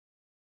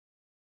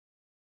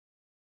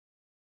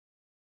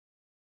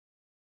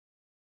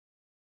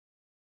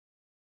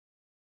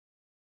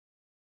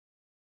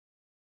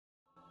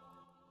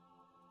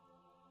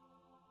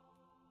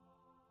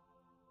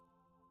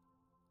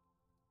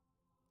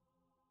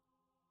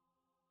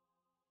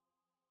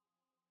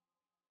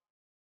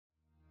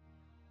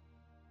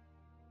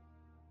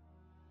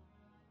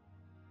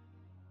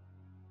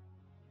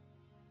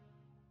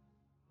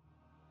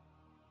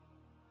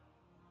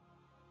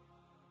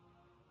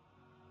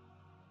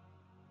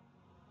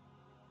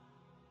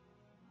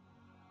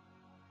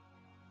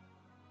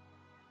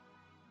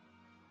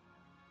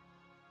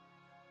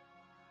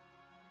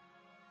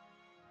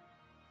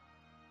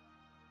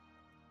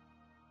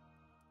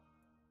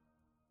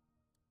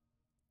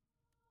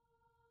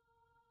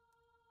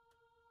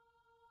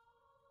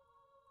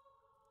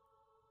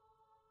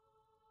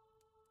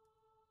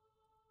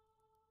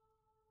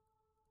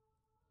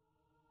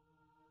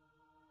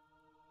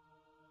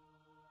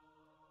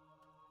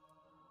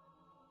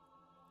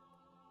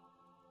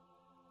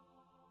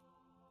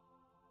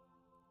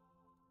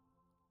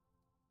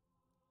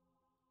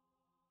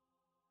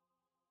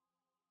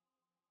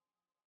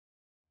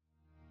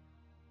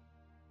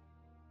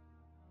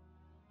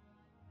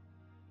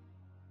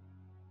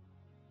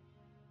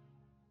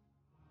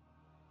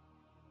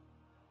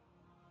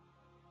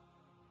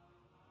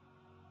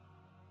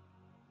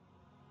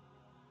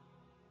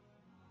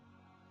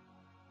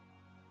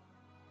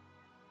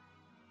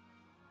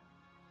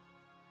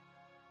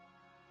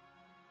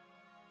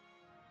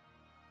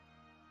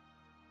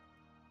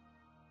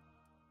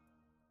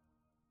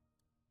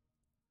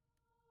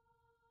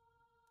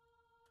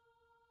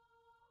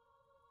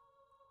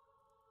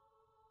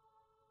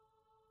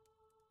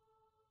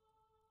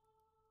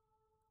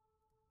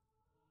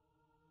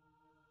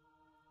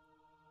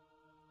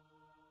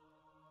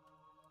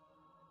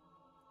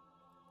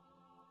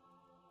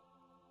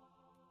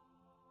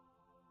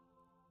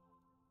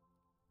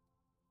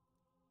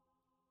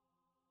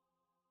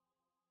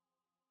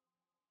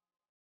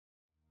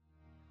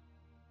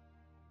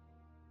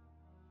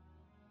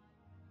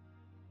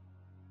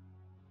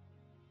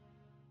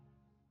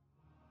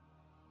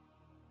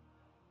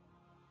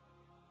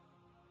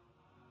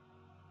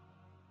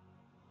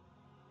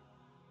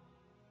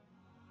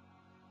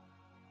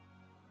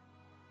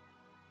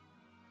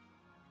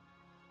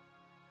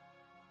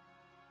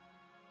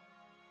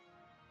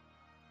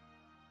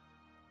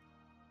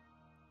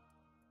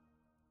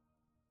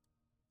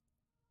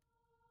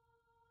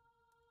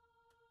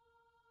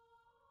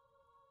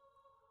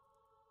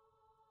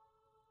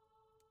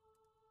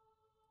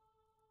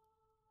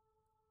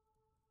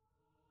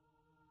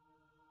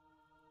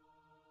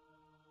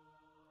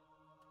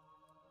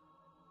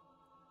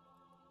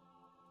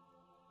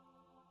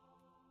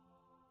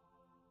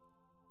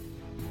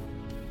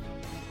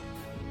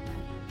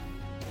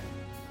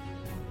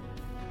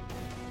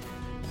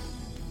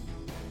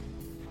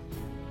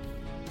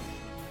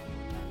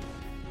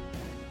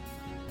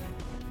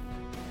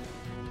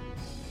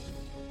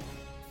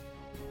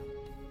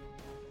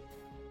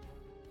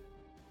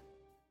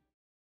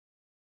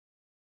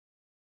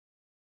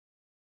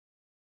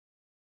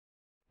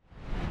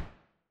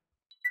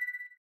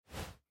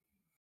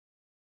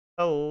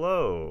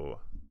Hello,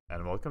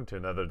 and welcome to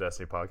another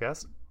Destiny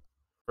podcast.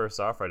 First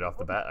off, right off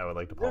the bat, I would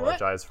like to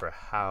apologize for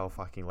how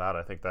fucking loud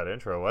I think that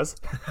intro was.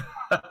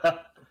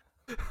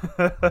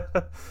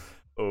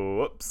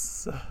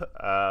 Whoops.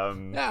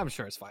 Yeah, I'm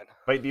sure it's fine.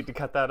 Might need to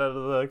cut that out of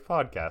the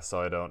podcast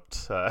so I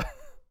don't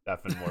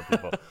deafen more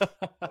people.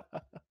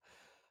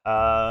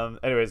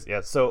 Anyways,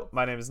 yeah. So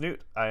my name is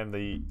Newt. I'm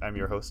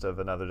your host of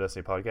another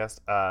Destiny podcast.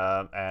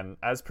 And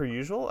as per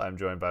usual, I'm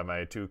joined by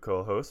my two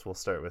co-hosts. We'll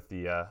start with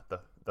the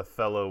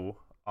fellow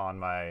on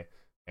my.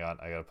 Hang on,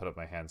 I gotta put up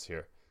my hands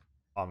here.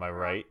 On my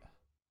right,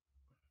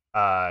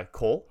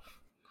 Cole.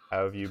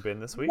 How have you been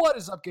this week? What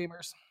is up,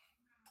 gamers?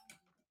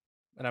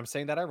 And I'm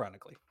saying that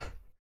ironically.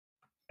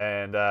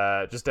 And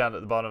just down at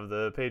the bottom of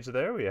the page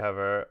there, we have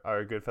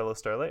our good fellow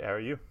Starlight. How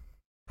are you?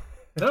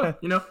 Oh,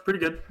 pretty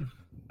good.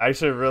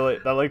 Actually,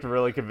 that looked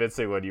really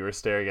convincing when you were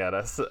staring at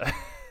us.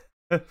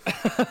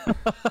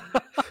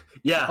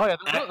 Yeah, Oh yeah,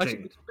 that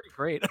actually looks pretty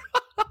great.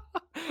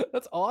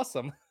 That's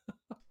awesome.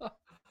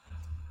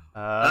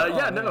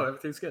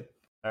 Everything's good.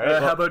 All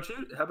right. How about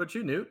you? How about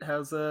you, Newt?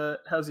 How's your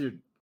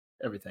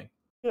everything?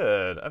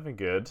 Good. I've been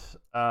good.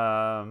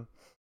 So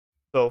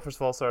first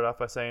of all, start off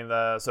by saying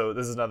that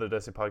this is another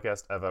Destiny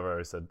podcast. I've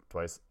already said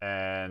twice,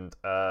 and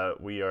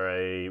we are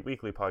a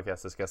weekly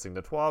podcast discussing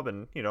the TWAB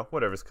and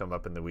whatever's come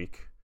up in the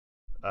week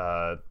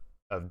of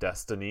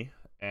Destiny,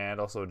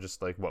 and also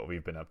just like what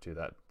we've been up to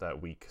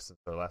that week since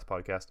our last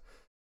podcast.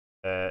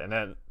 And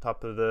then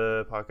top of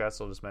the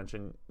podcast, I'll just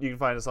mention you can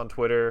find us on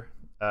Twitter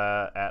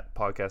at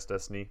Podcast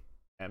Destiny,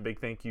 and big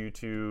thank you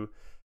to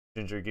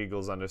Ginger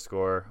Giggles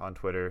 _ on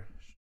Twitter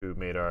who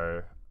made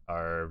our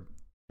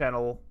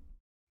channel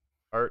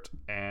art,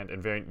 and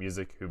Invariant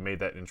Music who made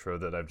that intro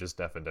that I've just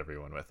deafened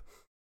everyone with.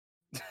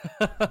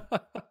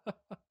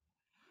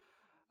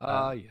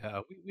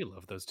 Yeah, we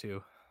love those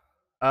two.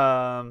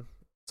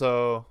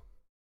 So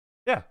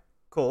yeah,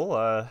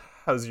 cool.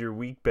 How's your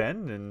week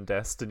been in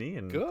Destiny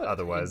and Good.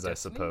 otherwise, In I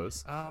Destiny?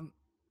 suppose?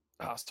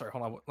 Sorry,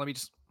 hold on. Let me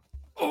just.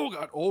 Oh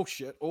god. Oh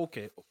shit.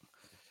 Okay.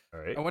 All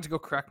right. I went to go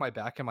crack my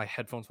back, and my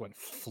headphones went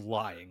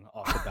flying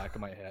off the back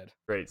of my head.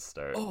 Great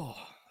start. Oh,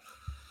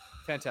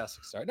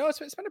 fantastic start. No, it's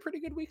been a pretty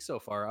good week so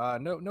far.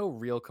 No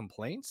real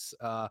complaints.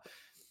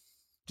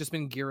 Just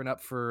been gearing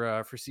up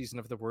for Season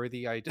of the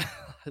Worthy. I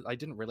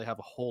didn't really have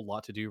a whole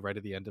lot to do right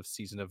at the end of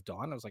Season of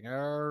Dawn. I was like,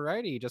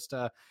 alrighty, just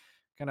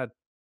kind of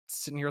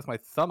sitting here with my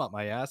thumb up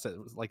my ass. It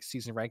was like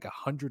season rank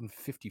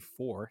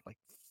 154. Like,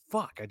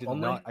 fuck, I did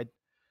not.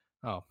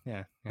 Oh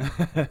yeah.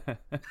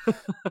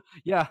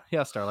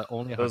 Yeah, Starlight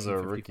only. Those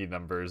are rookie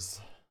numbers.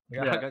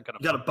 You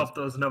gotta bump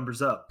those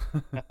numbers up.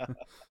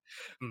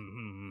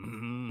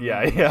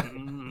 Yeah.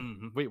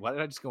 Wait, why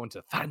did I just go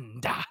into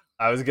thunder?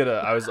 I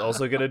was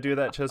also gonna do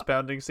that chest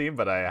pounding scene,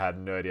 but I had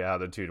no idea how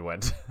the tune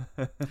went.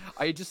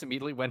 I just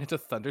immediately went into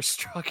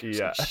Thunderstruck.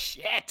 Yeah.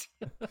 Shit.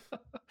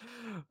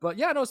 But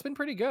yeah, no, it's been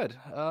pretty good.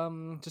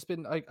 Just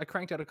been I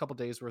cranked out a couple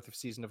days worth of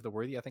Season of the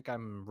Worthy. I think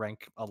I'm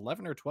rank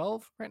 11 or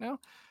 12 right now.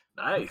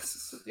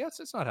 Nice. Yeah,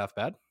 it's not half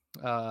bad.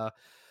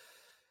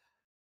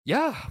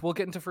 Yeah, we'll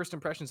get into first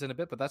impressions in a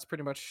bit, but that's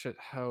pretty much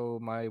how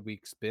my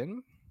week's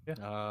been.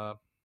 Yeah.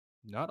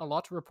 Not a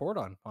lot to report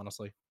on,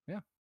 honestly. Yeah.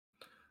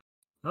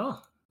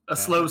 Oh, a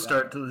slow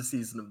start to the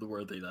Season of the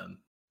Worthy then.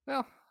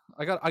 Well,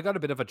 I got a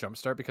bit of a jump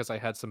start because I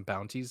had some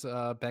bounties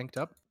banked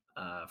up.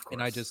 Of course.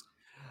 And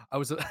it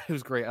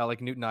was great.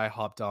 Like Newt and I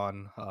hopped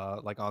on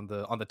like on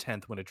the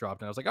 10th when it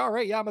dropped, and I was like, all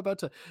right, yeah, I'm about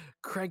to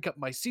crank up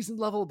my season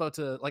level.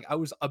 I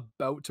was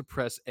about to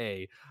press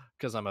A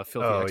because I'm a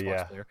filthy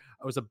Xbox player.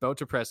 I was about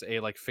to press A,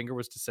 like finger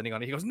was descending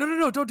on it. He goes,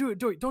 no, don't do it,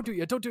 don't do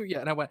it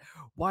yet. And I went,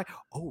 why?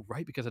 Oh,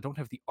 right, because I don't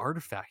have the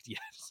artifact yet.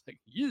 It's like,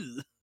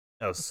 yeah.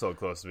 That was so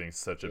close to being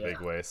such a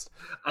big waste.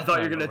 I thought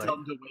you were gonna tell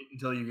him to wait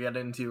until you get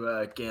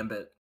into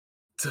Gambit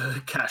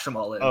to cash them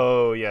all in.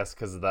 Oh yes,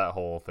 because of that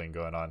whole thing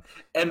going on.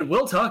 And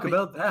we'll talk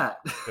about that.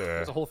 Sure.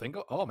 There's a whole thing.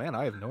 Oh man,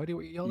 I have no idea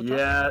what you're yelling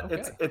about.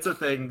 Okay. It's a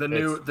thing. The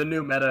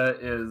new meta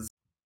is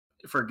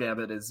for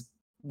Gambit is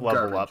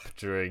level garbage. up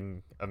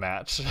during a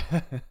match.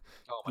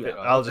 Oh my God.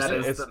 I'll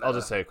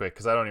just say it quick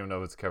because I don't even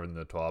know if it's covered in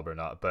the TWAB or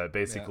not. But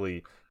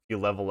basically, you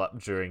level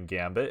up during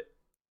Gambit,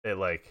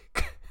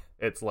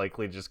 it's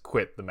likely just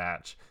quit the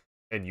match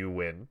and you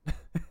win.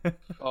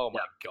 Oh my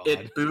God.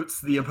 It boots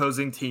the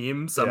opposing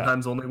team,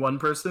 sometimes only one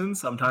person,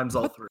 sometimes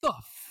all three. What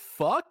the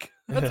fuck?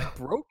 That's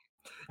broke.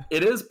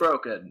 It is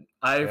broken.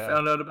 I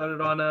found out about it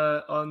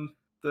on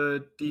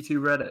the D2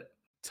 Reddit.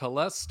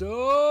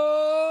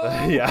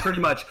 Telesto. Yeah.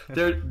 Pretty much.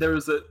 There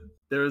was a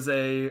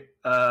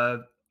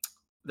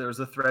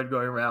thread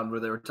going around where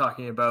they were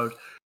talking about,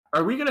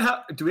 do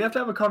we have to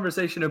have a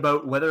conversation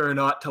about whether or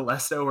not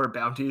Telesto or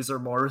bounties are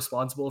more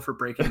responsible for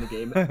breaking the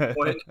game at this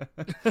point?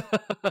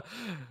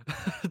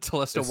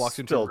 Telesto walks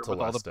into still a room with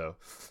all the Telesto.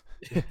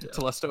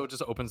 Telesto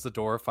just opens the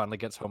door, finally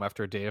gets home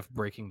after a day of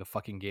breaking the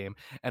fucking game,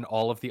 and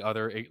all of the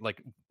other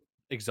like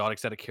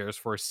exotics that it cares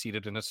for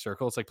seated in a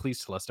circle. It's like,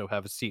 please, Telesto,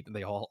 have a seat. And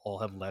they all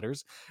have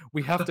letters.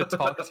 We have to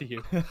talk to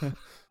you.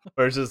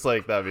 Or it's just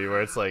like that,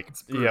 where it's like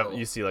It's brutal.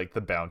 you see like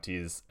the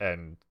bounties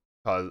and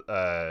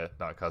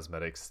not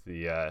cosmetics,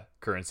 the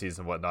currencies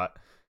and whatnot.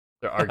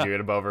 They're arguing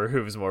about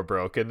who's more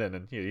broken, and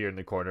then you're in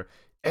the corner.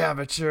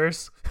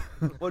 Amateurs.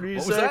 What do you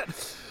say? Was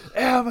that?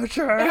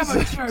 Amateurs.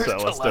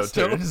 Telesto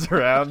turns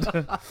around.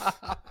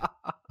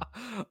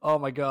 Oh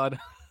my god,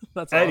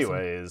 that's awesome.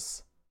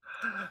 Anyways,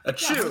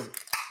 Achoo!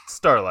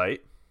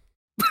 Starlight.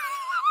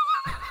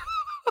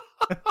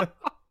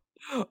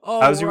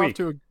 Oh, How's your we're week? off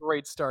to a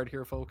great start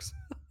here, folks.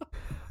 I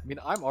mean,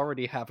 I'm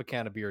already half a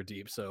can of beer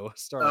deep, so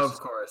start. Of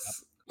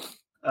course.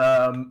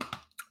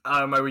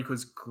 My week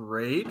was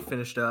great.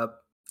 Finished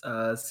up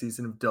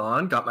Season of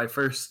Dawn. Got my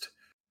first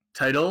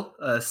title,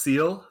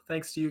 seal,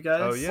 thanks to you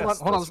guys. Oh, yeah. Hold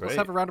on. That's Let's right.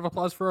 have a round of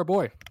applause for our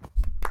boy.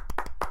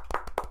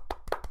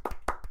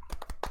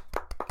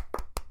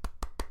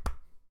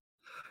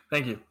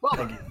 Thank you. Well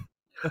Thank you.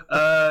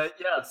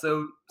 Yeah,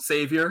 so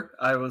Savior,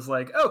 I was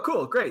like, oh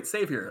cool, great,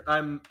 Savior.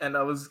 And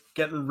I was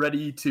getting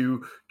ready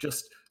to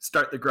just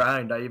start the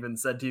grind. I even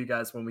said to you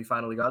guys when we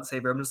finally got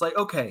Savior, I'm just like,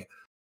 okay,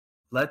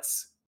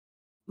 let's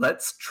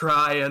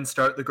try and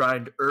start the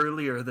grind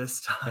earlier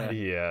this time.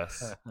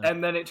 Yes.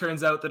 And then it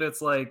turns out that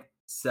it's like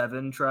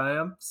 7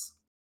 triumphs.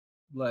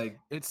 Like,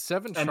 It's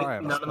 7 and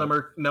triumphs.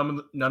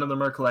 none of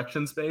them are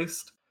collections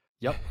based.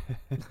 Yep.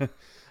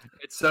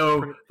 It's So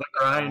pretty- the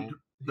grind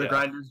Yeah.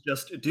 grind is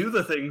just do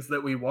the things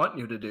that we want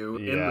you to do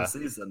in Yeah. the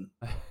season.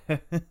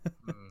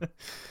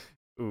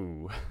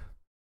 Ooh.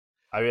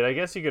 I mean, I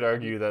guess you could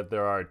argue that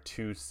there are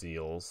 2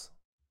 seals.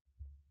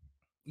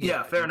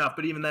 Yeah, fair enough.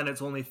 But even then,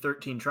 it's only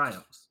 13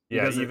 triumphs.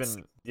 Yeah, because even it's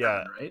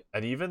yeah, 7, right?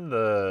 and even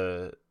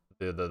the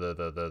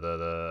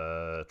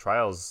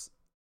trials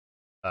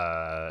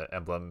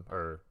emblem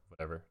or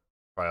whatever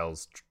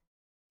trials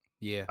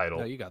Yeah. title.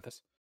 No, you got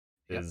this.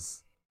 Yep.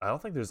 is I don't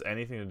think there's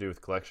anything to do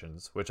with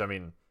collections, which I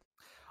mean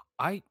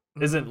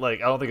Mm-hmm. isn't like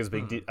I don't think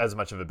it's as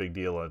much of a big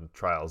deal in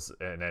trials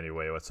in any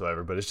way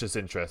whatsoever. But it's just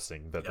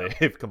interesting that Yeah.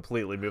 they've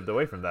completely moved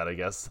away from that, I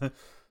guess.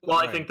 Well,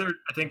 Right. I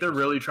think they're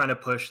really trying to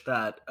push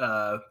that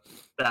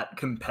that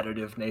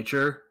competitive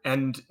nature,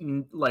 and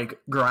like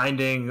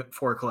grinding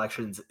for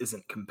collections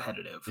isn't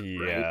competitive,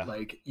 Yeah. right?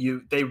 Like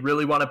they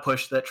really want to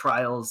push that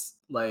trials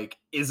like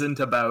isn't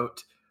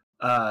about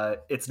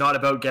it's not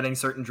about getting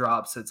certain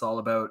drops. It's all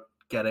about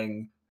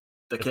getting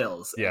the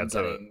kills. Yeah, and it's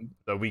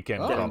the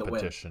weekend getting the win.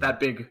 competition. That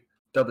big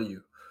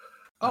W.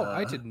 Oh,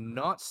 I Uh, did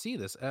not see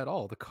this at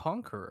all. The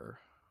Conqueror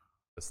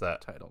What's that?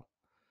 title.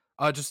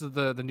 Just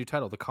the new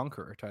title, the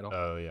Conqueror title.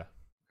 Oh yeah.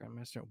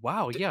 Grandmaster.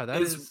 Wow, yeah,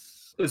 that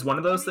is. Is one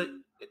of those that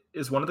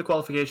is one of the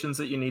qualifications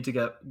that you need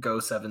to go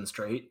 7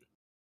 straight?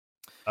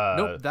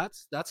 Nope,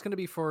 that's going to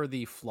be for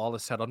the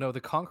flawless title. No,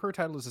 the Conqueror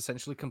title is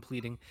essentially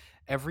completing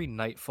every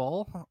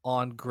nightfall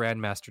on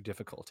Grandmaster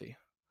difficulty.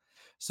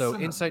 So Son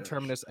of a Insight bitch.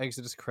 Terminus,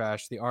 Exodus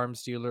Crash, the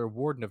Arms Dealer,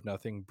 Warden of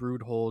Nothing,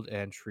 Broodhold,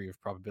 and Tree of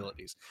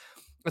Probabilities.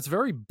 It's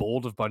very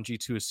bold of Bungie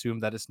to assume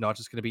that it's not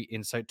just going to be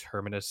Insight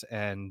Terminus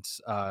and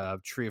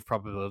Tree of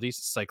Probabilities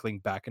cycling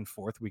back and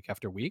forth week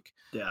after week.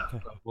 Yeah.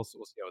 We'll see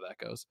how that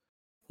goes.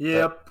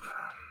 Yep.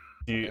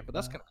 Do you, Yeah, but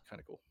that's kind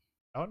of cool.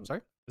 I wonder,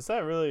 Sorry? is that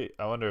really?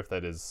 I wonder if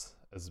that is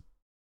as.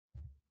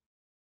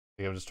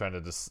 Like, I'm just trying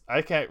to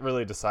I can't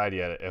really decide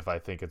yet if I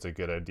think it's a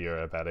good idea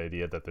or a bad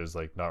idea that there's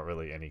like not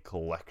really any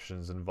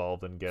collections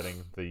involved in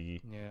getting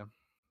the Yeah,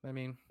 I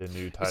mean,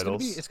 new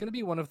titles. it's gonna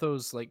be one of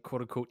those like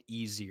quote unquote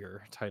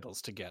easier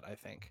titles to get. I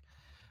think.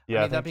 Yeah, I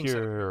I mean, that think being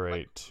said, you're like,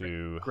 right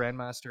too.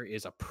 Grandmaster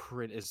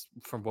is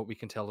from what we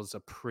can tell is a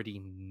pretty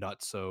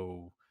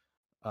nutso,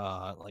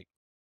 like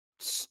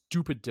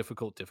stupid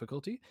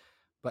difficulty.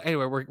 But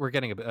anyway, we're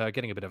getting a bit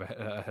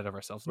ahead of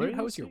ourselves. Where Newt, do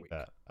how you was your see week?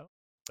 that? I don't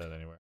see that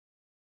anywhere.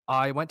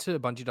 I went to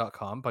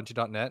bungie.com,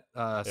 bungie.net,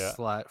 Yeah.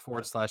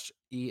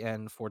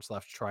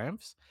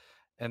 /en/triumphs,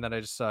 and then I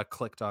just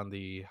clicked on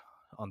the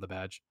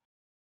badge.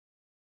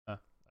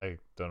 I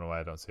don't know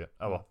why I don't see it.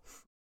 Oh well.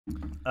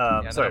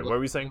 and then Sorry, I'm what were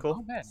we looking- saying, Cole?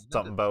 oh, man,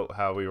 Something about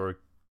how we were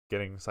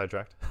getting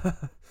sidetracked.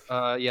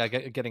 Yeah,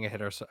 getting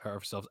ahead of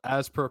ourselves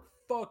as per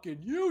fucking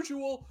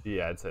usual.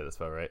 Yeah, I'd say that's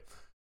about right.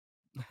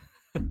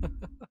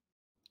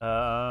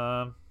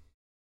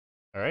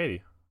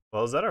 Alrighty.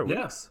 Well, is that our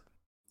Yeah. weeks?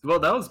 Well,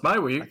 that was my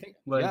week. I think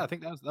Like, I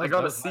think that was. I got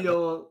that a was my-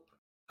 seal.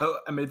 Oh,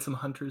 I made some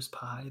hunter's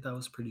pie. That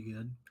was pretty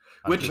good.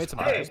 Hunter's Which You made some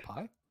pie. hunter's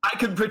pie. I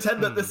can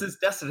pretend that this is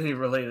Destiny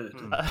related.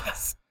 Hmm.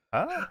 Yes,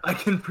 Huh? I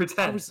can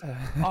pretend.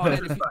 Oh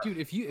man,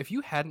 if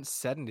you hadn't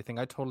said anything,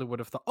 I totally would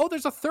have thought. Oh,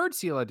 there's a third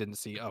seal I didn't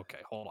see. Okay,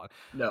 hold on.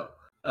 No.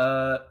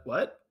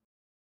 What?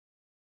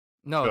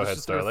 No, Go there's ahead,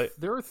 just- Starlight.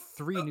 There are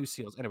 3 new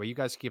seals. Anyway, you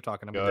guys keep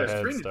talking. I'm Go gonna- There's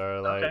ahead, 3 new-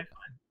 Starlight. Okay,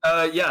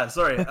 fine. Yeah,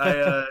 sorry.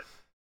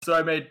 So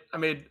I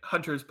made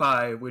hunter's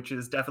pie, which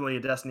is definitely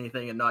a Destiny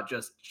thing and not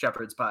just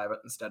shepherd's pie,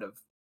 but instead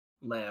of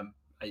lamb,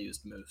 I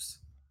used moose.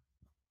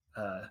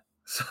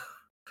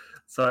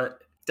 So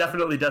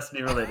definitely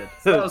Destiny related.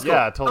 So that was cool.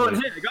 Yeah, Oh, totally.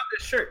 and hey, I got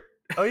this shirt.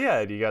 Oh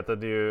yeah, you got the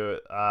new.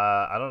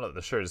 I don't know what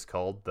the shirt is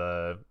called.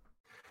 The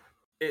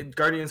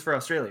Guardians for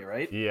Australia,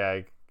 right? yeah,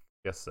 I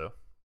guess so.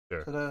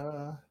 Sure.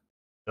 Ta-da.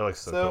 It looks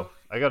so So, cool.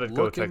 I gotta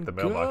go check looking the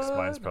mailbox.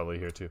 Mine's good. probably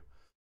here too.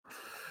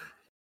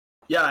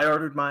 Yeah, I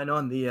ordered mine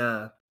on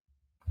the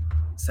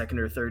 2nd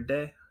or 3rd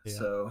day. Yeah.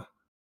 So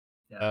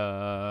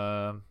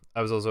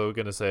I was also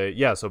gonna say,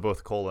 yeah. So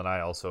both Cole and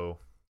I also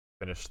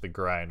finished the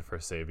grind for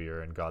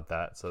Savior and got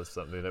that. So it's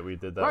something that we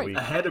did that Right. week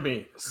ahead of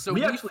me. So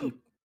we we actually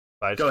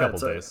by Go a ahead, couple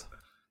sorry. days.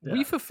 Yeah.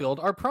 We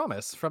fulfilled our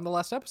promise from the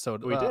last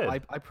episode. We did. I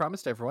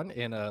promised everyone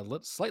in a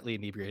slightly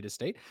inebriated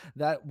state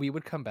that we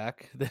would come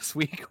back this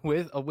week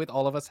with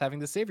all of us having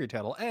the Savior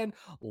title, and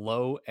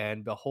lo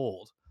and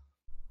behold,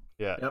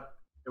 Yeah, Yep,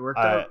 it worked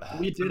I- out.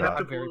 We did God. have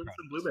to I'm very pull in proud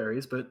some of us.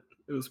 blueberries, but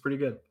it was pretty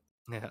good.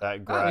 yeah. that I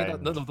mean,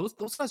 grind.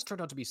 those guys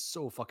turned out to be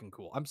so fucking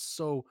cool. I'm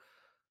so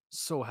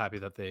happy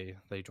that they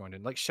joined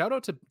in. Like, shout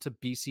out to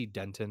BC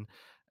Denton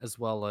as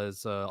well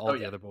as all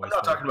the other boys. I'm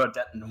not there. talking about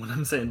Denton when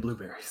I'm saying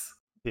blueberries.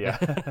 Yeah.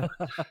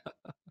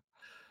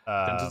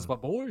 Denton's my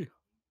boy.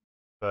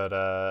 But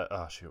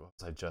oh shoot, what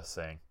was I just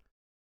saying?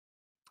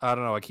 I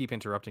don't know. I keep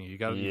interrupting you. You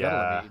gotta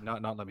let me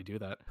not let me do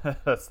that.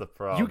 That's the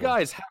problem. You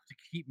guys have to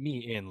keep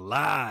me in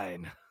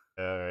line.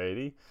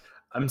 Alrighty.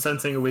 I'm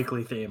sensing a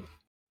weekly theme.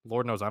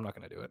 Lord knows I'm not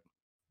going to do it.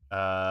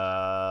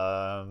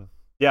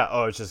 Yeah.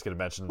 Oh, I was just gonna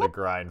mention the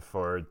grind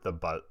for the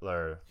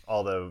butler,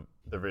 all the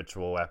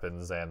ritual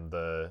weapons and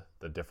the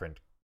different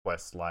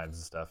quest lines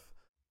and stuff.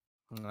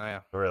 Yeah.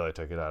 It really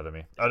took it out of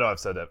me. I know I've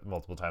said that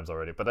multiple times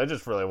already, but I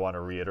just really want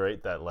to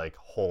reiterate that, like,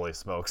 holy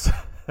smokes,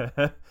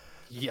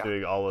 Yeah.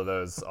 doing all of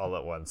those all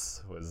at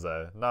once was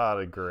not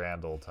a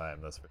grand old time.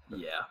 That's for sure.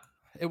 Yeah.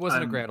 It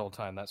wasn't a I'm- grand old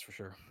time, that's for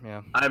sure.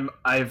 Yeah.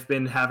 I've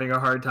been having a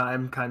hard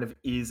time kind of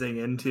easing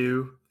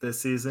into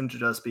this season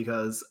just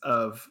because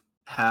of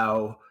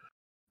how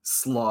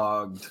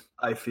slogged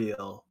I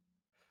feel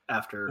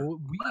after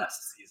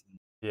last season.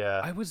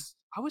 Yeah. I was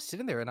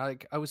sitting there and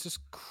I was just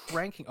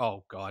cranking.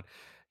 Oh God,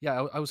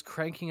 yeah. I was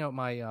cranking out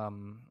my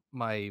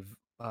my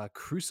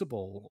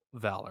Crucible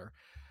Valor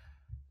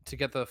to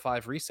get the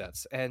 5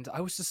 resets, and I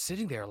was just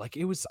sitting there like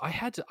it was.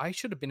 I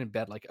should have been in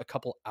bed like a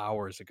couple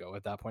hours ago.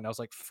 At that point, I was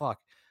like, "Fuck,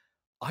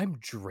 I'm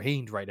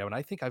drained right now," and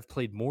I think I've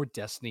played more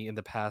Destiny in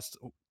the past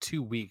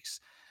 2 weeks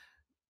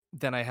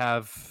than I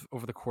have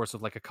over the course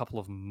of like a couple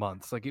of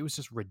months. Like, it was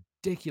just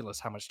ridiculous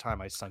how much time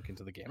I sunk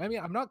into the game. I mean,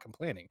 I'm not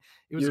complaining.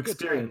 It was You a good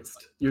time.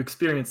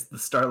 experienced the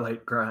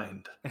Starlight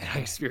grind. I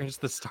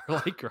experienced the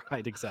Starlight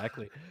grind,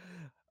 exactly.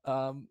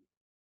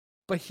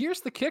 But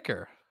here's the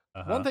kicker.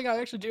 One thing I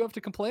actually do have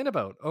to complain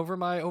about over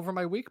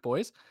my week,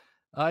 boys.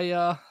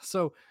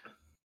 So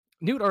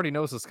Newt already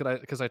knows this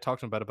because I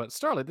talked to him about it. But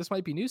Starlight, this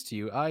might be news to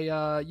you.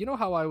 You know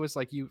how I was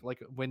like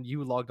when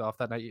you logged off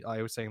that night,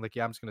 I was saying like,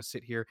 yeah, I'm just gonna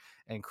sit here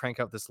and crank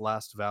out this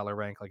last Valor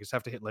rank. Like, I just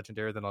have to hit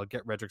Legendary, then I'll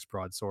get Redrick's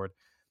Broadsword.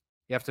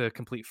 You have to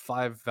complete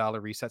 5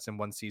 Valor resets in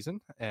one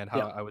season, and how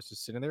I was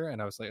just sitting there,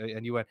 and I was like,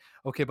 and you went,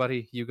 okay,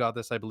 buddy, you got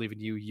this. I believe in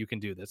you. You can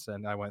do this.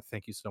 And I went,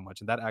 thank you so much.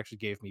 And that actually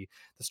gave me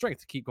the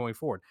strength to keep going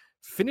forward.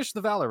 Finish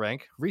the Valor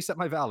rank, reset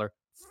my Valor.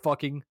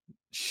 Fucking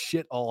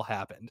shit all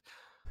happened,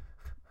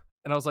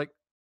 and I was like,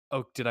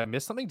 oh, did I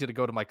miss something? Did it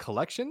go to my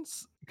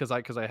collections? Because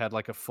I had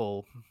like a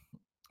full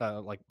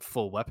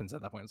weapons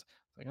at that point. I was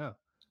like, oh,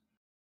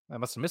 I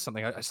must have missed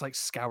something. I just like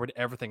scoured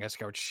everything. I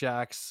scoured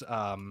Shaxx,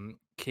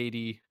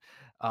 Katie,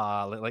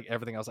 like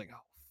everything. I was like, oh,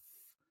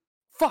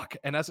 fuck.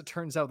 And as it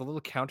turns out, the little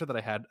counter that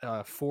I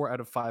had, 4 out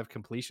of 5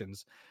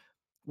 completions,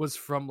 was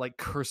from like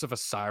Curse of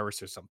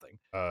Osiris or something.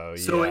 Oh,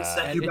 So yeah. it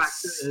set you back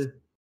to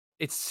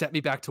It set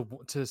me back to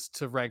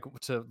rank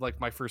to like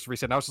my first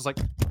reset. And I was just like,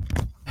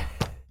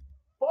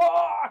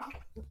 fuck.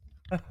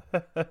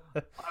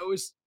 I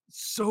was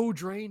so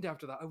drained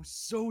after that. I was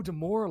so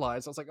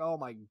demoralized. I was like, oh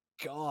my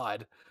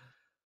God.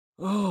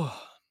 Oh,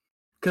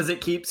 because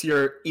it keeps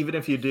your, even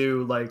if you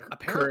do like current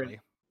apparently.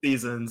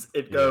 seasons,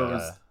 it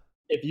goes, Yeah.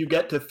 if you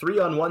get to 3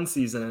 on one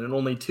season and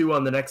only 2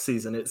 on the next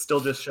season, it still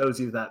just shows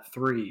you that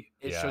 3.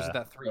 It shows you Yeah.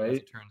 that 3, as Right?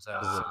 it turns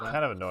out. This is So that-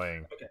 kind of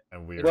annoying Okay.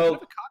 and weird. Well- Kind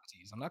of a cock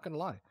tease, I'm not gonna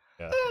lie.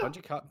 Yeah.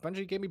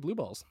 Bungie gave me blue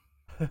balls.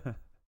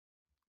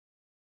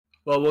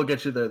 Well, we'll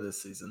get you there this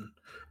season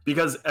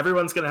because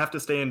everyone's going to have to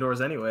stay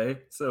indoors anyway.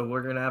 So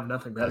we're going to have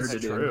nothing better That's to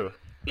do true.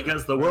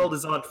 because the world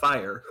is on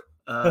fire.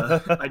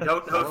 I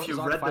don't know World's if you've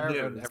on read the fire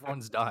and news.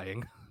 everyone's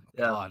dying.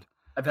 Yeah. God.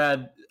 I've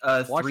had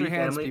Wash 3 your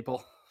hands, family.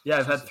 people. Yeah,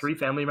 I've had Jesus. 3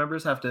 family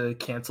members have to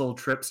cancel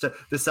trips to.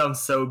 This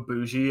sounds so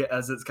bougie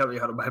as it's coming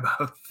out of my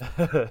mouth,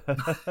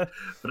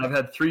 but I've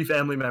had 3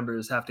 family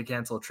members have to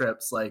cancel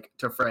trips like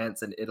to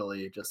France and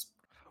Italy just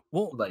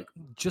Well, like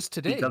just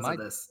today, because my of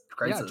this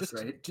crisis, just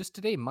right? just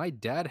today, my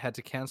dad had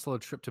to cancel a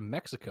trip to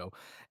Mexico,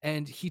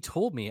 and he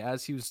told me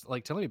as he was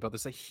like telling me about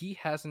this that he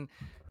hasn't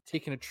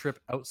taken a trip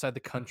outside the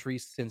country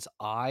since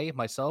I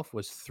myself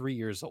was 3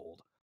 years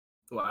old.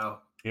 Wow.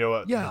 You know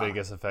what? Yeah, The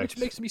biggest effect. Which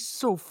makes me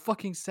so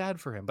fucking sad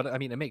for him. But I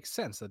mean, it makes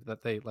sense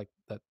that they like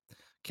that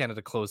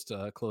Canada closed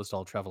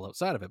all travel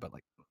outside of it. But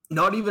like,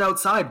 Not even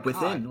outside,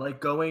 within. God. Like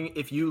going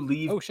if you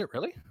leave. oh shit,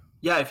 really?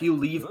 Yeah, if you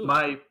leave Ooh.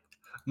 my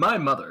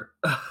mother.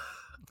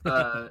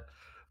 Mama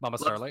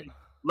loves Starlight.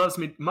 loves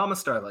me, Mama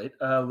Starlight,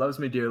 loves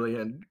me dearly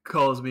and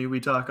calls me. We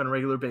talk on a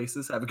regular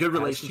basis. I have a good As she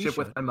relationship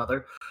with should. my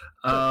mother.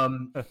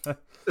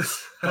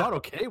 God,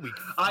 okay,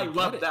 I get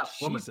love it. that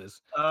woman.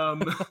 Jesus.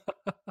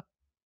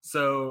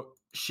 So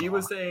she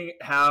was saying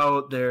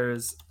how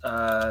there's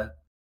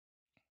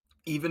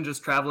even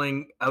just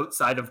traveling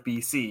outside of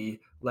BC,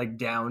 like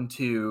down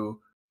to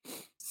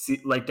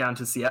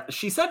Seattle.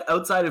 She said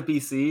outside of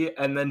BC,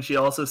 and then she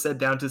also said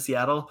down to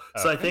Seattle.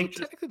 So I Okay. think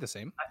technically the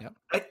same. Yeah.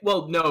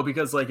 well, no,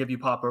 because like if you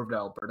pop over to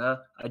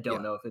Alberta, I don't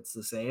Yeah. know if it's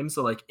the same.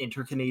 So like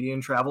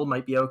inter-Canadian travel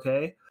might be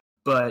okay,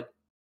 but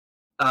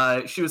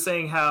she was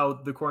saying how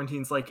the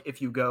quarantine's like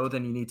if you go,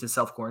 then you need to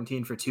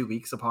self-quarantine for 2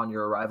 weeks upon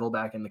your arrival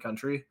back in the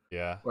country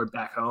Yeah. or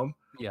back home.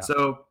 Yeah.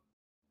 So,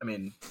 I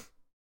mean,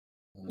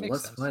 Makes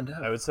let's sense. find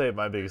out. I would say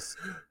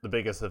the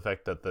biggest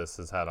effect that this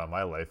has had on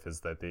my life is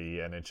that the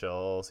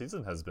NHL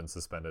season has been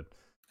suspended.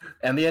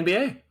 And the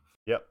NBA.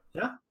 Yep.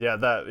 Yeah. Yeah,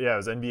 it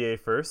was NBA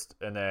first,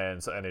 and then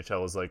so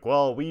NHL was like,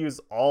 well, we use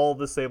all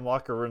the same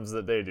locker rooms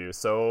that they do,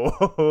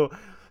 so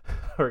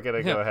we're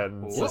gonna go ahead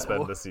and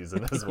suspend the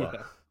season as well.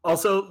 Yeah.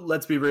 Also,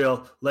 let's be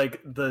real. Like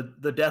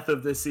the death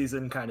of this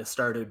season kind of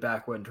started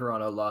back when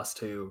Toronto lost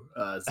to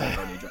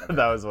Zamboni Driver.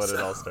 That was what it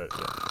all started.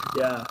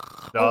 Yeah.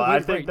 Yeah, No, I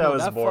think that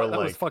was more that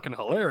like was fucking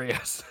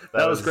hilarious.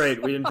 that was great.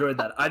 We enjoyed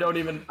that. I don't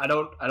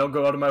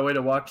go out of my way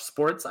to watch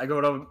sports. I go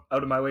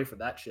out of my way for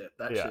that shit.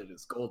 That Yeah. shit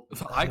is gold.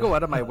 I go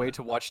out of my way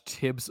to watch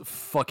Tibbs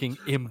fucking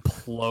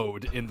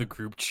implode in the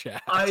group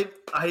chat.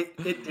 It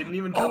didn't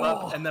even come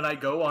up, and then I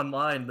go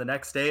online the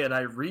next day and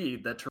I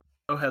read that Toronto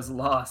has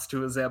lost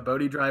to a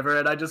Zamboni Driver,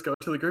 and I just go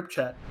to the group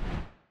chat.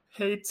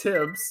 Hey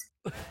Tibbs,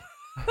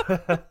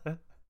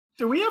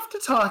 do we have to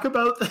talk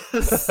about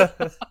this?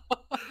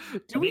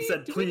 And he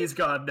said, "Please,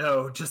 God,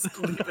 no. Just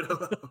leave it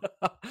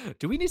alone."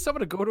 Do we need someone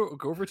to go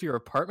over to your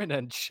apartment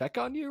and check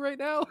on you right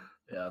now?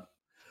 Yeah.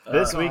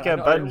 This God, week at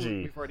I know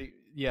Bungie. we've already,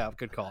 yeah,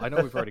 good call. I know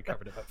we've already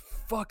covered it, but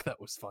fuck, that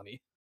was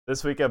funny.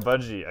 This week at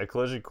Bungie, a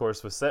collision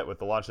course was set with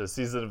the launch of the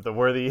season of the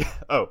Worthy.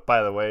 Oh,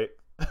 by the way,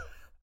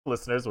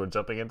 listeners, we're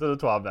jumping into the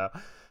TWAB now.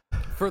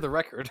 For the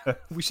record,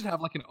 we should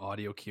have like an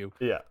audio cue,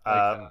 Yeah.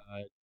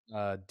 like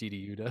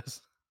DDU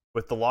does.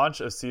 With the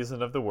launch of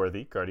Season of the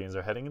Worthy, Guardians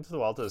are heading into the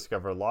wild to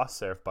discover lost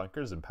Seraph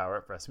bunkers and power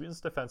up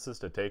Rasputin's defenses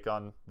to take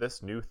on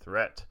this new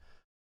threat.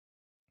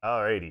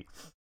 Alrighty.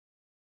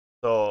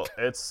 So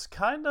it's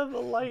kind of a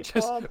light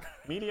Just- TWAB,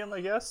 medium,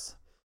 I guess.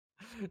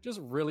 Just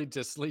really you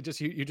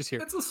just hear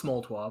It's a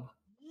small twab.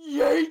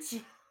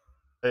 Yeet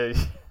Uh,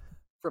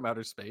 from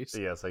outer space.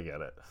 yes, I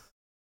get it.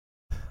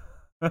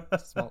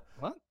 Small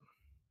what?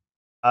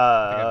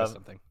 I think I Uh, missed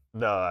something.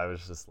 no, I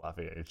was just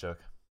laughing at your joke.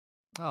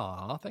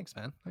 Aw, thanks,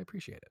 man. I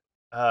appreciate it.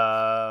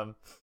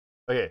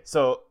 Okay,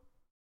 so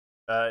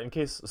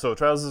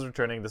Trials is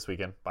returning this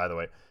weekend, by the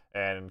way.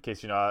 And in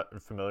case you're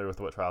not familiar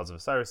with what Trials of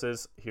Osiris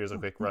is, here's a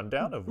quick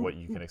rundown of what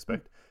you can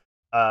expect.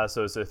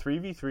 So it's a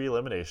 3v3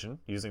 elimination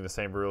using the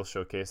same rules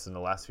showcased in the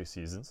last few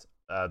seasons.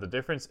 The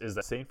difference is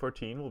that Saint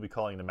 14 will be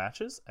calling the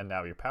matches, and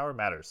now your power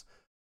matters.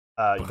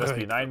 You must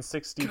be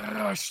 960.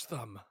 Gosh,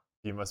 them.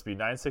 You must be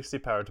 960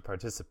 power to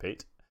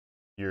participate.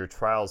 Your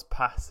Trials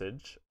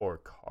passage or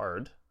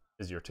card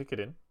is your ticket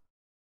in.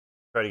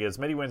 Try to get as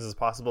many wins as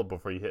possible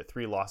before you hit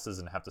 3 losses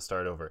and have to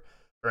start over.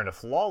 Earn a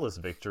flawless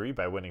victory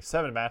by winning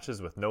 7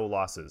 matches with no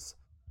losses.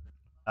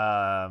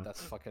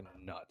 That's fucking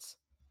nuts.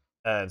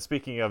 And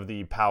speaking of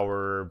the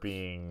power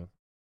being,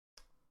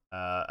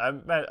 I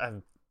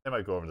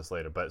might go over this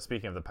later, but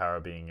speaking of the power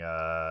being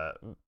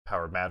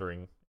power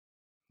mattering,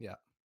 Yeah.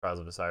 Trials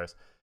of Osiris.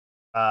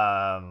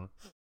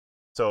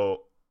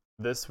 So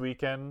this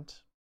weekend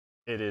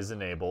it is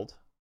enabled,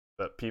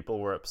 but people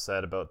were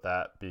upset about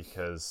that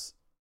because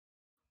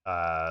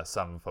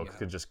some folks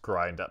could just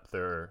grind up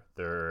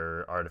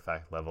their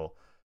artifact level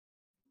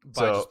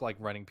By just like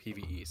running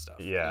PvE stuff.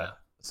 Yeah.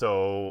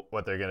 So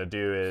what they're gonna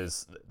do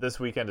is this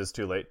weekend is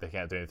too late. They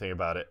can't do anything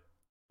about it.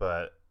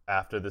 But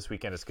after this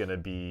weekend, it's gonna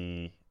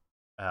be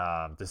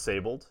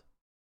disabled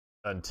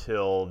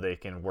until they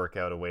can work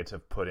out a way to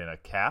put in a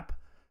cap,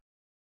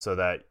 so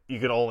that you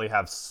can only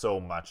have so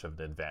much of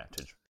an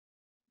advantage.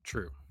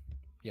 True.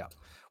 Yeah.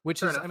 Which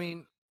Fair is, enough. I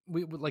mean,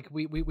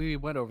 we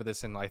went over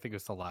this in I think it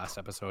was the last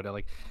episode.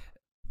 Like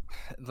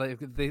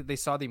they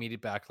saw the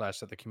immediate backlash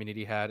that the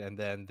community had, and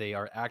then they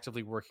are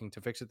actively working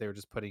to fix it. They were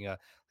just putting a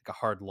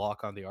hard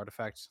lock on the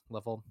artifact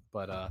level,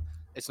 but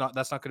that's not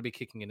going to be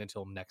kicking in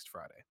until next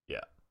Friday.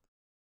 Yeah.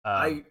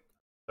 Sorry.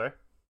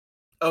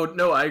 Oh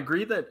no, I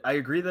agree that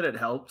it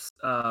helps.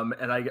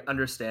 And I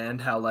understand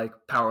how like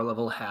power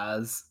level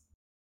has.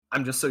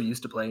 I'm just so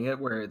used to playing it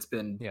where it's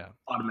been Yeah.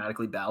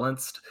 automatically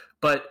balanced.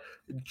 But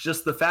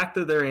just the fact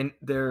that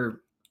they're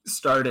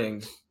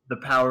starting the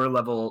power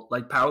level,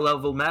 like power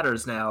level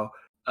matters now,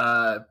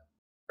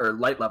 or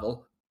light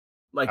level,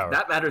 like Power.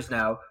 that matters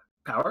now.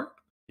 Power.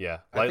 Yeah.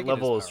 I Light think it is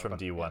level is power, from but,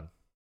 D1.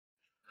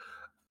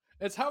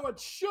 It's how it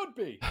should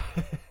be.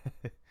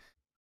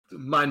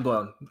 Mind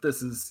blown.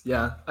 This is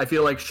I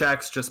feel like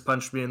Shax just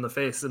punched me in the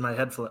face and my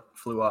head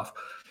flew off.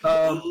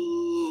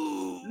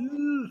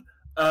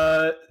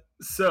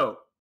 So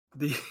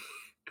the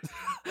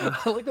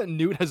I like that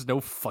Newt has no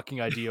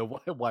fucking idea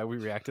why we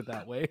reacted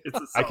that way. it's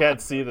a I song.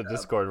 can't see the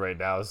Discord right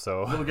now,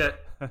 so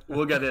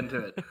We'll get into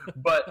it.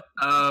 But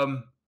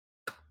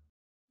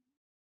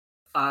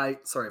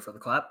sorry for the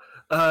clap.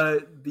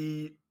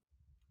 The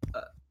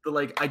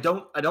like I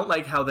don't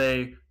like how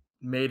they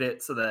made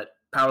it so that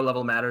power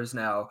level matters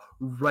now,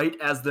 right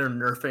as they're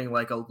nerfing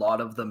like a lot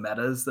of the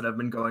metas that have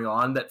been going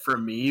on that for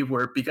me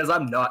were because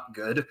I'm not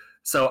good,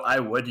 so I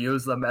would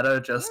use the meta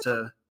just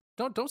to.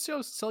 Don't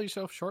sell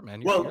yourself short,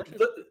 man. Well,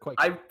 quite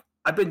good.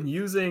 I've been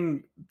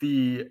using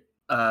the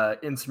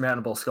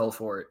insurmountable skull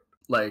fort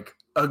like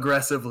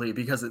aggressively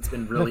because it's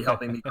been really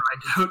helping me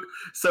grind out.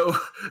 So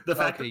the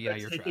fact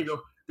that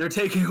they're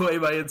taking away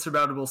my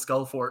insurmountable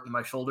skull fort and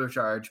my shoulder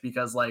charge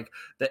because like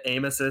the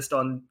aim assist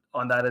on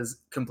that is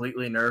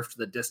completely nerfed.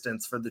 The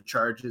distance for the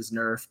charge is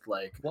nerfed.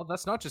 Like, well,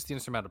 that's not just the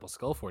insurmountable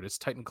skull fort. It's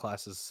Titan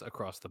classes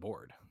across the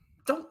board.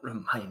 Don't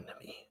remind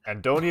me.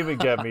 And don't even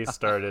get me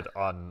started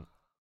on.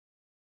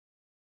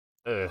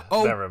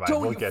 Never mind.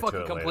 We'll get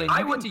to it complain.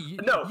 later.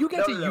 You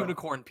get to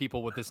unicorn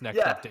people with this next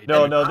update.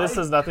 No, this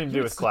has nothing to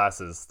do with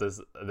classes. This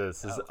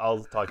is.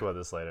 I'll talk about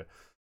this later.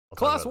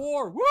 Class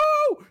war, woo!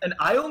 And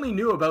I only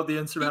knew about the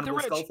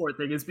insurmountable skull fort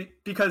thing is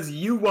because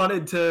you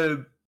wanted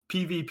to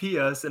PvP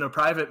us in a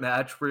private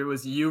match where it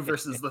was you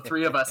versus the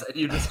three of us, and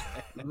you just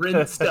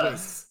rinsed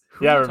us.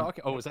 Who are you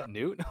talking? Oh, was that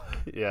Newt?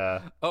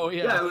 Yeah. Oh,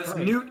 yeah. Yeah, it was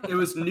Newt. It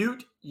was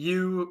Newt,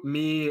 you,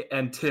 me,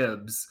 and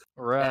Tibbs.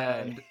 Right.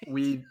 And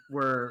we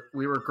were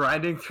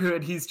grinding through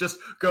it. He's just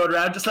going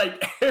around, just like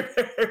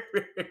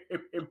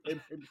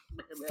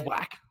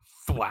thwack,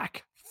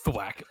 thwack,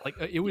 thwack. Like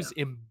it was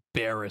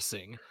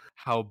embarrassing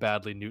how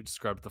badly Newt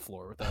scrubbed the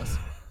floor with us.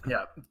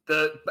 Yeah.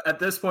 At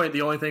this point,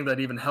 the only thing that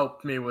even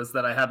helped me was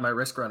that I had my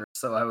risk runner,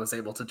 so I was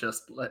able to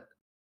just let.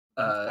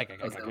 Arc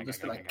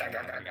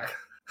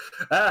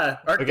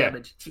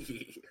damage.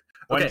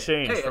 One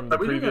change from the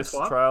previous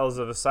Trials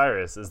of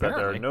Osiris is that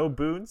there are no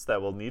boons that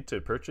will need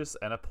to purchase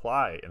and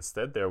apply.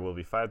 Instead, there will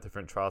be 5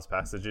 different Trials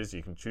passages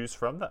you can choose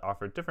from that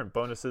offer different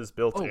bonuses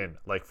built in,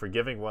 like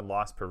forgiving 1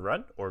 loss per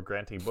run or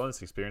granting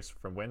bonus experience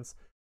from wins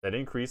that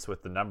increase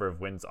with the number of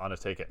wins on a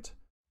ticket.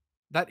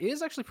 That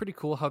is actually pretty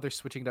cool how they're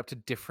switching it up to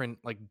different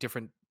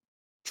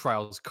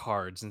Trials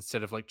cards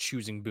instead of like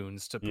choosing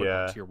boons to put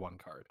onto your 1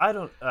 card. I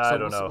don't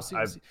know.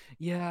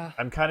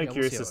 I'm kind of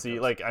curious to see.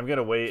 Like, I'm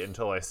gonna wait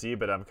until I see,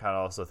 but I'm kind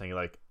of also thinking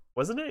like,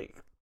 wasn't it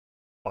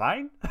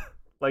fine?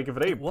 Like, if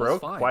it ain't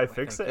broke, why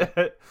fix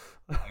it?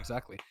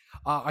 Exactly.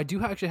 I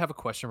do actually have a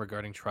question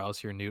regarding Trials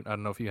here, Newt. I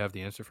don't know if you have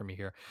the answer for me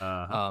here.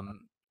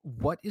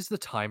 What is the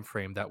time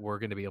frame that we're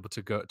going to be able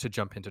to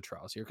jump into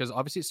Trials here? Because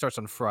obviously it starts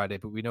on Friday,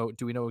 but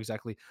do we know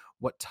exactly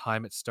what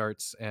time it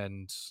starts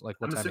and like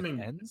what time it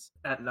ends?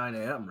 At 9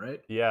 a.m. right?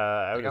 Yeah,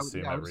 I would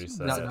assume at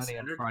reset. 9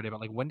 a.m. Friday,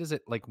 but like when does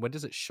it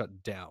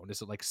shut down?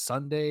 Is it like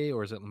Sunday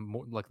or is it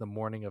like the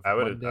morning of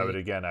Monday?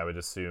 I would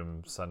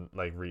assume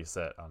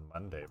reset on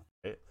Monday.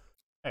 Right?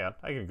 Hang on,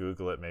 I can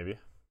Google it maybe.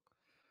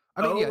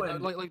 I mean,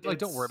 like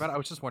don't worry about it. I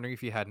was just wondering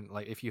if you had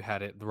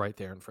it right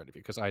there in front of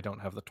you because I don't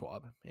have the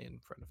TWAB in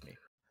front of me.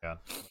 Yeah,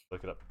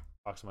 look it up.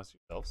 Talk amongst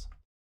yourselves.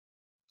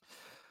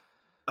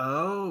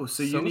 Oh,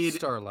 so you need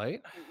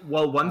Starlight.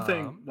 Well, one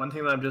thing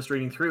that I'm just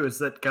reading through is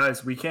that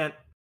guys, we can't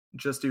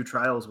just do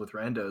Trials with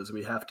randos.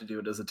 We have to do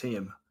it as a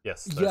team.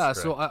 Yes. Yeah. Correct.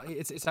 So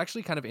it's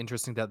actually kind of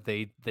interesting that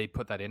they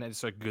put that in, and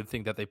it's a good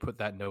thing that they put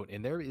that note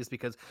in there, is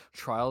because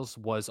Trials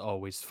was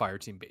always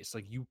Fireteam based.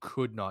 Like you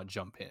could not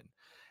jump in,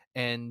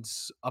 and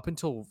up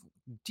until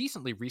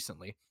decently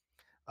recently.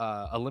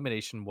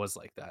 Elimination was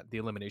like that. The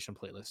elimination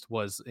playlist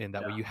was in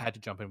that way. You had to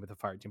jump in with a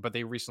fire team, but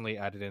they recently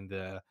added in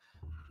the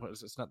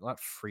it's not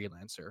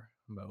freelancer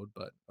mode,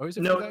 but is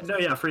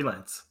it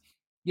freelance.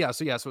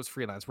 So it's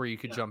freelance where you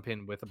could jump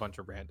in with a bunch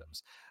of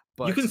randoms.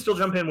 But you can still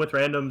jump in with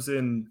randoms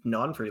in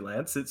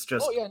non-freelance. It's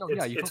just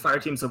it's fire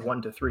teams of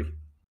 1 to 3.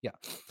 Yeah,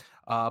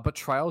 but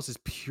Trials is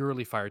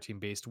purely fire team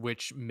based,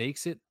 which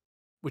brings it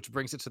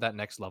to that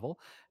next level,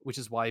 which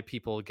is why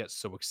people get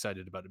so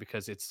excited about it,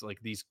 because it's like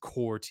these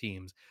core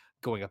teams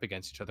going up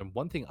against each other. And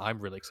one thing I'm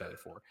really excited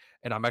for,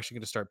 and I'm actually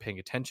going to start paying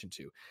attention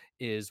to,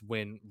 is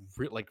when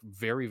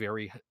very,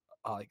 very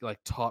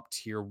top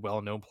tier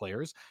well-known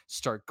players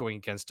start going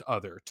against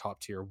other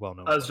top tier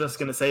well-known I was just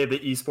going to say the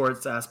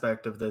esports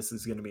aspect of this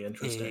is going to be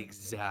interesting.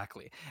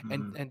 Exactly.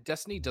 And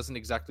Destiny doesn't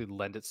exactly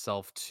lend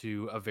itself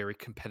to a very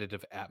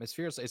competitive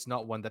atmosphere. So it's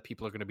not one that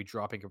people are going to be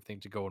dropping everything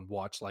to go and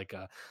watch like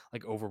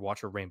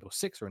Overwatch or Rainbow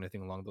Six or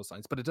anything along those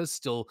lines, but it does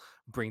still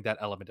bring that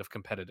element of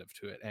competitive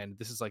to it. And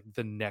this is like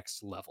the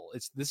next level.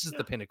 This is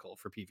the pinnacle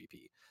for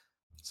PvP.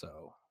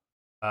 So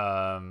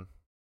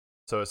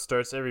so it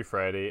starts every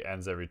Friday,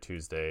 ends every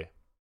Tuesday.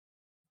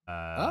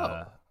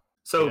 So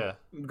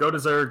go to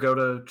Xur, go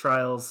to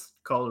Trials,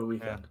 call it a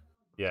weekend.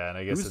 Yeah, and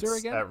I guess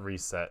it's at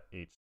reset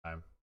each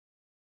time.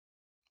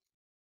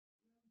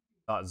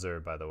 Not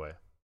Xur, by the way.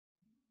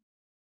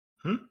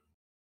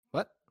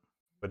 What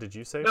did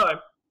you say?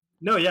 Friday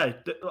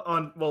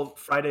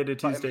to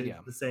Tuesday,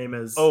 the same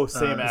as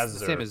same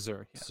as Xur. Same as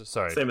Xur. Yeah.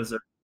 Sorry. Same as Xur.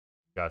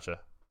 Gotcha.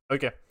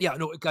 Okay. Yeah,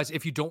 no, guys,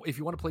 if you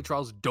want to play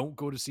Trials, don't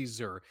go to see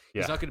Xur.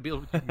 He's not going to be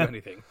able to do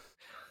anything.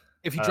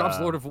 If he drops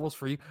Lord of Wolves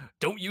for you,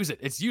 don't use it.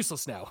 It's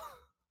useless now.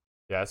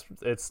 Yeah,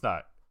 it's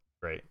not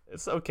great.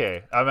 It's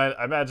okay.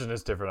 I imagine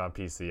it's different on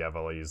PC. I've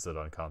only used it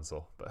on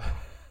console, but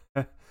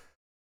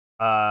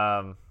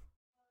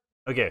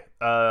okay.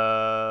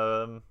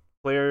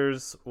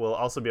 Players will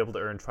also be able to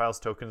earn Trials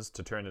tokens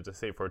to turn into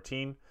State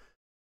 14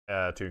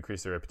 to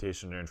increase their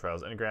reputation and earn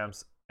Trials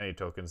engrams. Any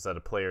tokens that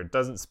a player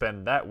doesn't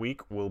spend that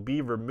week will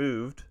be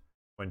removed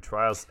when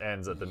Trials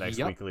ends at the next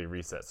weekly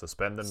reset. So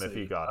spend them if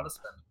you got them.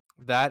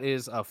 That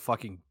is a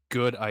fucking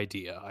good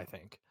idea, I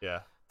think. Yeah.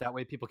 That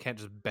way people can't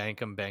just bank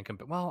them.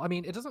 But, well, I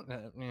mean, it doesn't...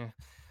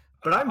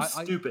 But I'm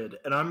stupid,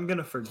 and I'm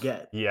gonna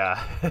forget.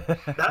 Yeah.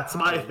 That's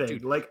my thing.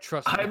 Dude, like,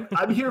 trust me.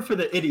 I'm here for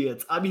the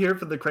idiots. I'm here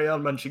for the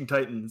crayon munching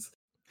titans.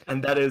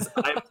 And that is,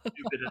 I'm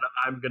stupid and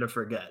I'm gonna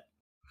forget.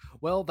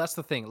 Well, that's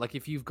the thing. Like,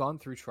 if you've gone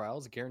through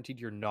Trials, guaranteed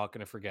you're not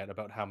gonna forget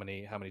about how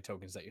many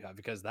tokens that you have,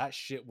 because that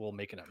shit will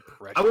make an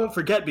impression. I won't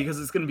forget because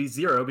it's gonna be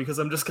 0 because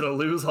I'm just gonna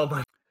lose all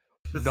my.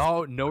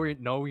 No,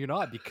 you're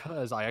not,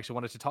 because I actually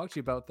wanted to talk to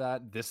you about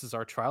that. This is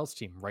our Trials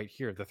team right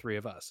here, the three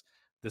of us.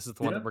 This is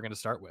the one that we're gonna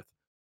start with.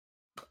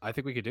 I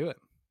think we could do it.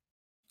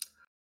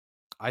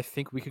 I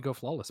think we could go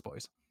flawless,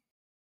 boys.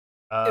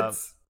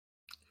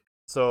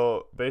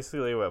 So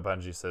basically, what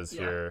Bungie says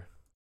here.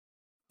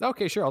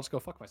 Okay, sure. I'll just go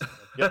fuck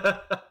myself.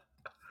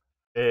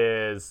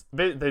 Is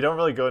they don't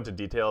really go into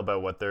detail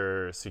about what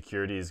their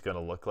security is going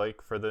to look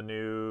like for the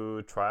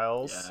new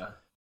Trials.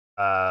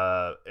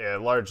 Yeah.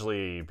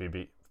 Largely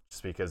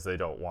just because they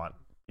don't want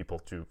people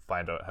to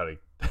find out how to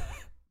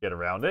get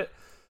around it.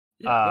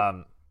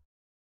 Yeah.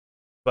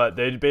 But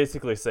they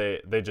basically say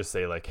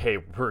like, hey,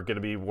 we're going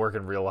to be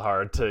working real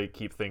hard to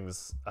keep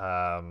things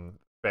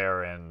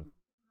fair and,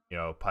 you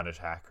know, punish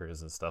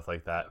hackers and stuff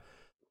like that.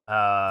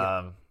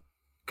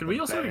 Can we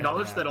also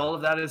acknowledge that all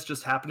of that is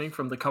just happening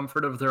from the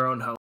comfort of their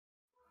own home?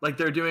 Like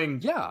they're doing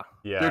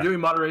they're doing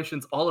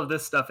moderations. All of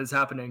this stuff is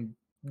happening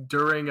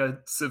during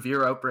a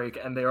severe outbreak,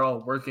 and they're all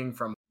working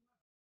from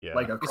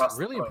like across. It's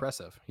really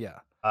impressive. Yeah.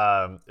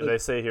 They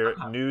say here,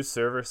 new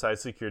server-side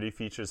security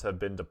features have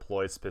been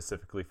deployed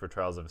specifically for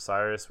Trials of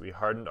Osiris. We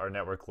hardened our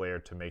network layer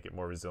to make it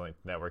more resilient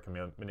to network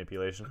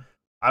manipulation.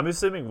 I'm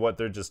assuming what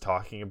they're just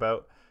talking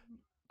about.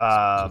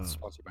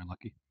 Sponsored by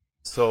Lucky.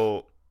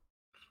 So,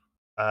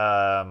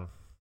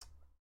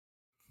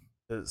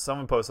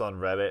 someone posted on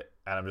Reddit,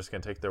 and I'm just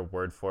going to take their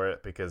word for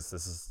it because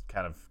this is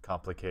kind of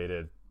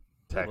complicated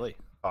tech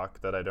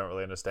talk that I don't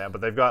really understand,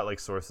 but they've got like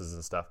sources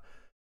and stuff.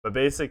 But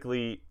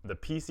basically, the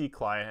PC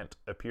client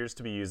appears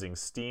to be using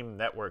Steam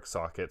network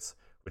sockets,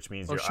 which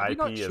means your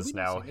IP is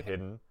now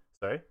hidden.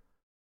 Sorry?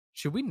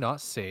 Should we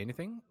not say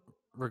anything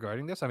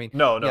regarding this? I mean,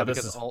 no.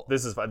 This is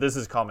fine. This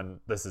is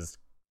common. This is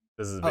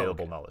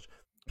available knowledge.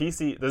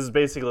 PC. This is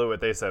basically what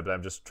they said, but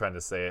I'm just trying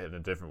to say it in a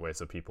different way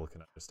so people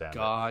can understand.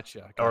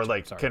 Gotcha. Or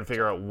can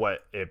figure out what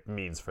it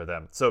means for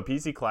them. So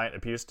PC client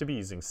appears to be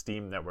using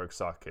Steam network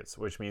sockets,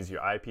 which means your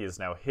IP is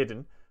now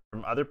hidden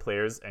from other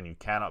players and you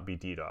cannot be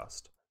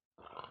DDoSed.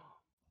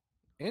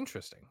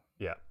 Interesting.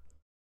 Yeah.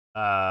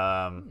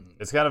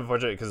 It's kind of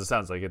unfortunate because it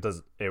sounds like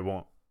it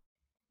won't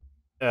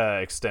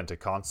extend to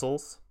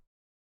consoles.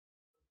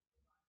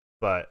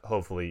 But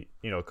hopefully,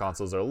 you know,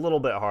 consoles are a little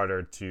bit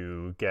harder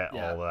to get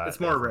all that. It's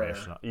more rare.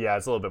 Yeah,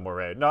 it's a little bit more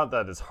rare. Not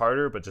that it's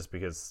harder, but just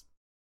because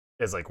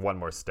it's like one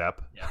more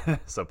step. Yeah.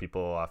 So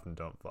people often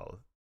don't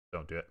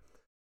do it.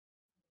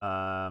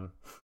 And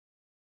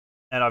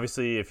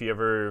obviously, if you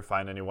ever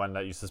find anyone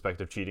that you suspect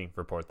of cheating,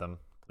 report them.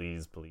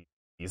 Please.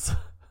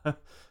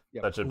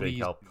 Such a big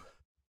help.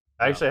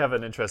 I actually have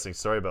an interesting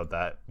story about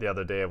that. The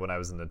other day when I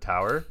was in the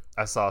tower,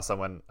 I saw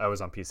someone. I was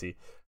on PC.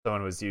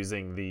 Someone was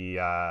using the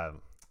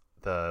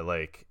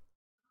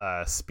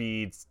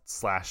speed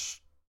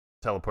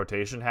 /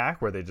 teleportation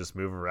hack where they just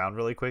move around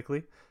really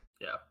quickly.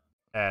 Yeah.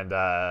 And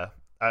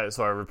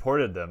so I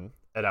reported them,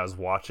 and I was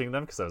watching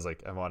them because I was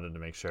like, I wanted to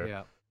make sure.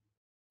 Yeah.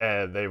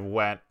 And they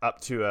went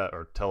up to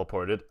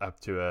teleported up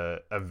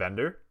to a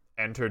vendor,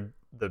 entered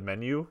the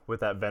menu with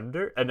that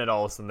vendor, and then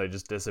all of a sudden they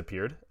just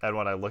disappeared. And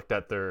when I looked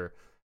at their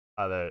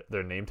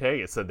name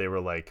tag, it said they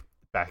were like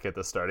back at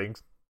the starting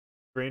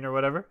screen or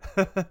whatever.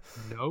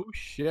 No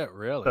shit,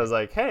 really. So I was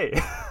like, hey.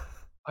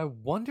 I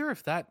wonder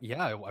if that.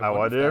 Yeah, I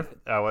wonder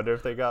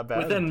if they got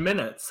banned within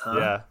minutes. Huh?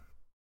 Yeah,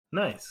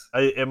 nice.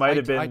 It might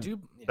have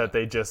been that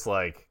they just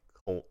like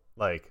I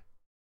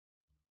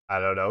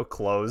don't know,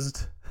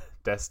 closed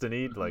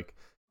Destiny, like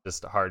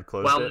just hard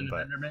closed it. In the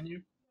vendor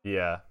menu.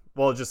 Yeah,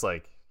 well, just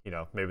like, you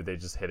know, maybe they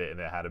just hit it and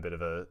it had a bit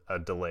of a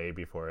delay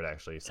before it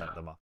actually sent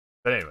them off.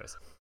 But anyways,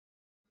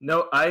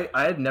 no,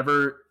 I've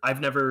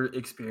never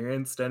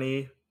experienced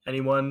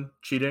anyone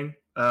cheating.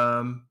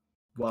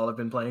 While I've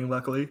been playing,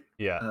 luckily.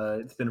 Yeah.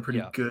 It's been a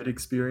pretty good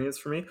experience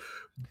for me.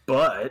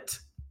 But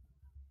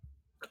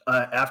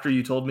after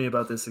you told me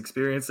about this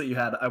experience that you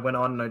had, I went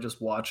on and I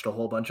just watched a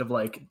whole bunch of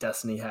like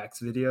Destiny hacks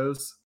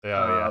videos.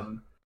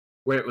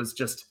 Where it was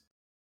just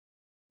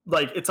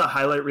like, it's a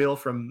highlight reel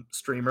from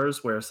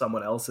streamers where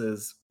someone else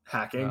is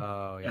hacking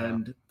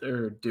and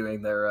they're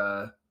doing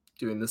their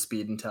doing the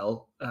speed and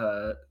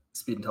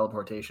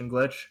teleportation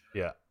glitch.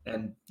 Yeah.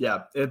 And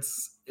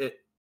it's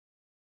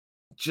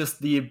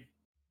just the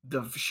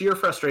sheer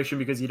frustration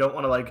because you don't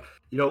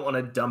want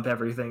to dump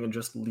everything and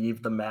just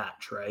leave the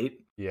match, right?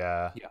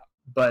 Yeah.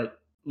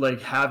 But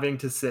like having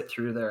to sit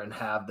through there and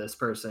have this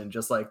person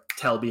just like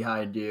tell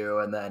behind you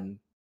and then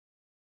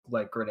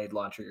like grenade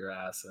launcher your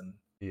ass, and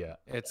Yeah.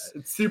 It's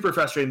it's super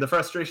frustrating. The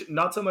frustration,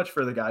 not so much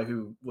for the guy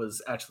who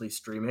was actually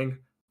streaming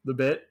the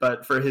bit,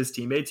 but for his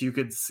teammates, you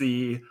could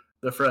see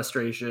the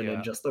frustration in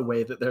Yeah. just the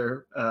way that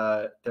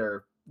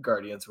their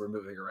guardians were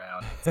moving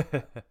around.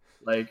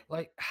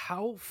 Like,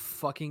 how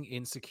fucking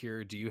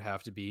insecure do you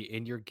have to be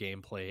in your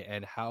gameplay,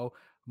 and how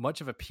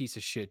much of a piece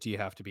of shit do you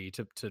have to be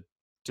to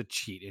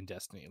cheat in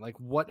Destiny? Like,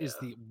 what's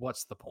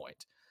the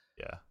point?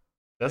 Yeah.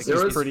 That's There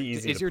just was- pretty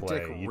easy Is to your play.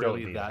 dick You don't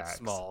really need that hacks.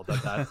 small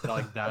that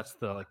like that's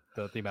the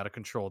amount of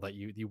control that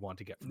you want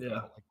to get from people?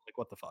 Like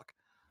what the fuck?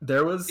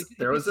 there was It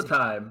there was a pisses me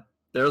time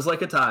there was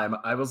like a time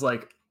I was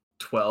like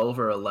 12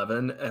 or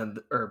 11 and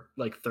or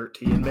like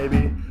 13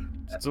 maybe.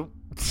 So,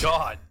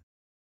 God,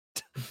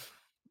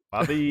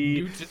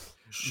 Bobby.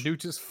 Newt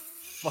just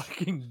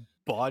fucking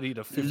bodied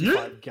a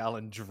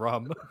 55-gallon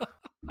drum.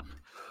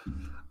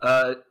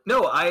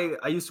 No,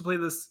 I used to play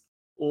this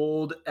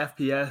old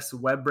FPS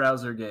web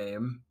browser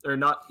game, or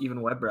not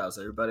even web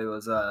browser, but it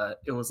was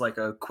like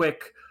a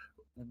quick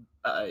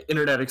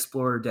Internet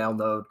Explorer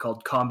download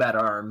called Combat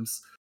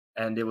Arms,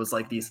 and it was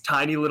like these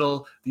tiny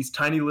little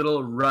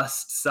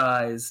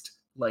Rust-sized,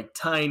 like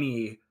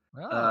tiny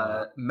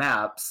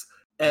maps,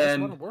 That's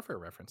and Modern Warfare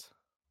reference.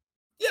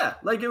 yeah,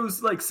 like it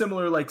was like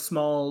similar, like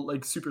small,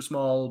 like super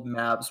small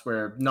maps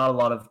where not a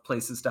lot of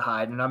places to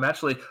hide. And I'm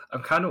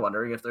kind of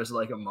wondering if there's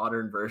like a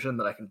modern version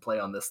that I can play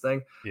on this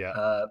thing. Yeah.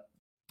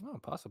 Oh,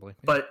 possibly.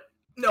 Yeah. But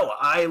no,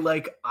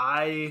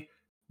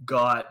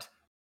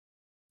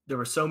 there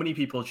were so many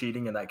people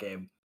cheating in that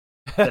game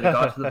that it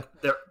got to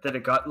that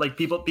it got like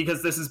people,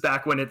 because this is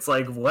back when it's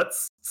like,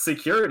 what's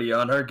security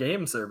on our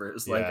game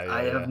servers? Like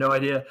I have no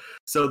idea.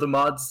 So the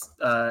mods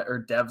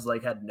or devs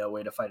like had no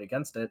way to fight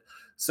against it.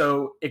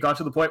 So it got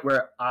to the point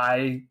where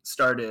I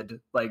started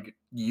like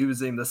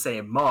using the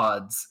same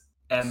mods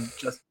and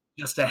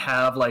just to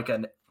have like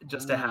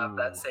to have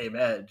that same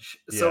edge.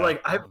 So Yeah.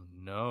 like Oh,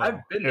 no. I've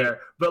been there,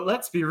 but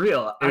let's be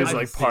real. It was I'm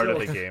like part of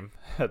still- the game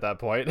at that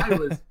point.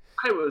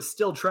 I was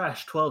still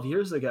trash 12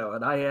 years ago,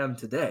 and I am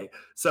today.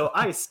 So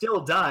I still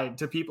died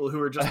to people who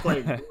were just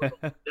playing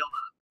Vanilla,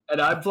 and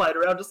I'm flying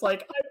around just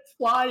like, I'm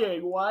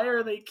flying. Why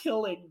are they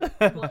killing me?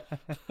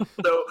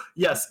 So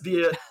yes,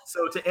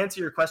 so to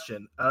answer your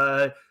question,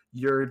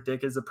 your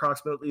dick is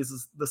approximately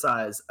the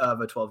size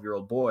of a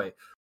 12-year-old boy.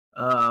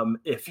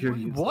 If you're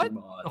using What?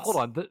 mods. Hold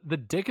on. The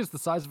dick is the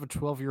size of a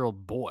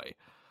 12-year-old boy.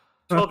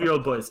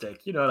 12-year-old boy's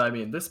dick. You know what I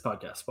mean? This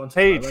podcast.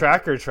 Sponsored Hey, by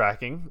tracker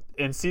tracking.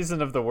 In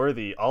Season of the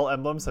Worthy, all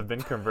emblems have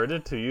been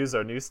converted to use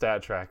our new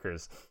stat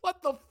trackers.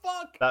 What the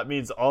fuck? That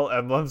means all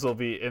emblems will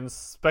be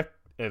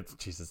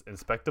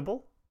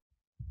inspectable?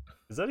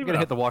 Is that I'm even gonna a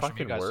hit the wash fucking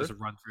you guys word? just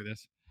run through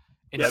this.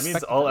 Yeah, that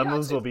means all Yeah,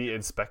 emblems it's will be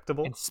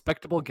inspectable.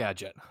 inspectable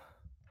gadget.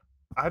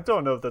 I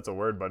don't know if that's a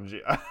word,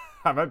 Bungie.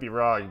 I might be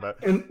wrong, but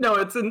No,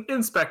 it's an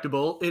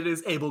inspectable. It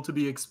is able to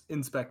be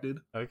inspected.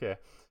 okay.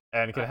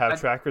 And can have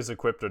trackers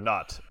equipped or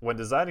not. When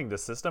designing the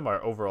system,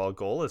 our overall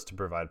goal is to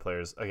provide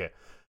players. Okay.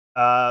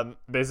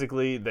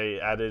 Basically, they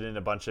added in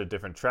a bunch of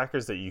different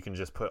trackers that you can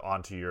just put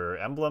onto your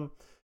emblem,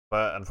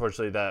 but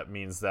unfortunately, that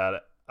means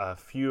that a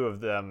few of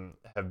them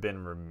have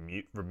been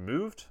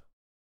removed.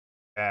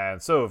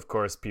 And so, of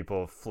course,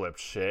 people flipped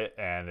shit,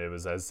 and it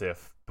was as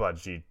if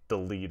Bungie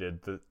deleted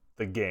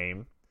the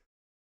game.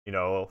 You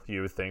know,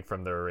 you would think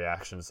from their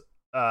reactions.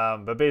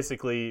 But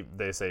basically,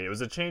 they say it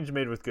was a change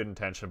made with good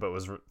intention, but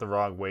was the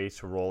wrong way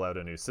to roll out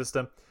a new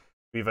system.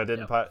 We've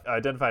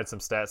identified some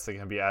stats that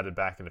can be added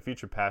back in a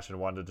future patch and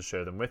wanted to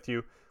share them with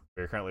you.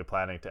 We're currently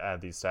planning to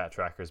add these stat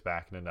trackers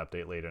back in an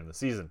update later in the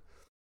season.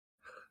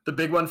 The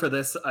big one for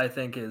this, I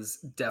think, is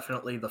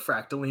definitely the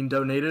Fractaline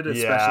donated,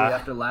 especially Yeah.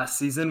 after last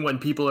season when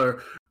people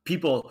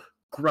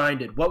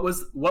grinded. What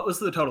was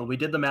the total? We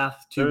did the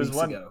math two weeks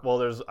ago. Well,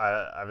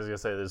 I was gonna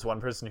say there's one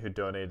person who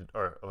donated,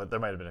 or there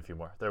might have been a few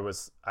more.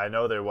 I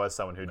know there was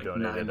someone who Like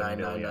donated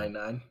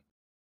 99999.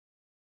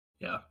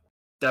 Yeah,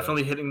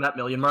 definitely hitting that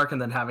million mark and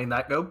then having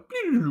that go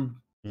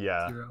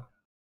Yeah. zero.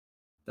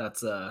 That's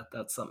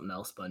something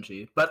else,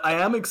 Bungie. But I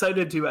am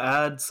excited to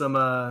add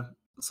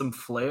some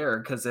flair,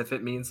 because if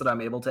it means that I'm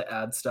able to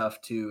add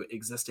stuff to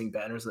existing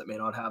banners that may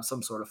not have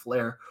some sort of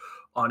flair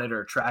on it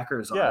or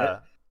trackers on it. Yeah.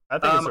 I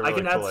think it's a I really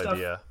can add cool stuff-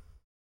 idea.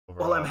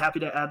 Well, I'm overall. happy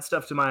to add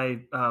stuff to my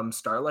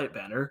Starlight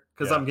banner,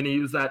 because Yeah. I'm going to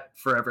use that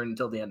forever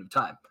until the end of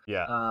time.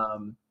 Yeah.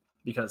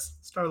 Because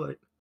Starlight.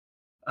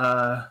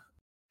 Uh,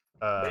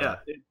 Yeah,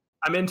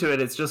 I'm into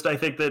it. It's just, I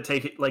think that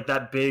take it like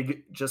that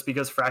big, just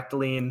because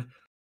Fractaline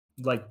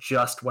like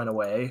just went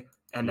away,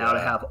 and now to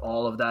Yeah. have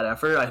all of that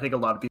effort, I think a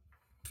lot of people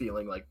are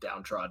feeling like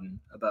downtrodden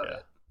about Yeah.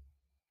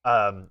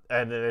 it.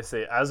 And then they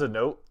say, as a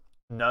note,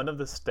 none of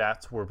the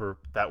stats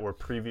that were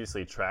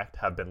previously tracked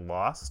have been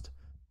lost.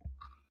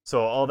 So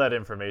all that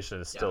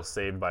information is still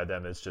saved by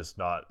them. It's just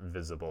not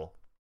visible.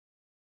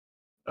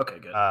 Okay,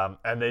 good.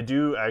 And they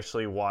do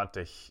actually want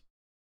to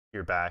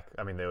hear back.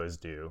 I mean, they always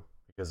do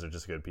because they're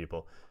just good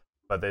people.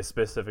 But they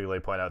specifically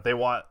point out they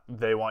want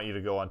you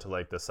to go onto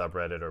like the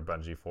subreddit or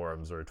Bungie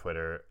forums or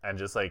Twitter and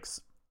just like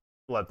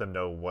let them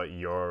know what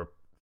your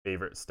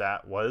favorite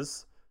stat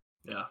was,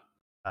 Yeah.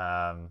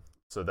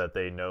 so that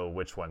they know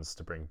which ones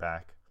to bring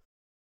back.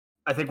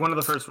 I think one of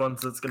the first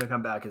ones that's going to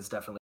come back is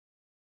definitely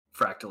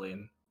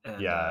Fractaline.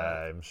 And,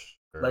 Yeah, I'm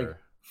sure. like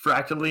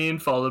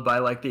Fractaline followed by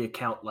like the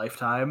account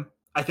lifetime.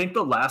 I think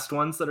the last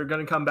ones that are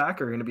going to come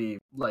back are going to be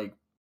like,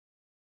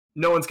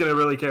 no one's going to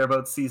really care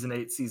about season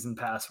 8 season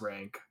pass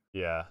rank.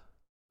 Yeah.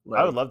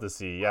 Like, I would love to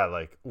see,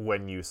 like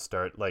when you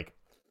start, like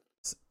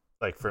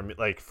for me,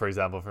 like for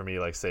example, for me,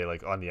 like say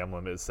like on the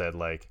emblem it said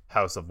like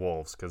House of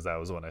Wolves because that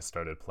was when I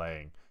started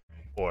playing,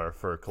 or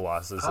for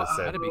Colossus it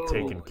said That'd be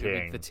Taken cool.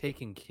 King. The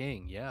Taken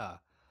King, yeah.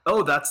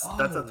 Oh, that's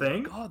a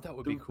thing. God, that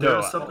would be cool.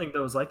 There's No, something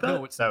that was like that.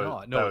 No, it's That would, not.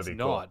 that No, would it's be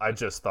not. cool. I but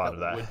just thought of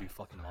that. would be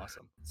fucking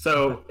awesome.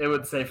 So it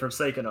would say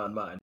Forsaken on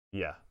mine.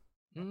 Yeah.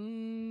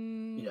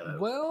 Yeah.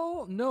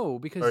 Well, no,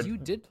 because Or- you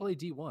did play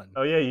D1.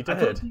 Oh yeah, you I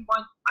played did.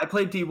 D1. I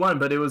played D1,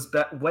 but it was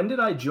when did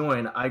I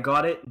join? I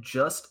got it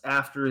just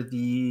after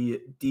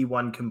the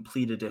D1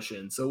 Complete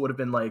Edition, so it would have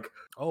been like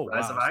Oh,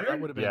 Rise wow. of so Iron?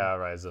 that would have been. Yeah,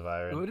 Rise of It would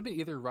Iron. have been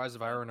either Rise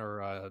of Iron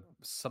or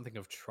something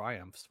of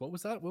Triumphs. What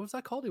was that? What was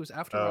that called? It was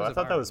after Oh, Rise I of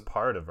thought Iron. that was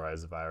part of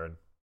Rise of Iron.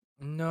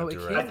 No, it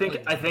After came. Rise I think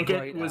like, I think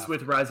right it was after.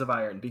 with Rise of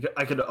Iron because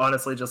I could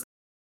honestly just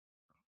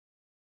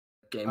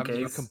game I mean,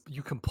 you, case.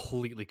 you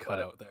completely cut What?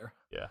 out there.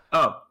 Yeah.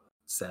 Oh,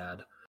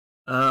 sad.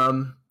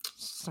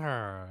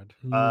 Sad.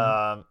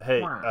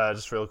 Hey, Wow.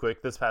 just real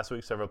quick. This past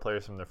week, several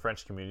players from the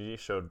French community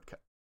showed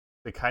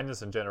the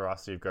kindness and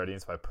generosity of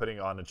Guardians by putting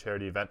on a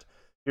charity event.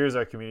 Here's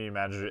our community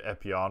manager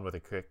Epion with a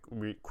quick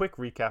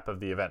recap of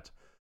the event.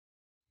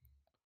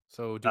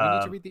 So, do we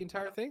need to read the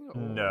entire thing? or-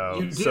 no.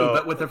 You do, so-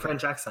 but with a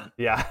French accent.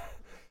 Yeah.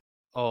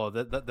 Oh,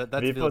 that's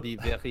We will put- be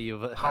very.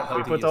 We How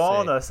do put you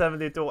on say? a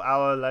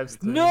 72-hour live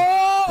stream. No.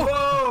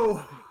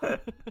 Whoa!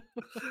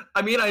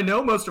 I mean, I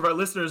know most of our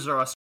listeners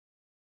are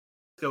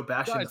go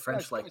bashing the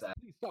French like that.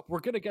 Please stop.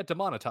 We're gonna get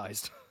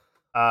demonetized.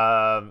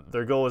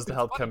 Their goal was to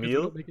help It's funny 'cause we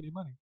Camille, don't make any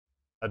money.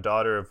 a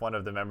daughter of one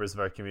of the members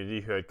of our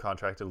community who had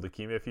contracted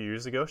leukemia a few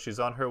years ago. She's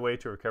on her way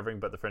to recovering,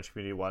 but the French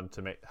community wanted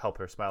to help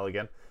her smile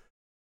again.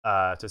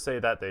 To say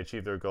that they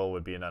achieved their goal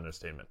would be an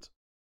understatement.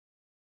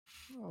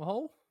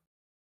 Oh,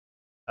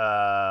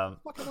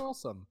 fucking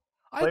awesome!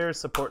 Player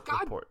support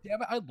God report.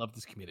 damn it, I love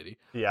this community.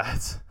 Yeah,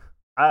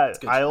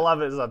 good I shit.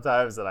 love it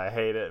sometimes and I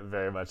hate it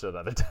very much at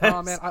other times.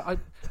 Oh man, I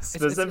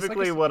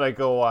Specifically it's like when I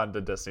go on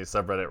to Destiny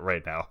subreddit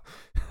right now.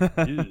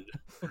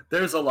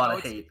 There's a lot No, of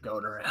it's- hate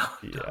going around.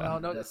 Yeah.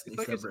 no, it's Destiny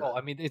like it's, subreddit.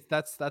 I mean,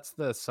 that's the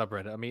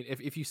subreddit. I mean,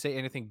 if you say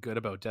anything good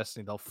about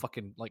Destiny, they'll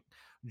fucking like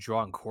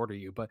draw and quarter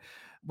you. But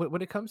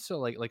when it comes to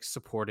like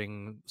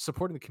supporting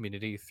the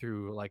community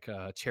through like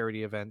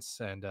charity events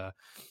and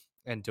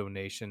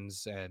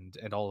donations and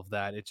all of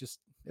that,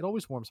 it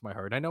always warms my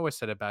heart. I know I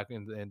said it back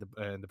in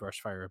the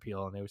Brushfire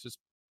appeal, and it was just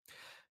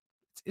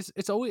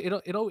it's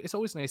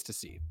always nice to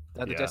see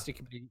that the Yeah. Destiny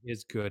community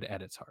is good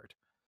at its heart.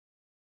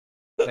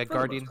 For That the most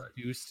Guardians part.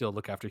 do still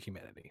look after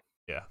humanity.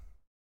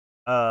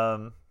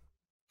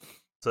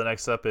 So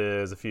next up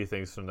is a few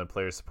things from the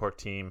player support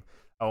team.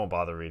 I won't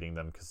bother reading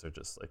them because they're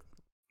just like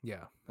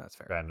Yeah, that's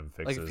fair. random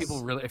Like fixes.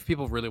 if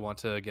people really want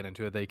to get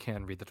into it, they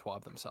can read the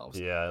TWAB themselves.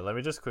 Yeah, let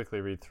me just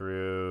quickly read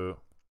through.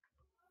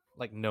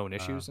 Like known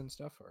issues and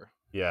stuff, or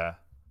Yeah.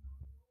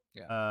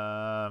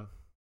 Yeah.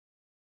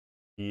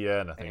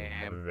 Yeah, nothing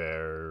Um,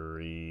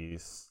 very.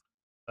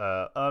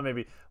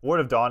 Maybe Ward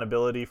of Dawn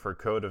ability for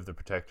Code of the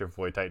Protector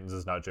Void Titans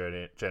is not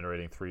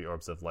generating 3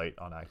 orbs of light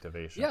on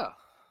activation. yeah.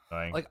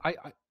 Annoying. Like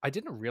I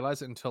didn't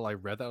realize it until I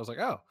read that. I was like,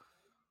 oh,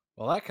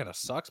 well, that kind of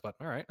sucks, but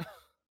all right.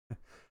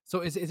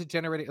 So is it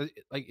generating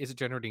is it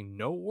generating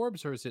no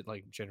orbs or is it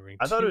like generating?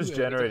 I thought it 2? was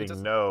generating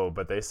doesn't- no,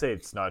 but they say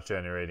it's not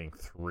generating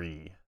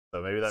 3.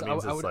 So maybe that So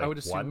means I it's would, like I would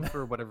assume 1.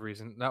 for whatever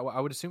reason. No, I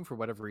would assume for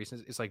whatever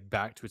reason it's like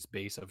back to its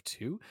base of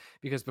 2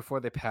 because before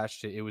they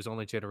patched it, it was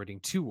only generating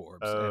 2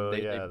 orbs, Oh, and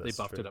they yeah, they that's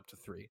buffed it true. up to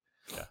 3.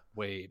 Yeah.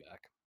 Way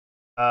back.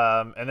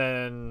 And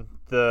then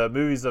the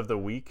movies of the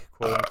week,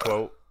 quote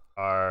unquote,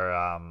 are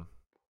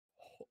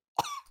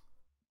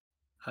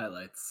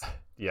Highlights.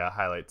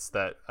 highlights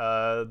that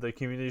the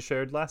community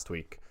shared last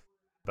week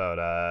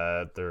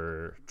about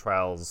their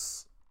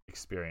trials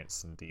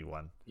experience in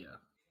D1. Yeah.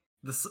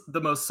 The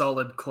most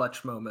solid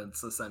clutch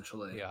moments,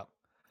 essentially. Yeah.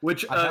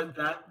 Which I have-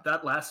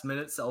 that last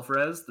minute self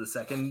res, the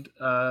second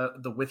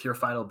the with your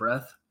final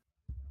breath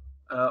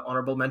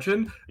honorable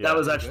mention, Yeah, that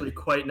was pretty actually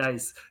good. quite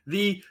nice.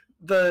 The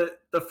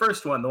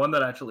first one, the one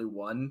that actually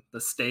won,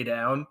 the stay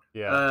down,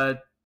 Yeah.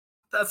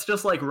 that's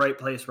just like right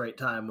place, right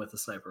time with a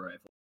sniper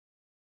rifle.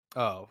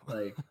 Oh,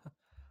 Like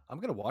I'm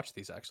gonna watch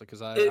these actually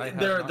because I have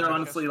they're not had a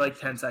honestly chance to like watch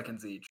 10 them.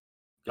 seconds each.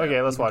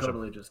 Okay, let's you can watch 'em.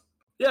 totally just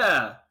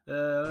yeah.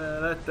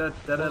 We'll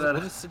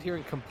just sit here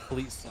in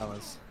complete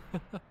silence.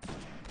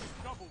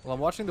 Well, I'm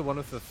watching the one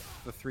with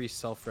the 3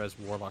 self-res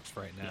warlocks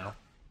right now.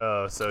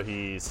 Oh, so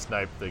he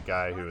sniped the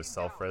guy who was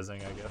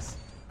self-resing, I guess.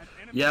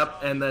 Yep,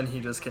 and then he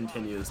just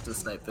continues to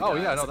snipe the Oh,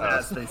 guys yeah, no, as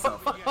that's- they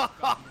self.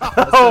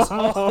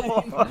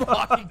 Oh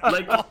my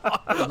Like,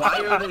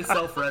 why are they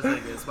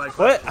self-resing? Is my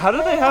question. What? How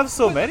do they have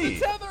so many?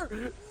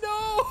 Tether!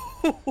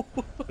 No!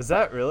 Is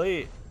that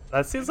really?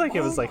 That seems like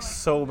it was like my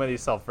so many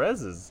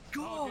self-reses.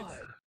 God.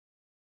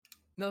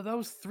 No, that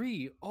was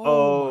 3. Oh,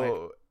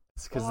 Oh,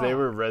 it's because they fuck.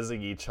 were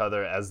resing each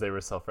other as they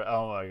were self-res.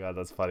 Oh my god,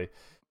 that's funny.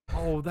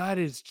 Oh, that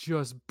is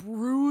just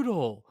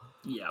brutal.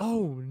 Yeah.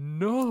 Oh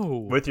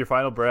no. With your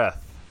final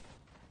breath.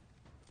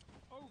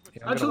 Yeah, I I'm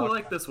gonna actually watch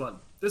like this one.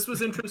 This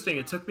was interesting.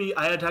 It took me.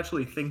 I had to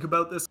actually think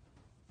about this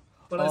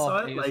when I Oh, saw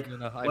it. AS Like,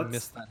 Luna. I what's-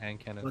 missed that hand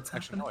cannon. what's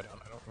Actually, no, I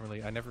happened? don't. I don't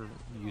really. I never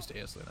used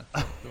AS Luna.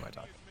 Who am I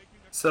talking?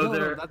 so No,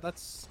 they're.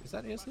 that's is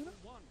that AS Luna?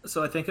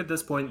 So I think at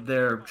this point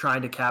they're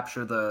trying to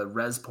capture the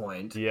res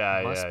point.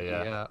 Yeah, Must yeah, be,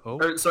 yeah. Oh,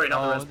 Or, sorry,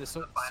 not the oh, res point, so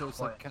the final it's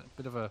like point. kind of a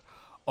bit of a.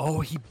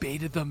 Oh, he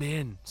baited them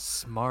in.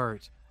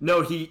 Smart.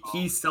 No, he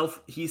self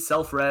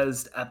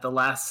resed at the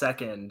last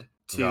second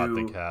Got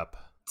the to cap.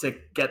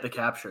 get the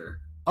capture.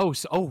 Oh,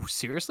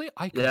 seriously?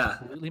 I Yeah.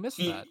 completely missed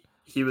He that.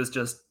 he was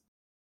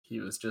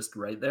just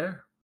right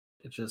there.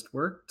 It just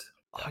worked.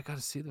 Oh, I gotta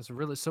see this.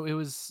 Really? So it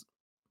was.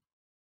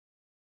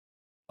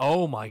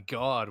 Oh my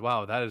god!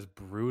 Wow, that is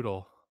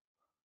brutal.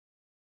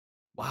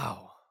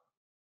 Wow.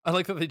 I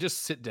like that they just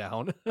sit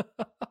down.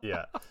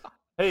 Yeah.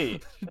 Hey,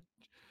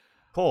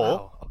 Cole.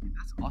 Wow. Okay,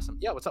 that's awesome.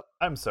 Yeah. What's up?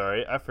 I'm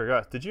sorry, I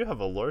forgot. Did you have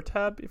a lore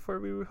tab before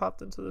we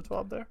hopped into the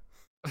TWAB there?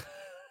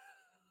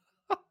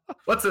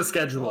 What's the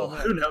schedule? Oh,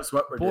 man. Who knows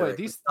what we're Boy, doing?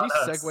 these It's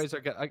not us. segues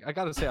are good. I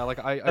gotta say,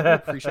 I do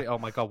appreciate. Oh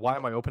my god, why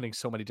am I opening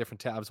so many different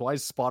tabs? Why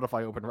is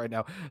Spotify open right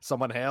now?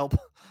 Someone help.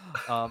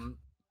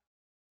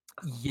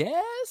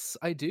 Yes,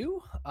 I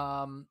do.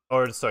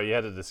 Or sorry, you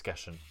had a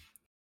discussion.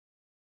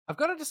 I've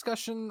got a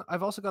discussion.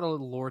 I've also got a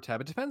little lore tab.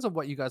 It depends on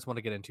what you guys want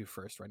to get into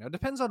first right now. It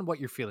depends on what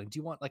you're feeling. Do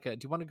you want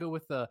to go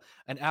with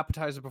an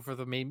appetizer before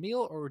the main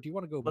meal, or do you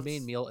want to go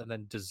main meal and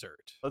then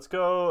dessert? Let's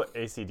go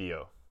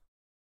ACDO.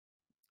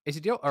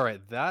 ACDO? All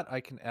right, that I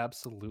can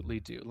absolutely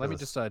do. Let me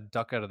This just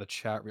duck out of the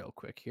chat real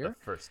quick here.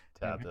 The first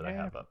tab that I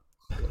have up.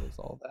 Close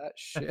all that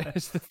shit.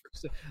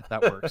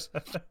 That works.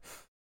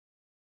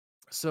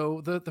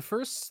 So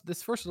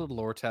this first little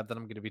lore tab that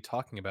I'm going to be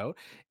talking about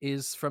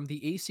is from the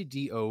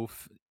ACDO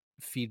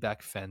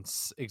feedback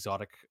fence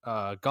exotic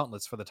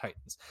gauntlets for the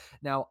Titans.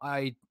 Now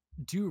I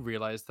do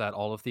realize that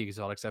all of the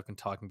exotics I've been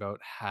talking about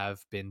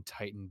have been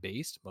Titan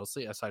based,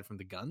 mostly aside from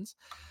the guns.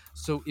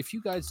 So if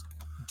you guys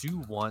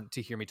do want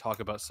to hear me talk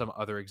about some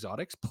other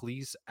exotics,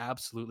 please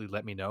absolutely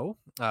let me know.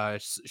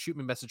 Shoot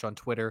me a message on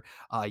Twitter,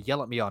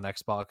 yell at me on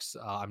Xbox.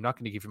 I'm not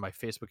going to give you my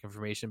Facebook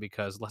information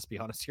because let's be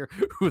honest here,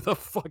 who the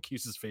fuck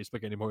uses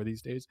Facebook anymore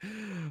these days?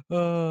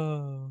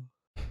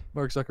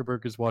 Mark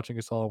Zuckerberg is watching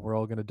us all and we're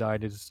all going to die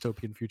in a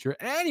dystopian future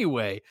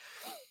anyway.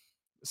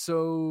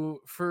 So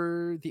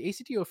for the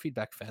ACDO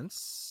feedback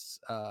fence,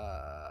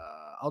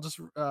 I'll just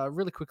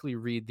really quickly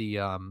read the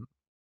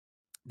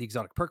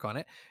exotic perk on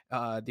it.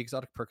 The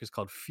exotic perk is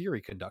called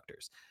Fury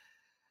Conductors,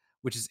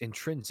 which is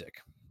intrinsic.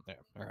 Yeah,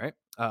 all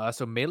right.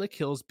 So melee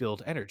kills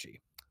build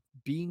energy.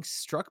 Being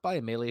struck by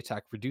a melee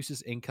attack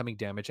reduces incoming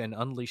damage and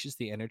unleashes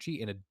the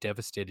energy in a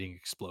devastating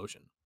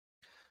explosion.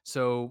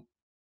 So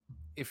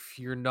if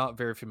you're not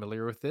very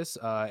familiar with this,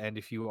 and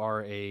if you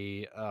are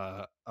a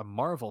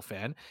Marvel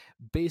fan,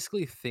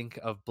 basically think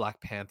of Black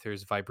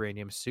Panther's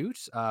vibranium suit.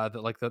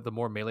 The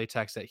more melee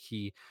attacks that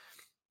he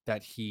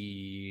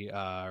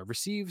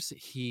receives,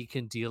 he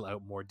can deal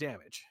out more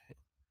damage.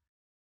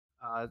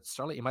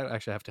 Starlight, you might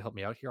actually have to help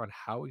me out here on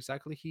how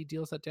exactly he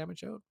deals that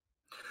damage out.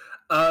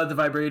 The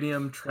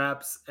vibranium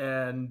traps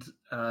and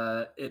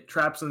it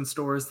traps and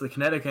stores the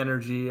kinetic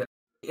energy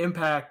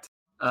impact.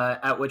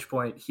 At which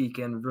point he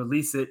can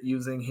release it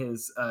using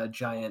his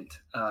giant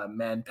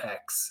man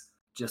pecs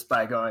just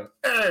by going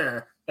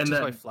and just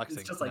then by flexing.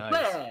 it's just like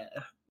Nice.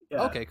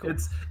 yeah. Okay, cool.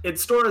 It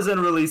stores and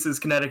releases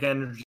kinetic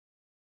energy.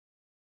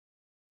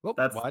 Well,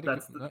 That's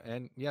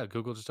and yeah,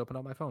 Google just opened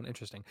on my phone.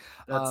 Interesting.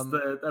 That's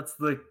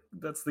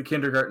the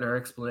kindergartner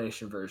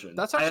explanation version.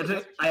 That's I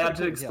actually had to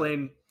cool, yeah.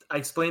 explain. I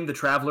explained the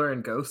Traveler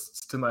and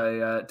Ghosts to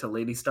my to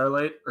Lady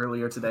Starlight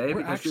earlier today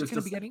We're because she actually was going to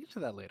just be getting into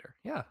that later.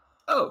 Yeah.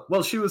 oh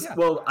well she was Yeah.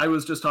 well I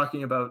was just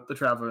talking about the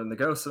Traveler and the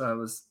Ghosts and I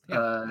was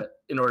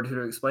in order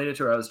to explain it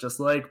to her I was just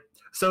like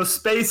so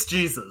Space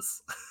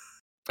Jesus.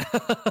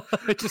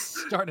 Just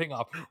starting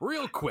off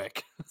real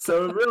quick.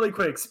 So really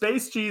quick,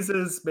 Space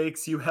Jesus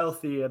makes you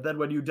healthy and then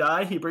when you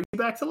die he brings you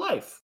back to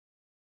life.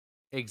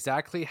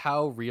 Exactly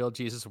how real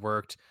Jesus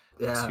worked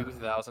Yeah.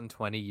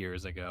 2020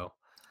 years ago.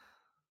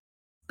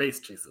 Space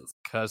Jesus.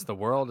 Because the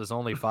world is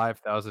only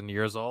 5,000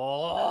 years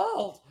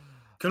old.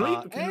 Can we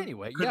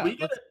anyway, could yeah,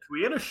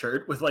 we get a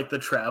shirt with like the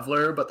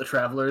Traveler, but the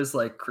Traveler is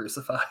like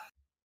crucified?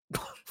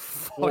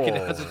 Fuck,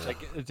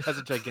 it has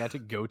a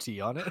gigantic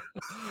goatee on it.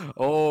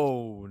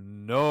 Oh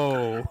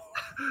no.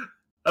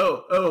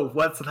 Oh,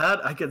 what's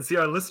that? I can see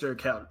our listener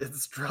count.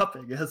 It's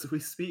dropping as we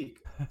speak.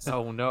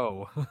 Oh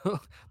no.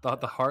 the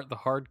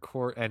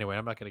hardcore. Anyway,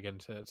 I'm not going to get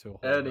into a whole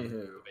Anywho.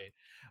 debate.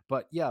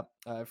 But yeah,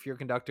 Fear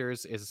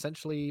Conductors is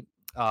essentially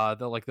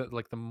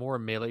the more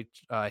melee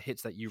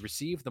hits that you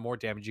receive, the more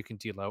damage you can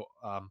deal out.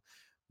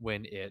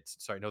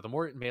 The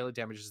more melee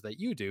damages that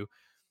you do,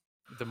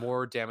 the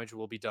more damage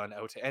will be done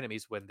out to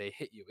enemies when they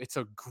hit you. It's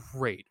a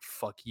great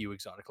fuck you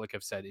exotic, like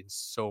I've said in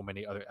so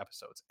many other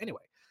episodes.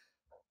 Anyway,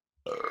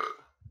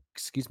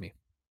 excuse me.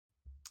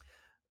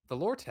 The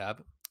lore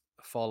tab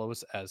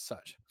follows as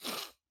such.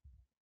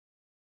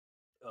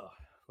 Ugh,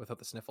 without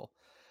the sniffle.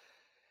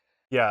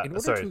 Yeah, In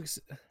order sorry.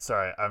 to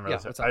Sorry, I'm really Yeah,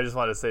 sorry. what's up? I just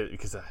wanted to say,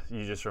 because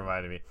you just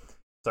reminded me.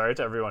 Sorry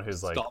to everyone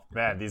who's like, Stop.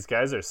 man, these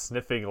guys are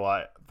sniffing a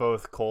lot.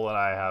 Both Cole and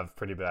I have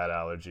pretty bad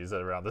allergies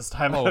at around this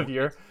time Oh, of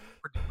year. it's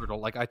pretty brutal.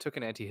 Like I took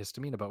an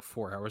antihistamine about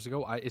 4 hours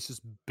ago. It's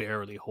just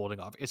barely holding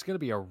off. It's gonna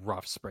be a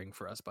rough spring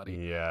for us, buddy.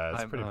 Yeah,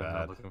 it's pretty I'm bad.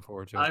 not looking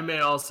forward to it. I may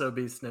also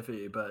be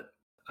sniffy, but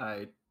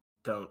I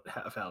don't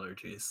have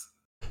allergies.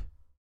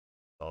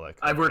 All that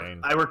I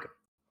cocaine.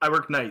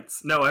 work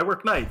nights. No, I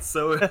work nights.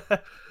 So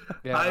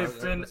Yeah,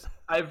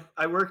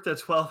 I worked a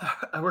 12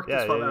 I worked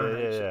Yeah, a 12 hour yeah,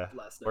 night yeah, shift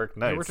last night. Work I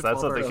nights. worked a That's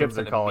what 12-hour the shift kids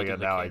are and calling it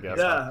immediately now, I came guess.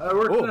 back. Yeah, I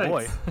work Oh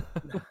nights.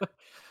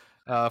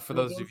 boy. For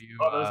those of you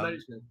those night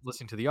shifts.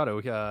 listening to the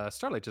auto,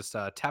 Starlight just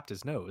tapped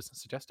his nose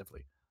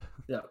suggestively.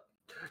 Yeah.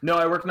 No,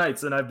 I work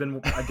nights, and I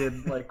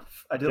did like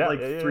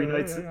three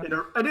nights.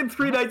 I did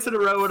 3 nights in a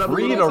row, and I'm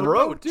 3 in little- a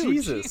row? Oh, dude,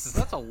 Jesus.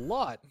 that's a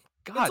lot.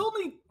 God. It's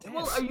only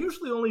well, I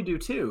usually only do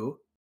 2.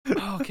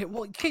 Oh, okay,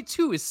 well,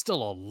 K2 is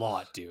still a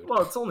lot, dude.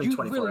 Well, it's only you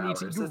 24 really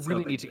hours. need to, you It's no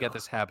really big need to get deal.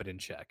 this habit in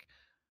check.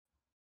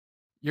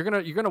 You're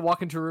gonna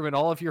walk into a room and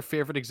all of your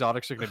favorite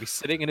exotics are gonna be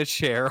sitting in a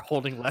chair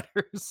holding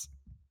letters.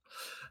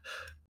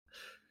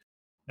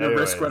 The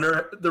risk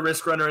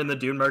Anyways. runner and the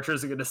Dune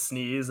Marchers are gonna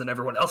sneeze, and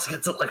everyone else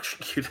gets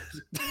electrocuted.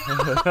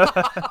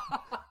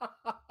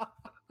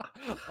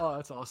 Oh,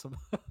 that's awesome.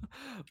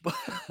 But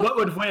What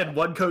would win,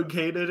 1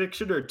 cocaine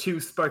addiction or 2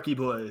 Sparky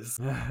Boys?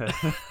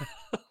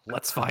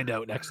 let's find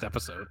out next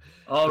episode.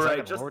 All 'Cause I right,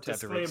 got a just lore tab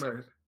to read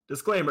soon.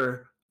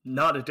 disclaimer.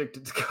 Not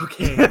addicted to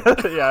cocaine.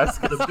 Yeah, it's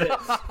This is a bit.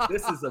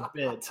 This is a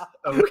bit.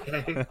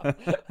 Okay.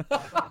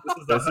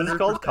 This is 100%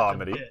 called a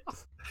comedy. bit.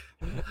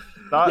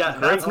 Not Yeah,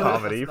 great that's what-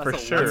 comedy That's for a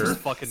sure. loose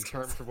fucking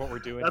term for what we're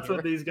doing That's here.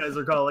 what these guys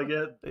are calling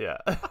it. Yeah.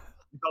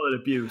 We call it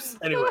abuse.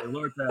 Anyway,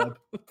 Lord Tab.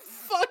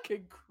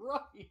 Fucking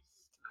Christ!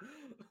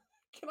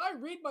 Can I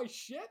read my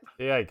shit?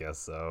 Yeah, I guess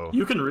so.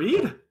 You can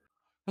read?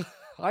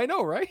 I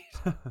know, right?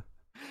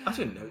 I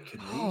didn't know you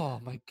could read. Oh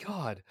my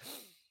god!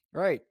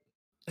 Right.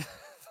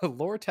 The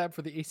lore tab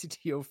for the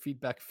ACTO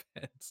feedback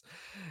fence.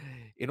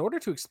 In order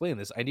to explain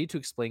this, I need to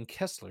explain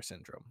Kessler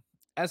syndrome.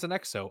 As an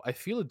EXO, I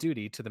feel a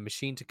duty to the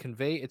machine to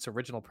convey its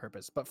original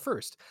purpose. But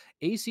first,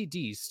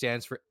 ACD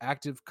stands for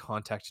Active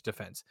Contact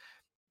Defense.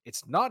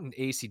 It's not an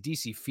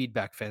ACDC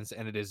feedback fence,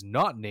 and it is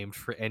not named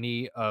for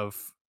any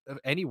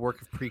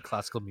work of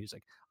pre-classical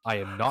music. I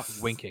am not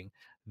winking.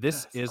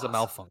 This That's is awesome. a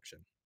malfunction.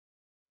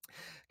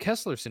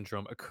 Kessler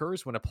syndrome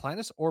occurs when a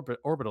planet's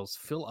orbitals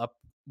fill up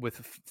with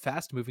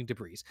fast-moving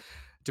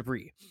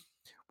debris,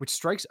 which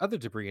strikes other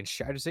debris and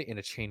shatters it in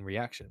a chain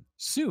reaction.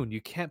 Soon,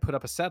 you can't put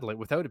up a satellite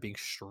without it being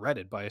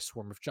shredded by a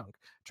swarm of junk.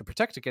 To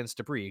protect against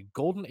debris,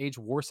 Golden Age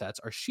warsats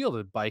are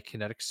shielded by a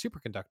kinetic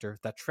superconductor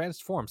that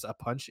transforms a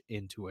punch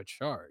into a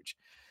charge.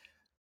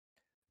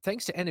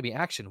 Thanks to enemy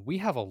action, we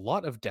have a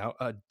lot of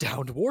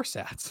downed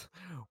warsats.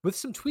 With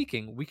some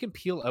tweaking, we can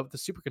peel out the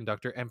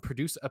superconductor and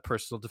produce a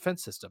personal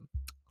defense system.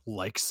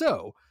 Like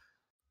so.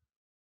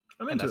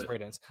 I'm And into that's it. where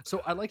it ends.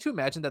 So I like to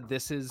imagine that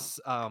this is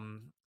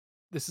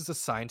a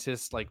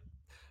scientist like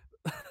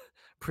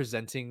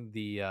presenting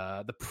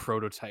the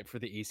prototype for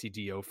the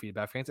ACDO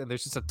feedback fence, and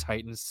there's just a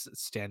Titan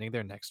standing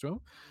there next to him,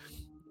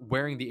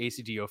 wearing the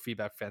ACDO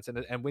feedback fence,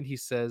 and when he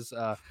says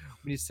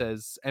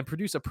and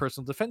produce a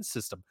personal defense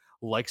system,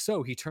 like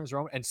so, he turns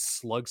around and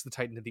slugs the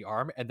Titan in the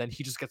arm, and then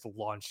he just gets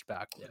launched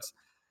backwards,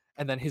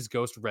 and then his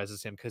ghost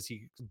reses him because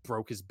he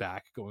broke his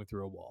back going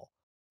through a wall.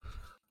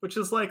 Which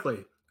is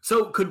likely.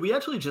 So, could we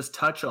actually just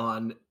touch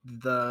on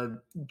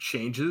the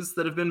changes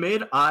that have been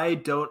made? I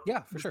don't.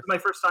 Yeah, for This sure. is my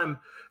first time.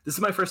 This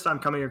is my first time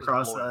coming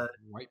across.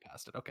 Right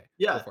past it. Okay. go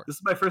Yeah, for it. this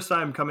is my first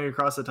time coming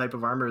across a type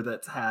of armor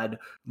that's had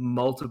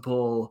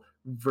multiple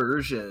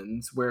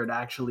versions where it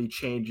actually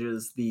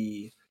changes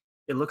the.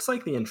 It looks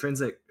like the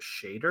intrinsic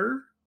shader.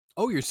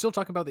 Oh, you're still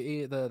talking about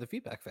the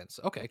feedback fence.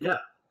 Okay, cool.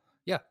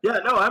 Yeah. Yeah.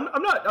 No,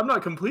 I'm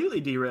not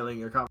completely derailing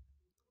your conversation,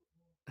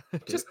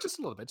 just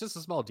a little bit, just a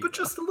small detail. but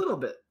just a little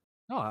bit.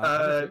 No,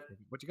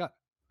 what you got?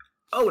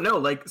 Oh no,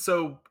 like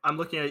so I'm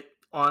looking at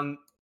on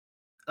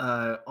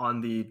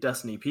the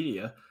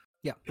Destinypedia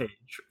Yeah.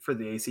 page for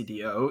the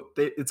ACDO.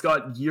 It's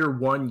got year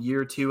 1,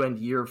 year 2, and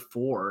year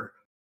 4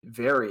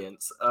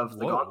 variants of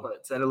the Whoa.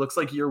 gauntlets, and it looks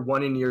like year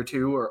 1 and year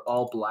 2 are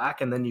all black,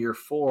 and then year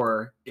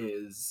 4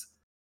 is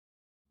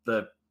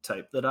the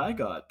type that I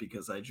got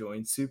because I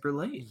joined super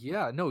late.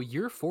 Yeah, no,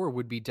 year 4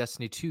 would be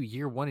Destiny 2.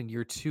 Year 1 and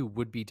year 2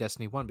 would be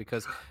Destiny 1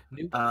 because correct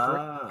me if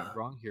Ah. I'm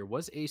wrong here.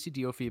 Was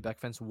ACDO feedback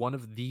fence one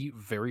of the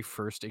very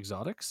first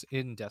exotics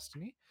in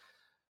Destiny?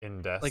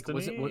 In Destiny?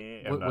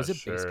 Like, was it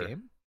sure. base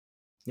game?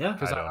 Yeah.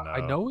 Because I don't I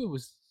know. know it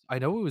was. I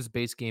know it was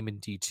base game in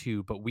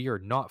D2, but we are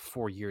not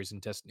 4 years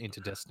into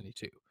Destiny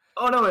 2.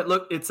 Oh no,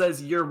 it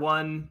says year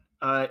 1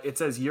 It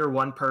says year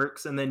 1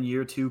 perks, and then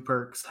year 2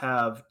 perks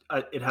have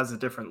it has a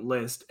different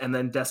list, and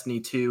then Destiny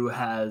 2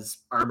 has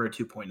Armor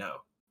 2.0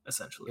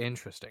 essentially.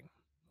 Interesting.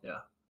 Yeah.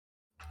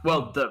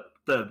 Well,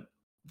 the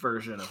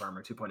version of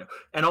Armor 2.0,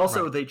 and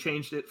also Right. they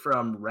changed it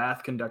from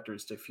Wrath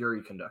Conductors to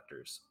Fury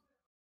Conductors.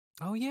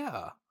 Oh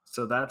yeah.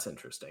 So that's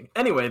interesting.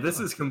 Anyway, this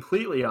is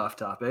completely off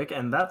topic,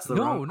 and that's the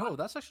wrong. No,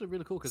 that's actually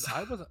really cool because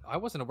I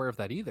wasn't aware of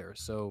that either.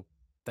 So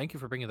thank you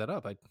for bringing that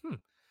up. I'm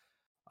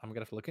gonna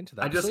have to look into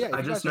that. I just So, yeah, if I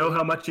you just guys know are-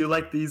 how much you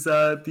like these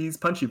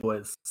punchy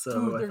boys. So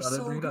Dude, I they're thought I'd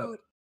so bring it up. good.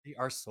 They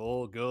are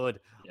so good.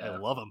 I Yeah.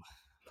 love them.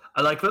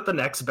 I like that the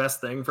next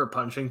best thing for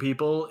punching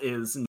people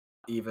is not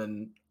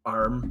even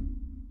arm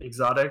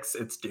exotics,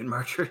 it's Dune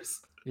Marchers.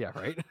 Yeah,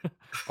 right.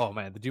 Oh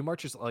man, the Doom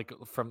Marchers like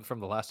from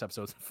the last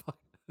episodes.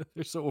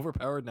 They're so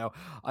overpowered now.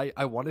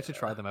 I wanted to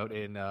try them out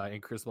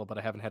in Crucible, but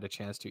I haven't had a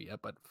chance to yet.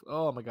 But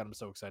oh my god, I'm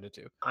so excited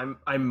to.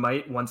 I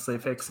might, once they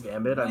fix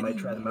Gambit, I might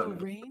try them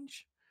out.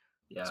 Range.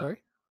 Yeah.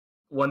 Sorry.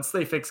 Once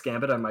they fix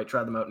Gambit, I might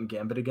try them out in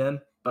Gambit again.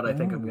 But I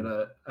think I'm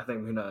Ooh.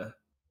 gonna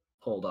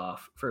hold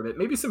off for a bit.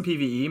 Maybe some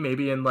PvE,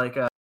 maybe in like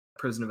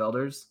Prison of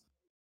Elders.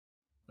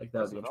 Like that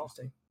would be Prison of Elders.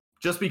 interesting.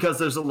 Just because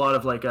there's a lot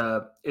of like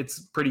it's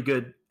pretty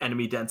good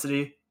enemy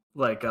density,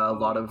 like a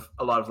lot of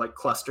like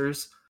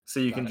clusters, so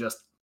you Got can it. just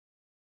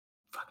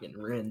fucking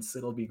rinse.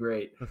 It'll be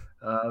great.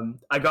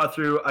 I got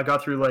through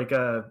like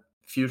a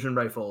fusion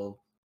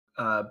rifle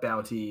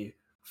bounty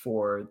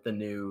for the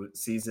new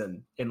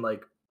season in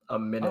like a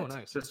minute.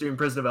 nice. Just doing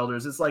Prison of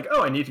Elders. It's like,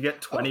 oh, I need to get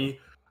 20.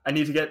 I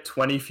need to get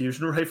 20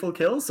 fusion rifle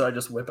kills, so I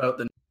just whip out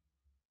the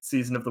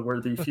Season of the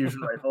Worthy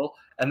fusion rifle,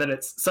 and then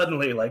it's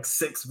suddenly like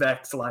 6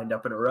 Vex lined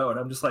up in a row, and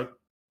I'm just like,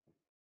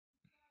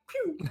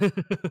 pew,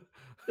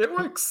 it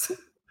works.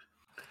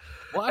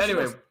 Well, actually,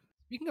 Anyway. guys,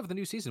 speaking of the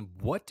new season,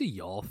 what do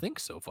y'all think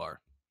so far?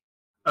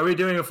 Are we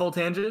doing a full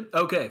tangent?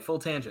 Okay, full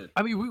tangent.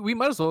 I mean, we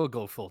might as well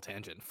go full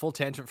tangent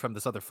from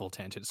this other full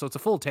tangent. So it's a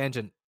full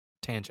tangent.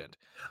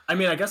 I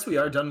mean, I guess we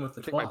are done with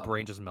the I think my twab.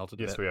 brain just melted.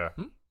 Yes, a bit. we are.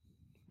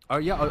 Oh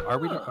yeah, are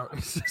we?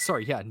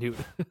 Sorry, yeah, Newt,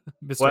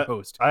 Mr. What?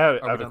 Host. I have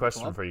we a done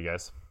question with for you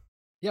guys.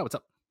 Yeah, what's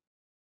up?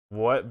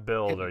 What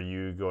build Hit me. are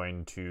you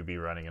going to be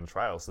running in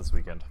trials this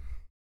weekend?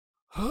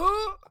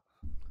 Oh.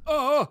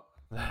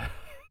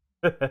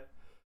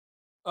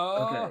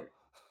 Okay.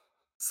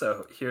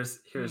 So here's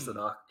the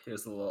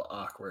little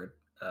awkward.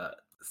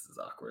 This is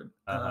awkward.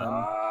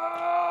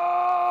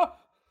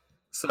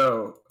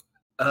 So,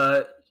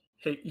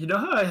 hey, you know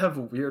how I have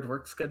a weird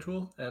work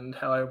schedule and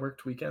how I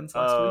worked weekends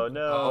last Oh week?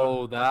 no!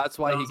 Oh, that's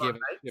why I he was on gave me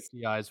nights.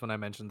 50 eyes when I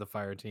mentioned the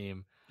fire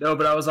team. No,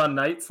 but I was on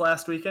nights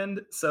last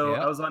weekend. So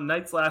Yeah. I was on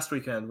nights last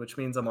weekend, which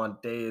means I'm on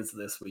days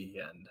this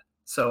weekend.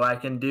 So I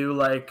can do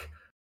like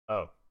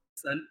Oh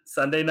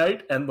Sunday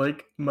night and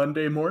like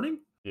Monday morning.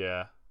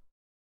 yeah,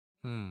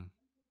 Hmm.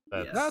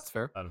 that's, Yes. That's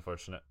fair.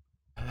 unfortunate.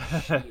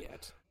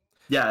 Shit.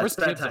 Yeah, Where's it's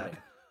that Tibbs time. at?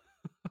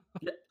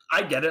 Yeah,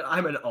 I get it.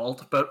 I'm an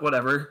alt, but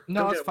whatever.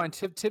 No, Don't it's get- fine.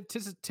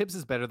 Tibbs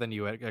is better than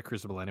you at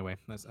Crucible anyway.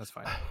 That's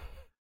fine.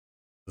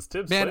 Does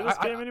Tibbs Man, play this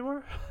I- game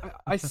anymore?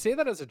 I say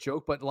that as a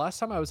joke, but last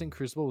time I was in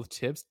Crucible with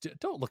Tibbs,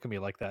 don't look at me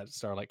like that,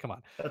 Starlight. Come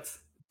on. That's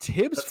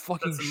Tibbs That's-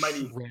 fucking that's a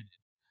mighty- shredded.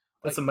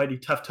 that's a mighty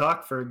tough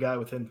talk for a guy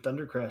within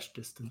Thunder Crash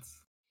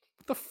distance.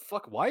 What the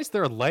fuck? Why is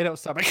there a light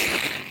outside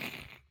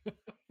my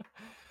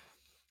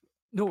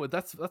No,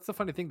 that's the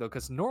funny thing though,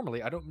 because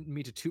normally I don't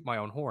mean to toot my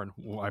own horn.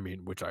 Well, I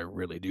mean, which I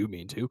really do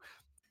mean to.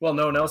 Well,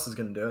 no one else is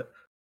gonna do it.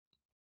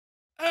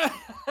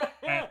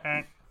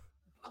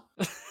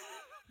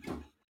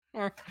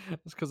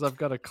 It's because I've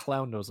got a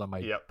clown nose on my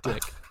Yep.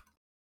 dick.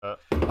 Oh,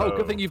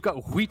 good thing you've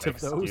got wheat of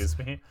those. Excuse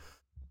me.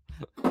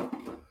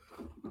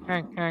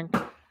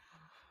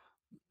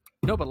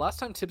 No, but last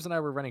time Tibbs and I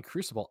were running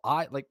Crucible,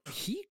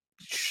 he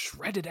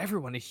shredded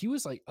everyone. He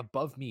was like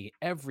above me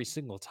every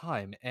single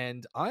time,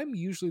 and I'm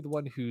usually the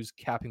one who's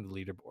capping the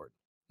leaderboard.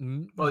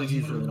 Well, he's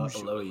usually not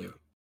below you.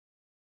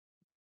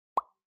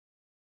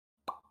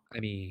 I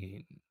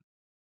mean,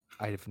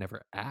 I've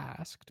never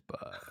asked,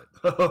 but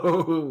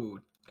Oh,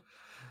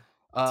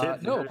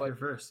 Tibbs, you no, heard it but here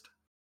first.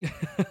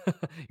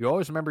 you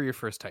always remember your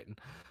first Titan.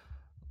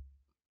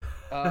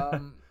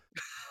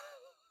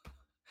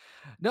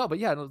 No, but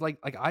yeah, no,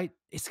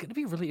 it's gonna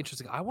be really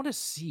interesting. I want to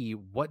see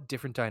what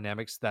different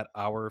dynamics that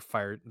our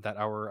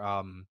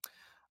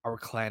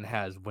clan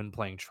has when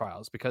playing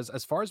Trials, because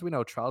as far as we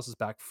know, Trials is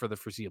back for the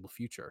foreseeable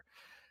future.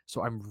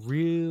 So I'm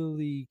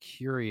really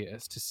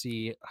curious to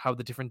see how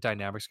the different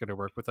dynamics are going to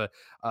work with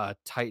a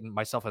Titan,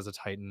 myself as a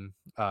Titan,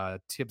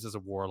 Tibbs as a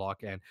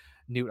Warlock, and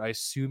Newt. I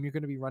assume you're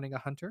going to be running a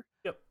Hunter.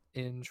 Yep.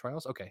 In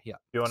Trials. Okay, yeah.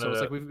 You want So it's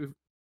to? like we've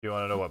You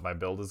want to know what my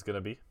build is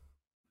gonna be?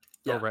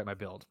 Yeah. oh right, my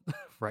build.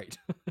 Right.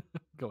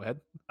 Go ahead.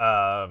 So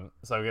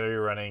I'm gonna be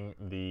running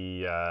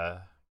the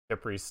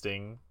Kepri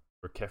Sting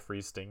or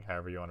Kefri Sting,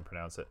 however you want to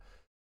pronounce it,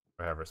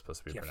 or however it's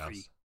supposed to be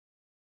pronounced.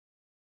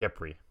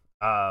 Kepri.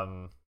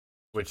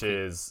 Which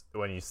is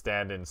when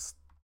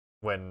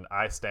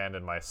I stand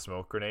in my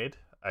smoke grenade,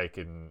 I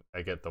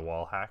get the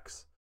wall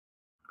hacks.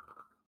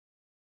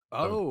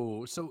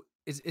 Oh, so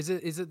is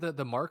it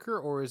the marker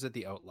or is it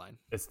the outline?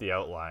 It's the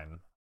outline.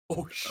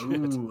 Oh shit!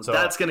 Ooh, So-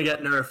 that's gonna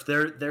get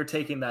nerfed. They're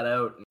taking that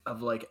out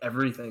of like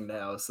everything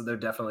now, so they're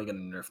definitely gonna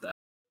nerf that.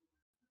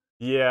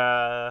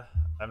 Yeah,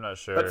 I'm not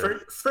sure. But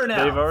for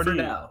now,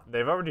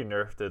 they've already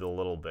nerfed it a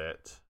little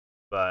bit,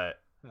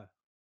 but Huh.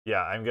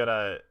 yeah, I'm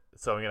gonna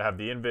have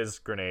the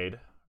invis grenade,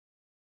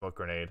 smoke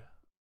grenade,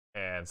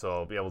 and so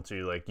I'll be able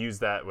to like use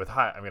that with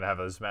high. I'm gonna have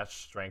as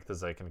much strength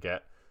as I can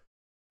get,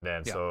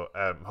 and Yeah. so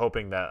I'm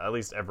hoping that at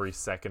least every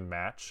second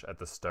match at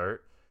the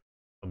start,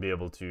 I'll be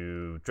able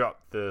to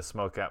drop the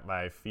smoke at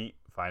my feet,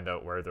 find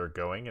out where they're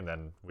going, and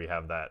then we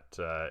have that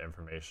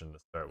information to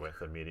start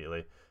with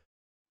immediately.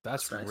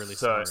 That's That's nice. really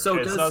So, smart. So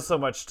it's does- not so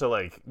much to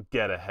like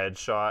get a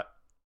headshot;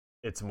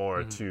 it's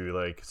more Mhm. to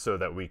like so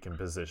that we can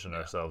position Yeah.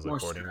 ourselves More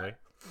accordingly.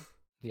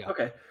 yeah.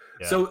 Okay.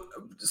 Yeah.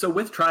 So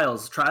with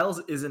trials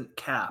isn't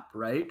cap,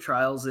 right?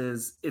 Trials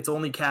it's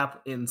only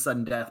cap in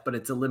sudden death, but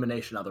it's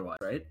elimination otherwise,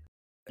 right?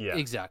 Yeah,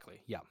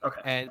 Exactly. Yeah.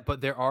 Okay.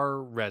 But there are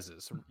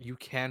reses. You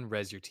can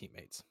res your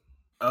teammates.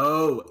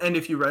 Oh, and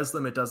if you res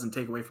them, it doesn't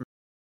take away from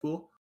your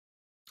pool.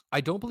 I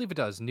don't believe it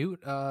does.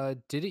 Newt,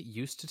 did it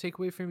used to take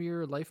away from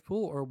your life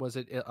pool, or was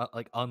it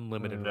like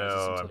unlimited reses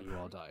No, until you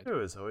all died? it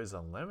was always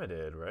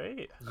unlimited,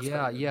 right?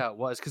 Yeah, fair. yeah, it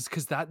was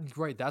because that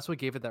right. That's what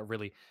gave it that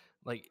really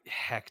like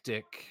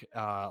hectic,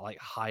 like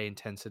high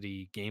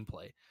intensity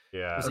gameplay.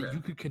 Yeah, Was that Okay.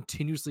 you could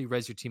continuously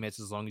res your teammates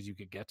as long as you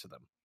could get to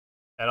them.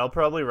 and I'll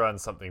probably run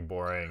something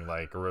boring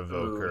like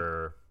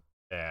Revoker,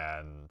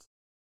 and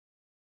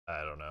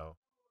I don't know.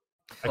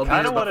 I I'll be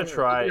kind your of want to bubble-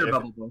 try I'll be your if,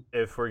 bubble boy.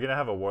 if we're gonna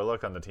have a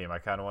warlock on the team. I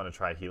kind of want to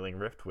try Healing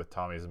Rift with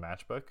Tommy's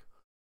matchbook.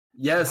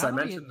 Yes, I How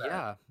many- mentioned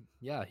that.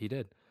 Yeah, he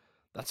did.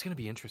 That's gonna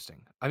be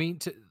interesting. I mean,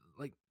 to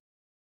like,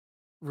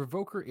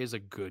 Revoker is a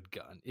good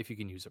gun if you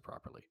can use it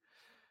properly,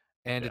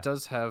 and Yeah. it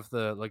does have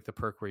the the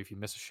perk where if you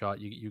miss a shot,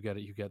 you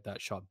get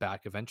that shot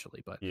back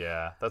eventually. But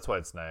Yeah, that's why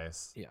it's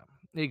nice. yeah,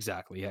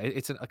 exactly. Yeah,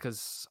 it's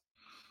because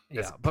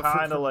It's yeah, but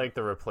kind of like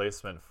the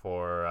replacement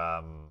for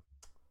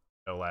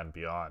No Land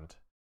Beyond.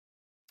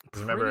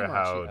 'Cause remember pretty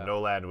much, how yeah.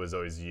 No Land was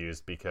always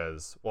used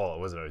because, well, it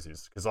wasn't always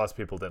used because lots of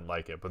people didn't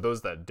like it, but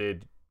those that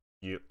did,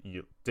 you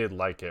did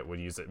like it would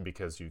use it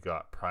because you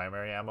got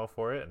primary ammo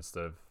for it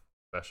instead of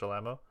special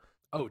ammo.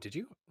 Oh, did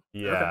you?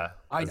 Yeah,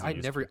 I as it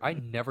used to I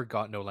be. never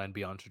got No Land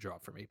Beyond to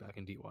drop for me back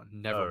in D1.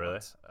 Never. Oh really?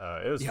 once.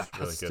 It was Yeah,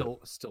 really good.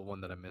 still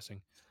one that I'm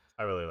missing.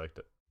 I really liked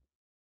it.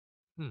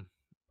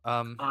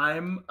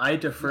 I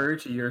defer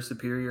to your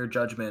superior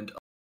judgment on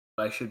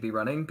what I should be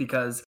running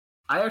because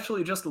I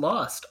actually just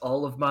lost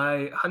all of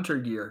my hunter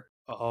gear.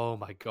 Oh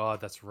my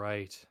god, that's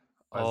right.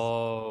 Was-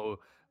 Oh,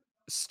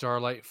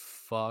 Starlight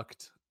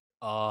fucked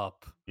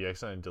up. You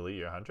accidentally delete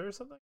your hunter or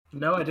something?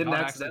 No, I didn't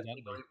Not accidentally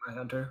accidentally. delete my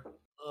hunter.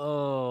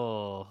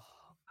 Oh,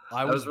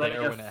 I I was running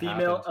there a when it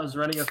female. happened. I was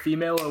running a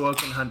female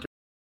awoken hunter.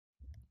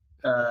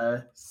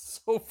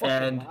 So fucking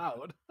and-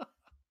 loud.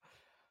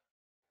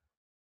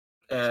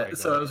 Sorry,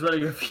 So go I was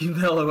running a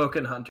female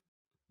awoken hunter.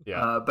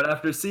 Yeah. But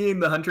after seeing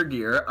the hunter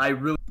gear, I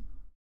really,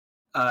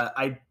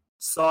 I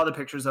saw the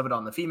pictures of it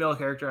on the female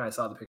character, and I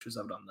saw the pictures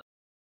of it on the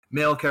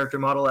male character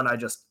model, and I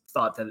just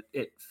thought that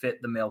it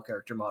fit the male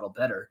character model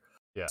better.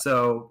 Yeah.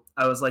 So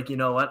I was like, you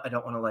know what? I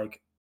don't want to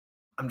like.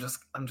 I'm just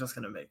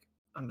gonna make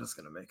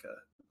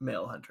a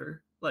male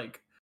hunter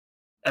like,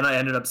 and I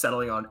ended up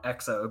settling on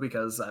EXO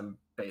because I'm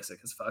basic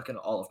as fuck, and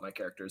all of my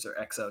characters are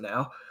EXO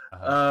now.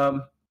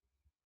 Uh-huh.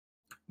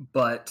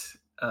 But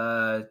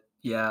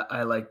yeah,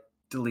 I like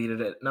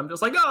deleted it, and I'm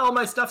just like, oh, all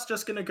my stuff's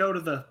just gonna go to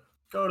the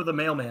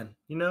mailman,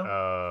 you know.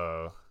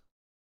 Oh.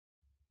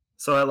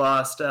 So I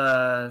lost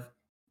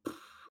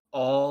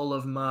all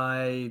of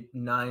my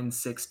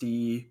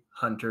 960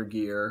 hunter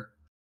gear.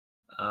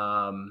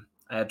 I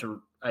had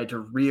to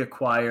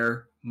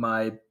reacquire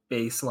my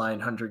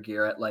baseline hunter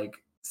gear at like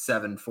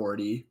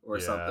 740 or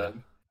Yeah.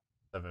 something.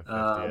 750,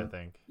 I Um,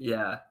 think.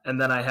 Yeah, and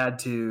then I had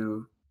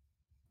to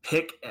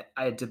pick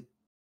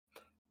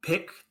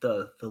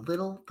the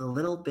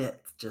little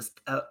bits.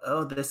 Just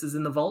oh, this is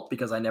in the vault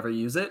because I never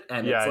use it,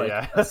 and Yeah, it's like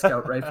yeah. a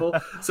scout rifle.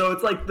 So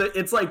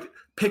it's like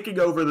picking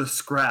over the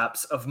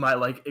scraps of my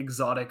like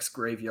exotics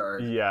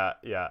graveyard, Yeah,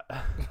 yeah.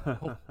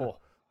 Oh,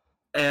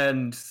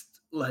 and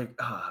like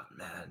oh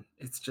man,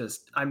 it's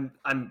just I'm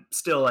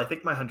still I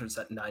think my hunter's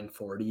at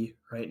 940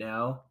 right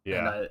now,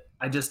 Yeah. and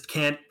I just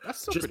can't.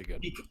 that's still Just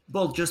pretty good.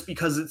 well, just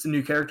because it's a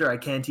new character, I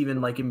can't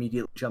even like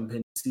immediately jump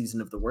into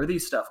Season of the Worthy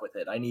stuff with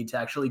it. I need to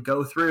actually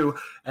go through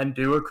and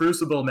do a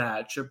Crucible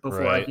match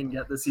before I Right. can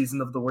get the Season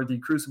of the Worthy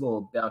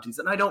Crucible bounties.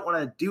 And I don't want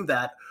to do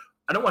that.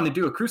 I don't want to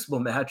do a Crucible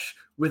match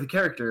with a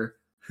character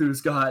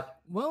who's got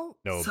Well,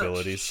 No such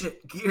abilities.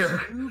 shit gear.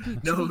 to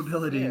No be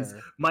abilities.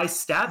 fair- My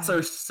stats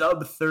are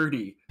sub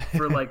 30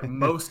 for like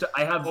most.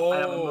 I have a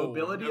Oh,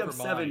 mobility never of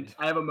 7. mind.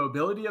 I have a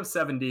mobility of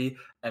 70,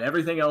 and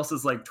everything else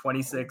is like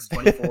 26,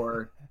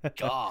 24.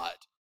 God.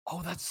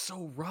 Oh, that's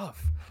so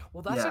rough.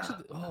 Well, that's Yeah.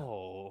 actually.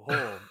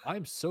 Oh,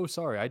 I'm so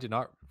sorry. I did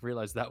not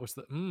realize that was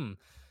the.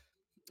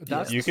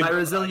 That's You the could-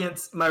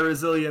 My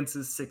resilience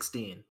is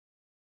 16.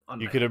 On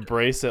You my could hunter.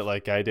 embrace it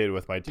like I did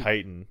with my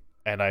Titan,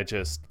 and I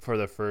just for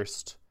the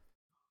first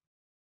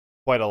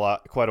quite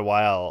a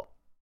while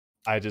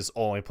I just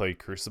only played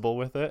Crucible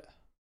with it.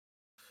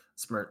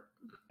 Smart.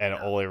 And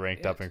only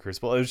ranked up in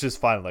Crucible. It was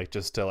just fun, like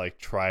just to like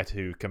try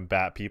to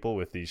combat people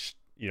with these,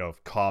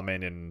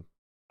 common and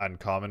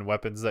uncommon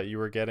weapons that you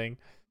were getting,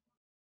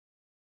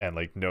 and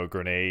no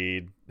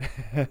grenade.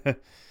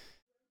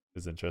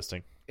 It's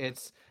interesting.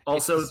 It's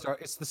Also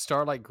it's the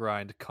Starlight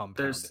grind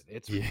compounded.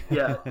 It's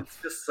yeah,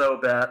 it's just so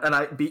bad.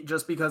 And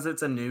just because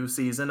it's a new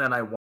season and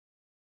I want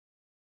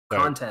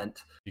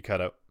content. You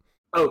cut out.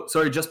 Oh,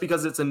 sorry. Just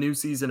because it's a new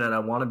season and I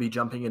want to be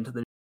jumping into the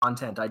new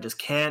content, I just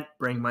can't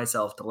bring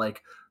myself to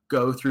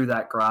go through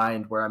that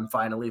grind where I'm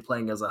finally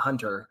playing as a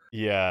hunter.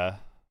 Yeah,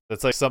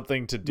 that's like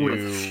something to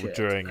do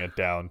during a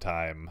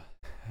downtime.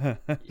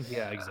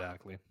 Yeah,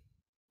 exactly.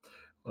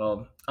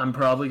 Well, I'm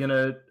probably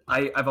gonna.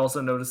 I've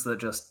also noticed that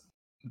just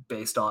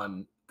based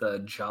on the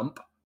jump,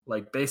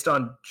 based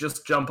on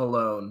just jump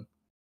alone,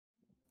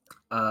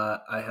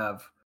 I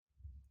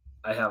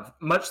have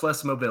much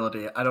less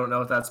mobility. I don't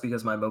know if that's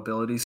because my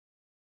mobility's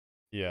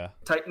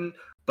Titan,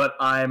 but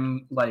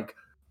I'm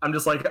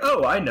just like,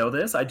 oh, I know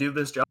this. I do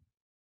this jump,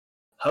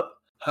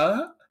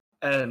 huh,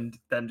 and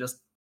then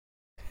just.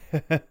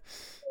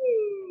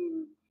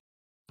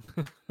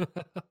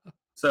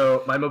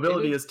 So my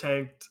mobility is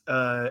tanked.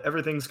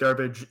 Everything's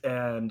garbage,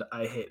 and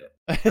I hate it.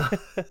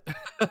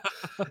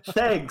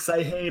 Thanks,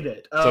 I hate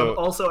it.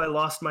 Also, I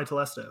lost my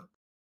Telesto.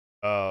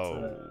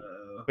 Oh,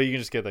 but you can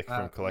just get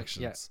from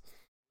collections.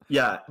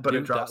 Yeah, but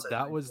it drops.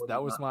 That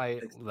was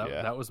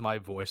my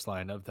voice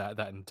line of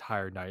that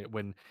entire night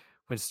when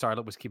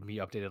Starlet was keeping me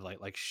updated,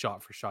 like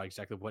shot for shot,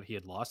 exactly what he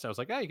had lost. I was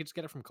like, you can just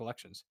get it from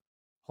collections.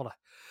 Hold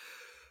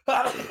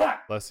on.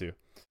 Bless you.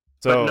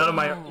 So, but none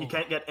of you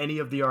can't get any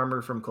of the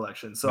armor from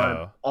collection.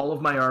 So all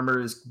of my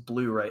armor is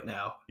blue right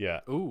now.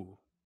 Yeah. Ooh.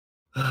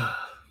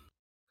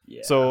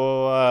 Yeah.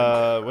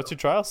 So what's your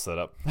trial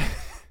setup?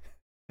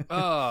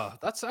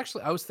 That's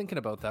actually, I was thinking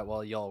about that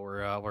while y'all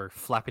were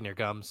flapping your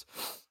gums.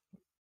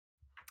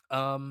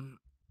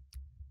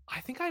 I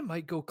think I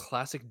might go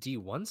classic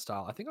D1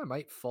 style. I think I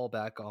might fall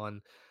back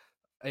on.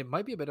 It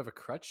might be a bit of a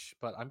crutch,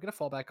 but I'm gonna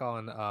fall back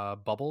on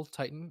Bubble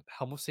Titan,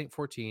 Helm of Saint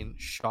 14,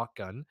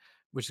 Shotgun,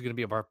 which is gonna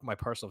be my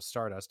Parcel of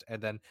Stardust,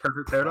 and then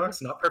Perfect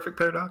Paradox, not Perfect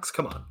Paradox.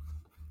 Come on,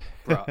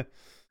 bro.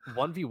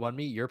 1v1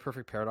 me, your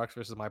Perfect Paradox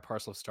versus my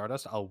Parcel of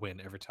Stardust. I'll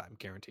win every time,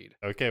 guaranteed.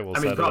 Okay, we'll.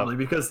 I mean, probably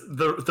because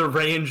the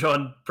range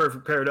on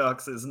Perfect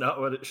Paradox is not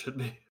what it should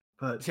be.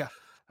 But yeah,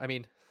 I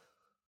mean,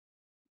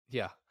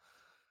 yeah,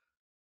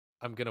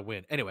 I'm gonna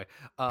win anyway.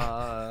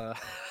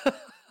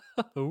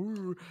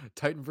 Ooh,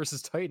 Titan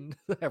versus Titan.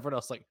 Everyone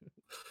else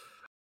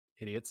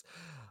idiots.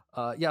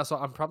 Yeah, so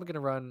I'm probably gonna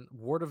run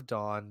Ward of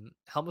Dawn,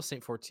 Helm of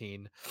Saint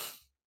 14.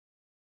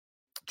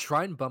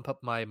 Try and bump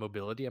up my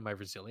mobility and my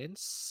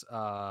resilience.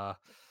 I'm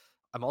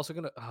also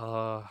gonna.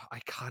 I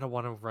kind of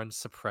want to run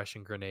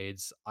suppression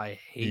grenades. I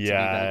hate to be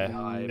that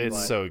guy.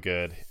 It's so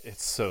good.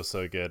 It's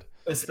so good.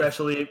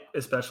 Especially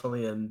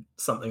in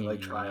something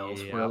like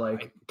Trials, where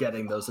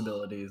getting those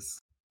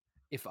abilities.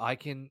 If I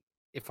can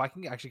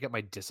actually get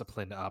my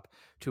discipline up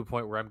to a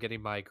point where I'm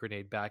getting my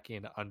grenade back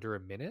in under a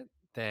minute,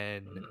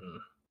 then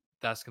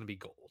that's gonna be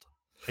gold.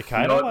 I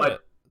kind of want to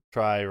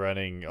try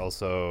running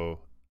also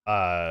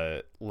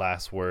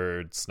Last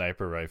Word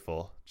sniper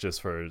rifle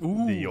just for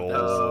the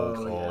old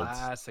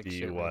classic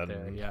D1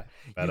 right. Yeah,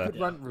 meta. You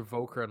could run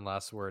Revoker and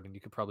Last Word, and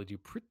you could probably do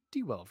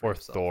pretty well for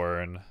yourself.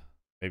 Thorn.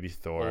 Maybe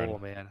Thorn. Oh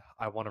man,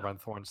 I want to run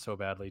Thorn so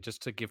badly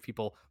just to give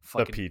people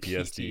fucking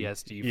PTSD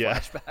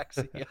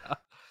flashbacks. Yeah.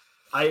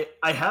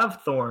 I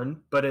have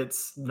Thorn, but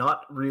it's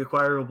not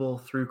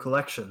reacquirable through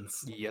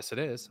collections. Yes, it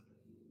is.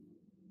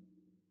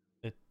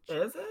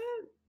 Is it?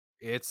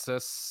 It's a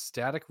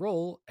static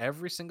roll.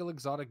 Every single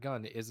exotic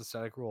gun is a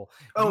static roll.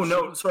 Oh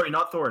no, sorry,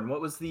 not Thorn.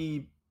 What was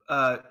the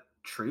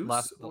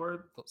truce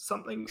or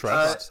something?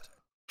 Trust.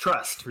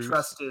 Trust.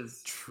 Trust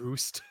is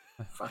Trust.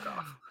 Fuck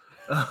off.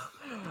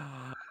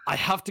 I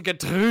have to get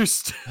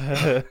Trust.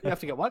 You have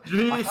to get what?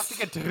 Troost. I have to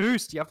get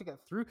Trust. You have to get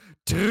through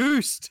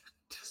Trust,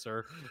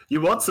 sir. You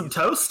want some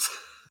toast?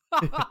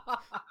 You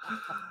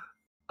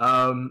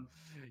want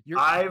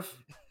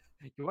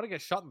to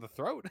get shot in the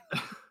throat?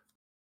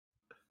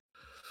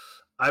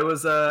 I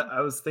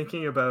was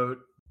thinking about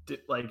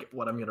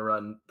what I'm gonna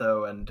run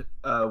though, and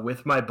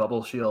with my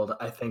bubble shield,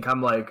 I think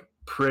I'm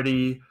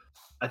pretty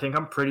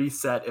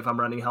set if I'm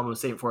running Helm of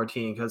Saint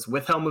 14, because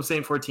with Helm of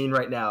Saint 14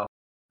 right now,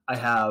 I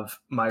have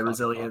my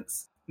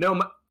resilience. No,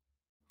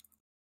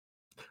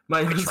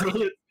 my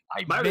resilience.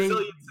 My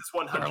resilience is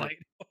 100.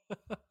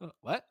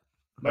 What?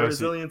 My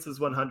resilience is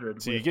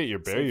 100. So you get your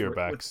barrier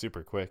back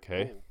super quick,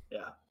 hey? Yeah,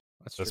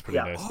 that's pretty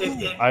nice.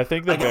 Oh. I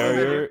think the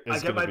barrier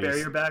is. I get my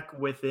barrier back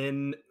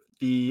within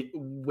the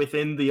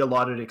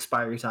allotted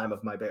expiry time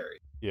of my berry.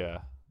 Yeah.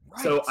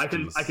 Right. So I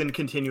can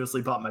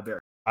continuously pop my berry.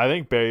 I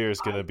think barrier is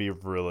going to be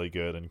really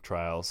good in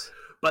trials.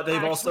 But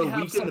they've also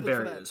weakened the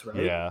barriers, right?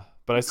 Yeah,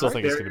 but I still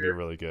think it's going to be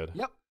really good.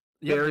 Yep.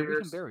 Yeah, they barriers.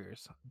 weaken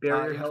barriers.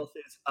 Barrier Yeah. health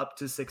is up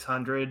to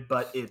 600,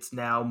 but it's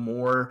now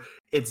more.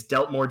 It's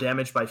dealt more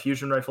damage by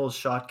fusion rifles,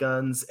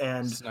 shotguns,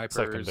 and Snipers.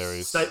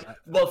 Secondaries.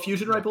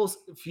 fusion rifles.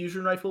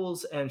 Fusion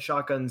rifles and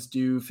shotguns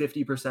do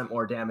 50%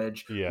 more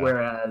damage, Yeah.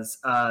 whereas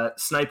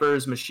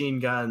snipers, machine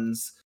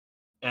guns,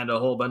 and a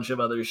whole bunch of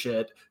other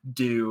shit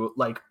do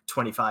like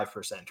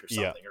 25% or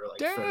something, Yeah. or like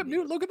Damn, 30.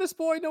 Newt, look at this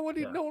boy. No one,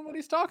 Yeah. knowing what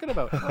he's talking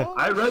about. Oh,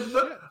 I read shit.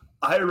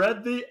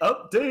 the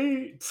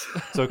update.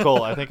 So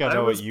Cole, I think I I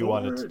know what was you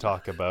wanted to bored.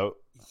 talk about.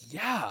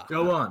 Yeah.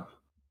 Go on.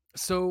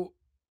 So,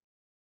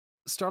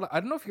 Starlight, I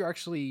don't know if you're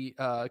actually.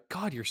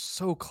 God, you're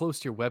so close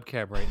to your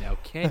webcam right now.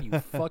 Can you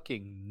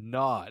fucking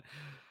not?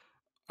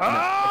 No,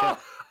 Ah!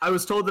 I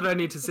was told that I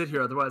need to sit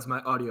here, otherwise my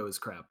audio is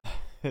crap.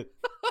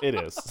 It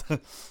is.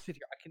 Sit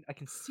here. I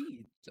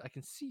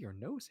can see your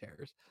nose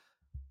hairs.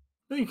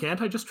 No, you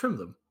can't. I just trimmed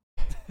them.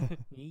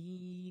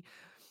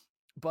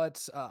 But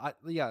Starlight,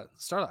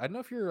 I don't know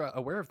if you're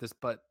aware of this,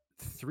 but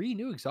 3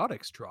 new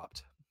exotics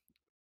dropped.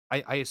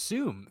 I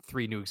assume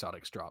 3 new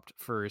exotics dropped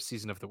for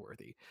Season of the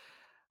Worthy.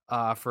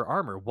 For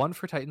armor, 1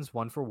 for Titans,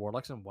 1 for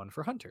Warlocks, and 1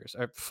 for Hunters.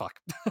 Fuck.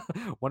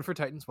 1 for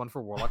Titans, 1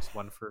 for Warlocks,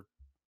 1 for...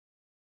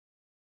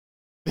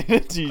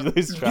 Did you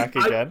lose track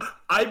again?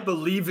 I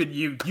believe in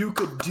you. You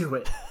could do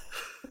it.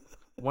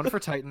 1 for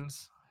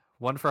Titans,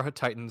 1 for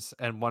Titans,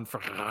 and 1 for...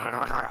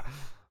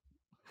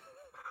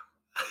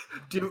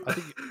 Do I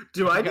think-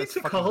 do I I think need that's to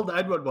fucking- call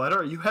 911?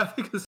 Or are you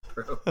having a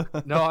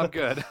stroke? No, I'm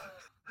good.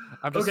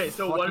 I'm just Okay,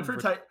 so 1 fucking for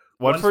re- Titans.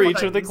 One for each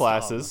of the Titans,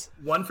 classes.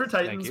 1 for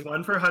Titans, you.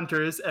 1 for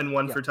Hunters, and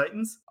 1 Yeah. for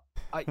Titans.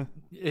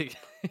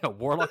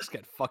 Warlocks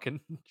get fucking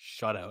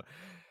shut out.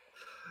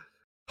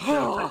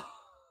 Yeah,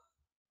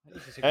 I need to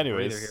take a breather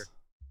Anyways, here.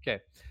 Okay,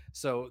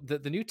 so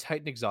the new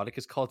Titan exotic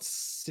is called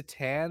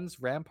Citan's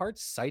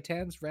Ramparts.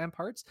 Citan's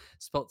Ramparts,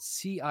 spelled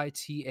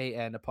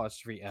CITAN'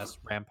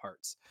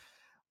 Ramparts.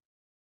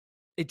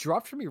 It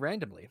dropped for me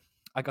randomly.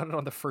 I got it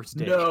on the first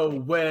day. No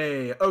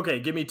way. Okay,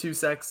 give me 2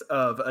 secs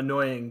of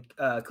annoying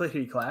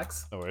clickety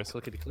clacks. no worries.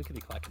 Clickety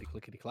clickety clackety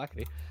clickety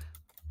clackety.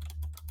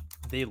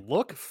 They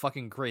look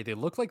fucking great. They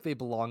look like they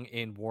belong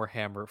in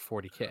Warhammer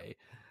 40k.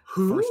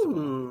 First of all,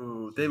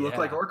 Ooh, they look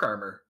like yeah. orc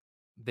armor.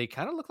 They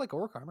kind of look like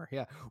orc armor,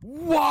 yeah.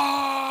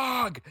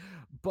 Wog!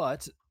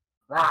 But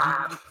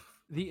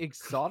the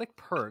exotic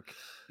perk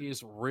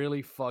is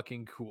really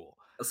fucking cool.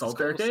 Assault It's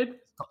called barricade?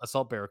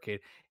 Assault barricade.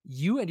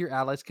 You and your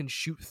allies can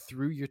shoot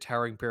through your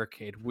towering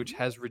barricade, which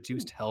has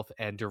reduced health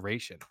and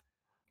duration.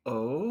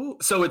 Oh,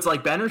 so it's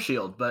like banner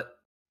shield, but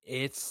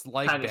It's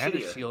like Kinda banner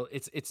shittier. shield.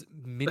 It's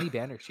mini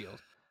banner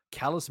shield.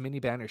 Callus mini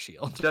banner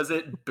shield. does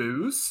it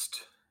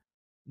boost?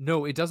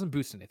 No, it doesn't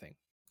boost anything.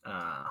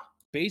 Ah,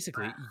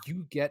 Basically,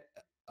 you get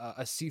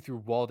a see-through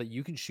wall that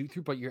you can shoot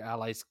through, but your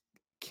allies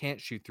can't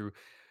shoot through.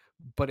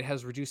 But it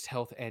has reduced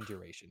health and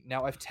duration.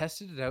 Now, I've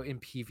tested it out in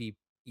PvE.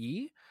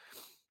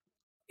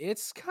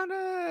 It's kind of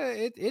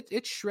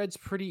it shreds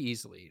pretty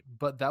easily,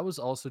 but that was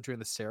also during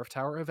the Seraph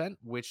Tower event,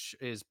 which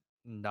is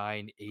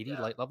 980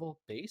 Yeah. light level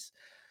base.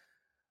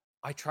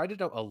 I tried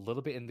it out a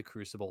little bit in the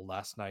Crucible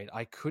last night.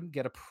 I couldn't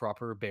get a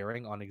proper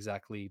bearing on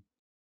exactly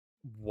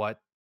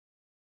what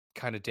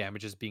kind of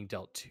damage is being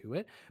dealt to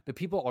it, but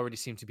people already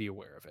seem to be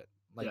aware of it.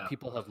 Like Yeah.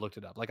 people have looked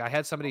it up. Like I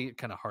had somebody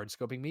kind of hard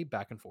scoping me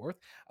back and forth.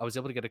 I was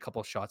able to get a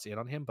couple shots in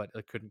on him, but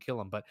I couldn't kill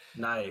him. But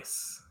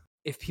nice.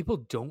 if people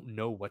don't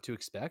know what to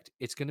expect,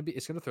 it's gonna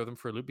throw them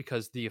for a loop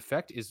because the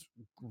effect is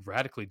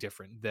radically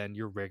different than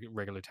your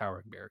regular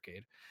towering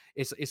barricade.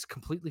 It's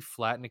completely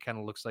flat and it kind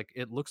of looks like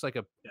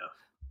a Yeah.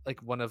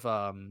 like one of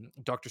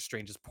Doctor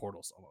Strange's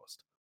portals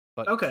almost,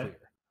 but Okay. clear.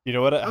 You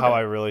know what? How Okay. I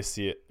really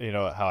see it. You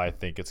know how I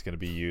think it's going to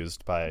be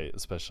used by,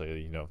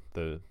 especially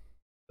the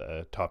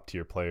top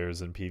tier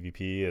players in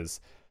PvP is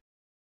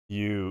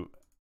you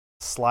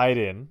slide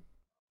in,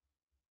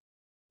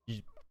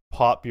 you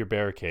pop your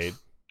barricade,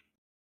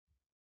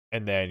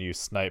 and then you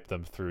snipe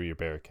them through your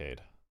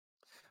barricade.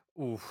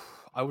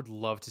 Oof, I would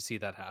love to see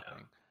that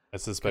happening. I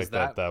suspect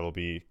that- that will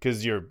be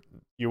because you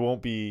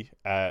won't be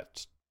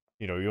at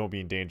you won't be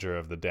in danger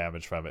of the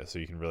damage from it, so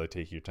you can really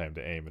take your time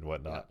to aim and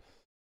whatnot.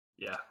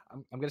 Yeah.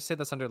 I'm gonna say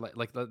that's under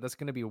like that's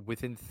gonna be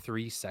within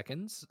 3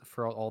 seconds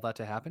for all that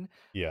to happen.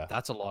 Yeah.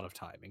 That's a lot of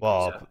time. in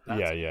Well, Crucible.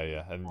 yeah,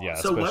 That's- and yeah,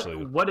 So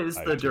especially what is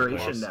I the actually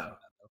duration lost. now?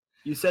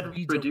 You said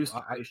We don't- reduced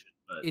I- duration,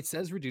 but It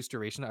says reduced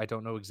duration. I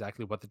don't know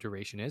exactly what the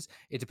duration is.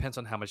 It depends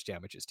on how much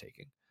damage it's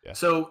taking.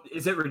 so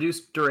is it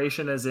reduced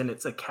duration as in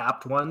it's a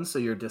capped one, so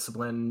your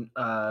discipline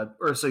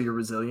or so your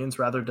resilience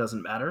rather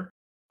doesn't matter?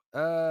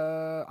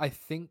 I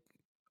think.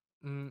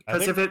 I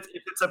Because think if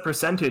it's a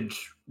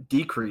percentage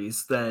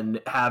decrease,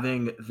 then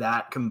having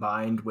that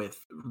combined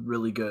with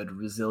really good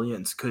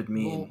resilience could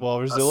mean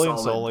well,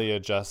 resilience solid- only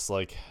adjusts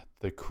like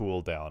the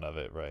cooldown of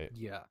it, right?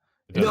 Yeah.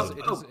 It No,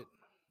 doesn't.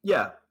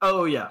 yeah.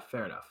 Oh yeah,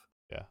 fair enough.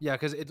 Yeah,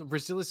 because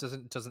resilience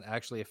doesn't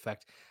actually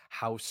affect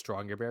how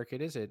strong your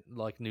barricade is. It,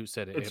 like Newt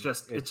said, It's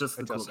just the adjusts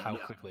cooldown, how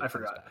yeah. quickly I it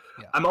comes forgot. back.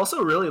 Yeah. I'm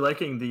also really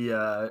liking the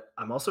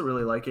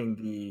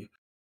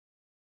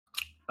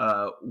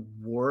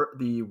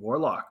the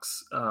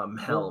Warlock's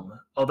helm.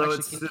 Although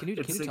Actually, can you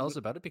tell us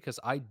about it, because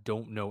I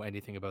don't know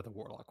anything about the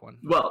Warlock one.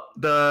 Well,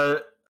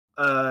 the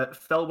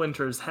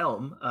Fellwinter's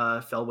helm,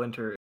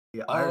 Fellwinter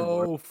the Iron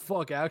Lord. Oh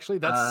fuck! Actually,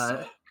 that's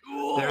so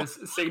cool.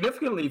 There's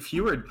significantly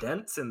fewer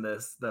dents in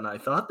this than I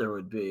thought there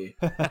would be.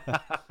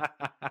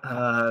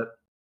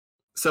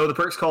 So the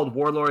perk's called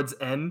Warlord's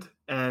End,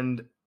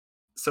 and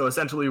so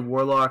essentially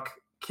Warlock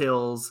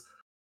kills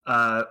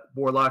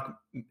Warlock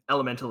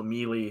elemental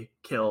melee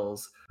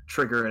kills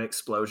trigger an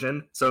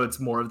explosion. So it's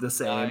more of the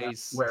same,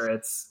 Nice. where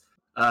it's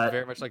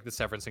very much like the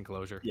Severance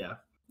Enclosure. yeah,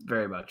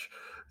 very much.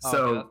 Oh, So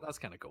okay, that's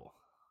kind of cool.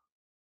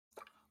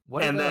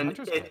 What and are the then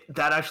hunters called?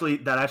 that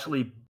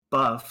actually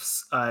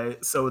buffs.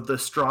 So the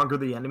stronger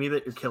the enemy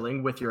that you're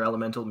killing with your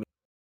elemental melee,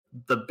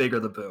 the bigger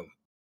the boom.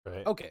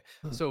 Right. Okay,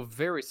 so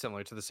very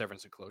similar to the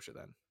Severance Enclosure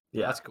then.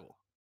 Yeah. That's cool.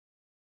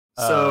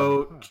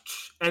 So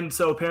and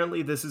so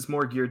apparently this is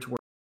more geared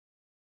towards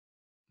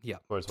Yeah,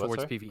 Towards what,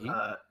 sorry?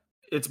 PvE.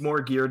 it's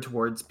more geared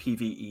towards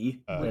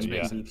PvE than Which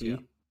makes PvP.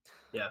 sense,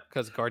 yeah.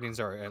 Because Guardians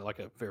are like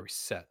a very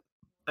set.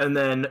 And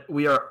then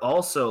we are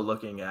also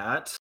looking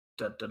at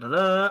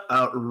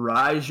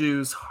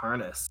Raiju's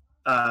harness.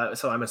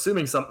 So I'm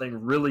assuming something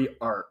really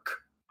arc.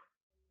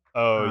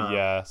 Oh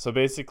yeah. So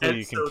basically, and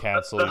you can so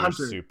cancel the your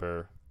hunter-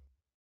 super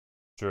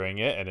during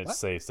it, and it What?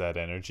 saves that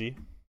energy.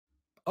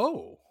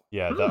 Oh.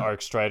 Yeah, the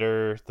Arc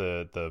Strider,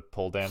 the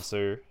pole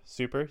dancer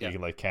super, Yeah. you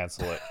can like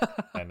cancel it,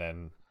 and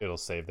then it'll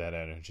save that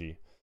energy.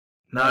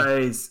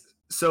 Nice.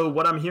 So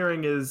what I'm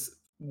hearing is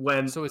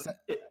when So is that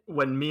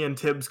when me and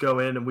Tibbs go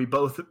in and we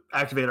both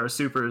activate our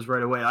supers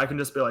right away, I can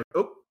just be like,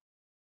 oh,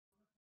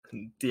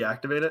 and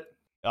deactivate it.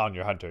 On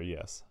your hunter,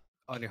 yes.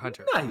 on your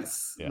hunter?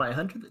 Nice. Yeah. My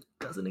hunter that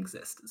doesn't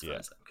exist as far Yeah.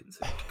 as I'm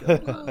concerned.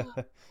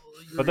 Go.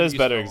 But there's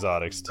better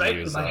exotics to Right in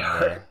use my on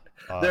heart.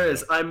 on There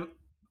is.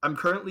 I'm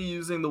currently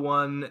using the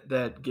one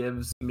that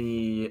gives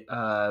me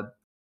I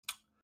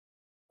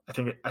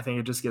think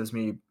it just gives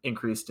me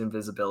increased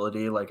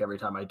invisibility like every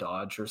time I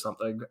dodge or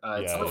something.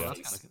 It's, Yeah, the yeah.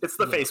 face. It's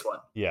the face one.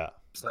 Yeah.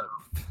 So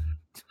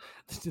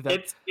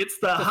That- it's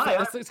the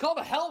high. it's called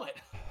a helmet.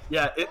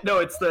 Yeah,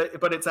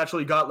 but it's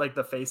actually got like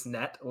the face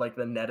net, like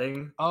the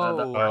netting. Oh.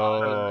 The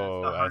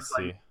Oh, I hard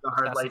see. light, the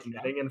hard That's light what you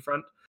netting in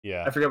front.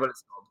 Yeah. I forget what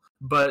it's called,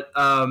 but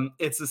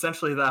it's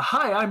essentially the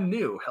 "Hi, I'm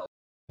new" help.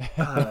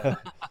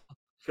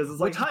 Because it's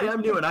like, "Hi,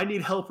 I'm new, and I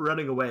need help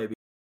running away. Because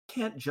I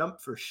can't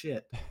jump for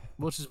shit."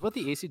 Which is what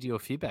the ACDO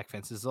feedback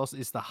fence is. Also,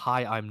 is the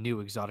 "Hi, I'm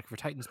new" exotic for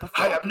Titans. But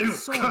Hi, I'm fuck, new.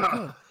 it's so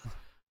good.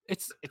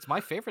 It's my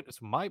favorite.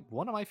 It's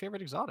one of my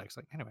favorite exotics.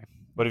 Like anyway.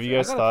 What have you I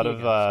guys gotta thought pee of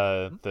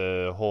again,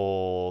 the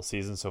whole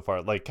season so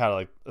far? Like, kind of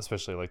like,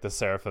 especially like the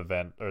Seraph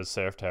event or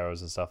Seraph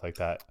Towers and stuff like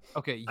that.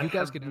 Okay, I you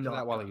guys have get into not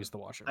that while I done- use the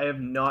washer. I have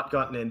not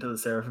gotten into the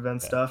Seraph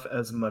event Yeah. stuff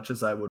as much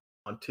as I would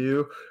want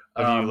to.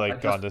 Have you I like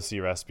just- gone to see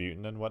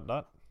Rasputin and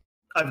whatnot?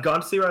 I've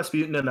gone to see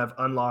Rasputin and I've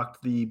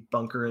unlocked the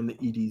bunker in the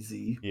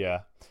EDZ. Yeah.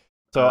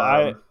 So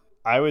Um,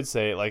 I would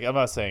say, like, I'm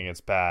not saying it's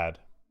bad,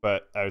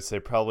 but I would say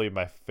probably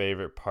my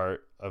favorite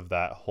part of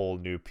that whole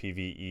new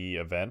PvE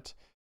event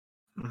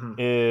Mhm.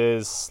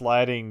 is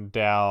sliding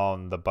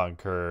down the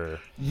bunker.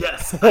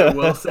 Yes, I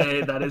will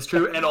say that is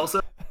true, and also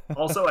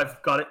I've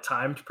got it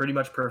timed pretty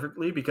much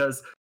perfectly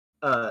because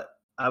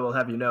I will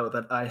have you know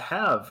that I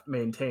have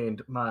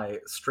maintained my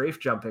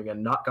strafe jumping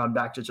and not gone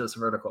back to just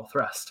vertical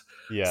thrust.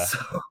 Yeah.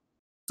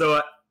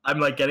 So I'm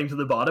like getting to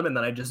the bottom and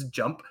then I just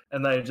jump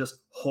and then I just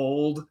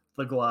hold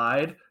the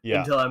glide Yeah.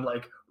 until I'm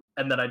like,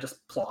 and then I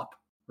just plop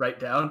right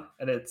down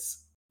and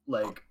it's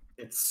like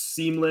it's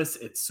seamless,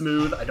 it's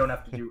smooth. I don't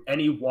have to do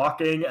any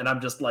walking and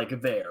I'm just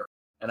like there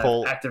and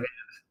Cool. I've activated.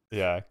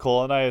 Yeah,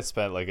 Cole and I have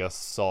spent like a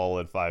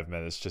solid 5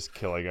 minutes just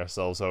killing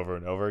ourselves over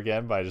and over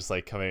again by just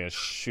like coming and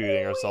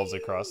shooting ourselves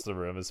across the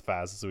room as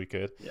fast as we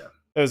could. Yeah.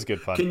 It was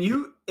good fun. Can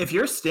you, if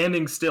you're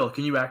standing still,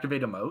 can you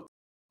activate emote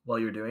while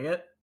you're doing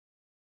it?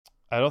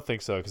 I don't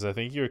think so, because I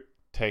think you're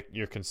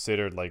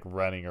considered like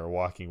running or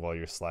walking while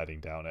you're sliding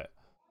down it.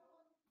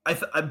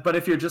 But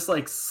if you're just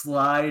like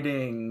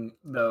sliding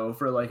though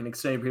for like an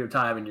extended period of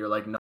time and you're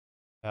like, not,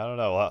 I don't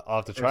know. I'll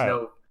have to there's try it.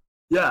 no,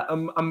 yeah,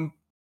 I'm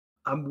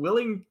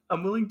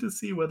willing to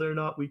see whether or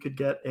not we could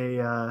get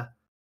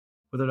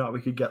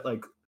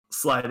like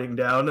sliding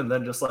down and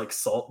then just like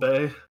Salt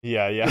Bay,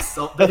 Yeah, yeah.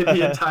 Salt Bay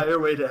the entire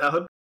way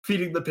down,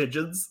 feeding the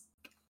pigeons.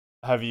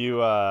 Have you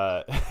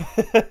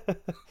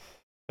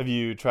have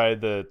you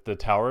tried the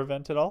tower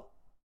event at all?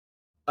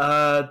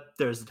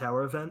 There's the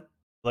tower event.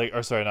 Like,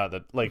 or sorry, not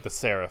the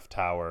Seraph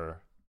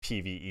Tower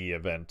PvE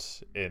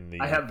event in the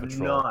I have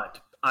patrol. not.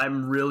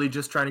 I'm really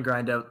just trying to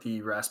grind out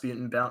the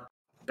Rasputin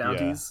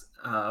bounties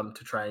to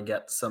try and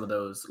get some of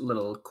those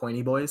little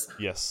coiny boys.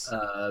 Yes.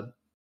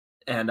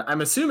 And I'm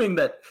assuming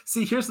that.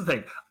 See, here's the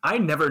thing: I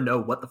never know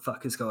what the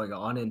fuck is going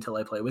on until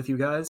I play with you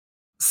guys.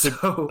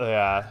 So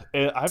Yeah,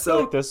 I feel So-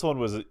 like this one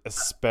was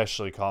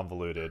especially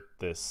convoluted.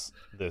 This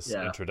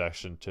Yeah.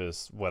 introduction to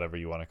whatever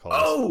you want to call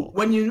oh, this.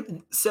 when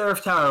you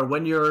Seraph Tower,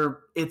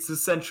 it's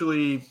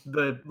essentially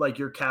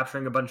you're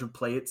capturing a bunch of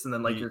plates and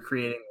then like Ye- you're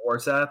creating war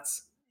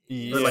sets.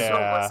 Or like not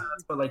Yeah.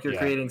 sats, but like you're Yeah.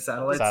 creating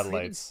satellites.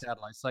 Satellites.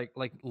 Satellites,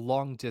 like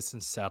long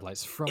distance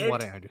satellites. From It-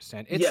 what I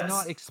understand, it's yes.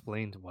 not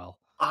explained well.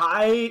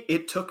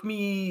 It took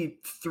me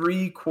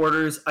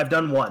 3/4. I've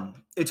done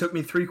one. It took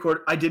me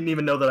 3/4. I didn't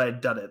even know that I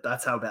had done it.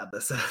 That's how bad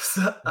this is.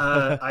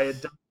 I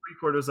had done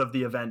 3/4 of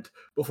the event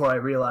before I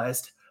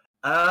realized,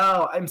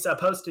 oh, I'm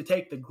supposed to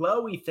take the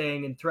glowy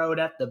thing and throw it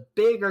at the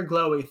bigger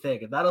glowy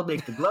thing, and that'll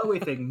make the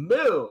glowy thing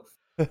move.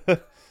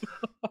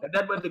 And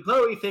then when the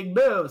glowy thing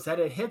moves and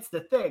it hits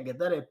the thing, and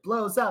then it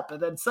blows up,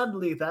 and then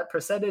suddenly that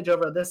percentage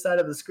over this side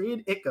of the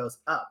screen, it goes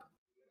up.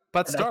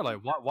 But And I-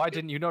 Starlight, why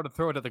didn't you know to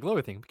throw it at the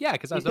glowy thing? Yeah,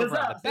 because I was Because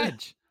over I on the was-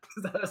 bench.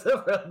 Because I was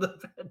over on the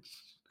bench.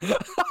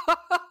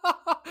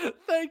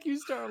 Thank you,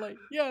 Starlight.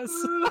 Yes.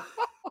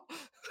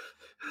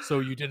 So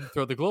you didn't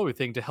throw the glowy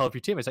thing to help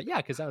your teammates? Like, yeah,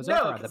 because I was over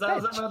No, on the because I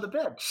was bench. over on the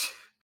bench.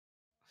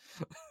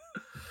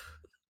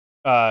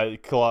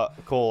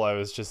 Cole, I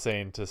was just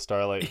saying to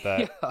Starlight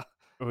that Yeah.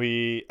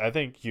 I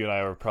think you and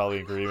I were probably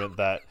in agreement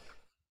that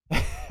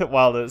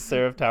while the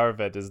Seraph Tower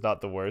event is not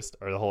the worst,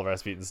 or the whole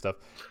Rasputin stuff,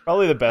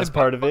 probably the best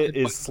part of it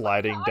is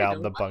sliding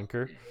down the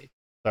bunker.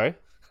 Sorry?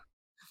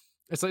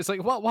 It's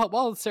like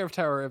while the Seraph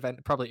Tower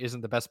event probably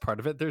isn't the best part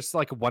of it, there's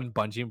like one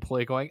Bungie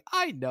employee going,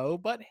 I know,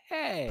 but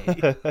hey.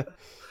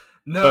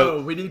 No,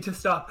 we need to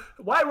stop.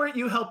 Why weren't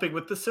you helping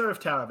with the Seraph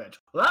Tower event?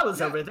 Well, I was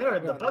Yeah, over there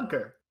in the right.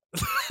 bunker.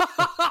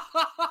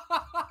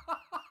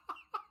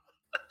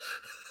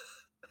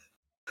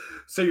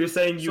 So you're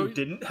saying you So-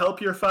 didn't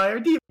help your fire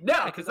team? No,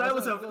 Yeah, because I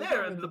was over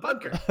there in the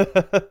bunker.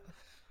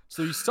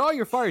 So you saw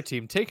your fire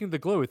team taking the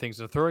glowy things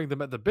and throwing them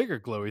at the bigger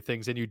glowy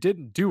things, and you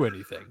didn't do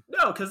anything.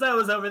 No, because I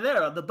was over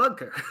there on the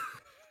bunker.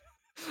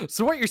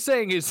 So what you're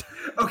saying is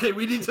Okay,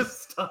 we need to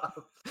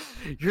stop.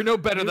 you're no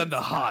better than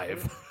the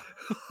Hive.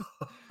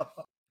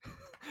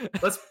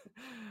 Let's.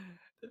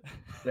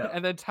 Yeah.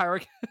 And then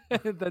Tyra,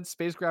 and then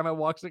Space Grandma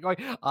walks in going,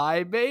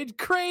 I made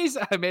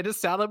a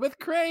salad with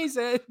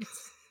craisins.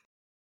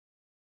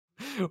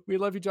 We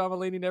love you, John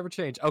Mulaney, never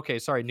change. Okay,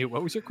 sorry, Newt,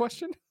 what was your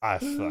question? I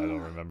don't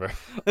remember.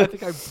 I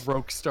think I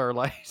broke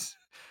Starlight.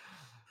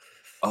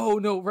 Oh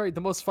no, right. The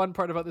most fun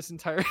part about this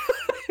entire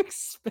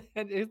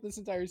this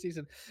entire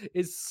season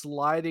is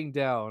sliding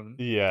down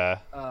Yeah.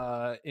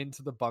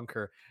 into the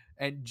bunker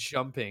and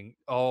jumping.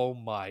 Oh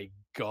my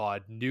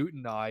god, Newt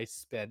and I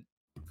spent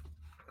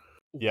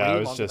Yeah, I way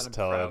was longer just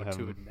than I'm telling proud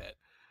to him. admit.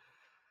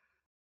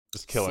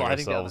 Just killing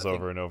Sliding down ourselves that thing.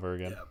 over and over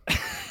again.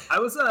 I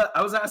was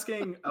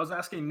asking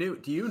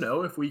Newt, do you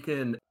know if we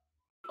can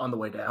on the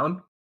way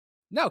down?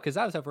 No, because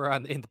I was over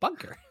in the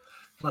bunker.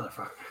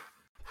 Motherfucker.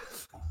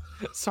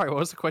 Sorry, what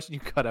was the question you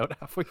cut out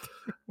halfway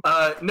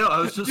through? No, I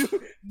was just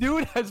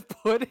Newt has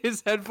put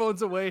his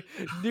headphones away.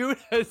 Newt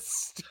has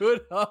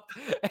stood up,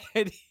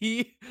 and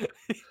he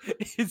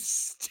is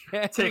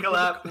standing Take a in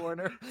lap. the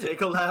corner.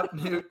 take a lap,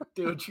 Newt.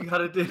 Do what you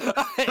gotta do.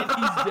 And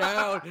he's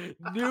down.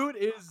 Newt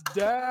is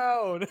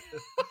down.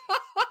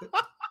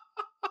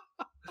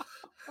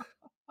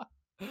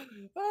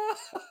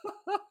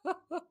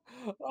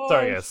 Sorry, Oh,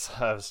 guys.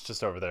 I was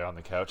just over there on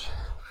the couch.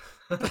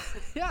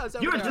 Yeah, I was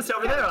You were there just on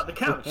over there on the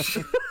couch.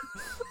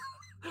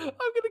 I'm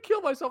gonna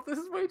kill myself. This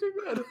is way too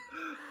good.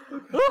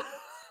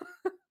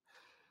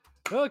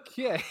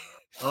 Okay.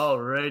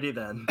 Alrighty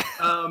then.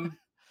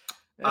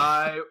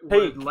 I Hey,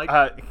 would like.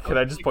 can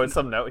I just point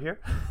something out here?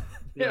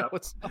 Yeah.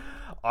 What's up?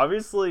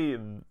 Obviously,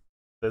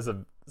 this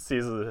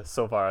season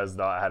so far has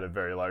not had a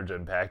very large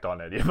impact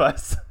on any of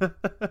us.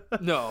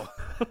 No.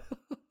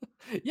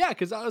 Yeah,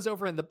 because I was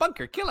over in the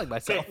bunker killing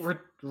myself. Okay,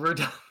 we're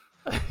done.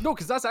 No,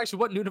 because that's actually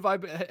what Newt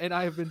and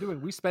I have been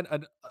doing. We spent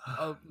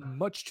a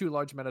much too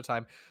large amount of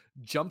time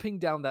jumping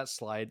down that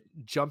slide,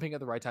 jumping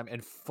at the right time,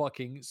 and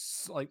fucking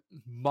like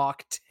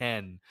Mach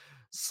 10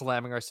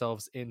 slamming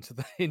ourselves into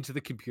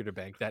the computer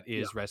bank that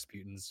is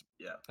Rasputin's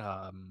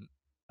Yeah.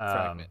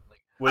 fragment.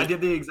 I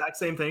did the exact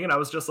same thing, and I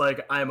was just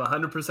like, I am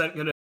 100%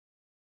 gonna.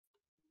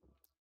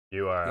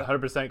 You are Yep.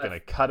 100% going to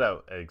cut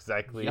out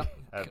exactly Yep.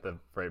 at the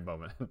right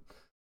moment.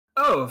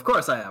 Oh, of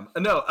course I am.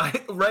 No,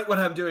 right when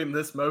I'm doing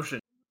this motion.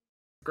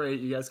 Great,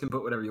 you guys can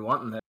put whatever you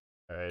want in there.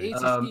 Alrighty.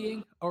 Is he Um,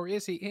 skiing or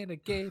is he in a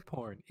gay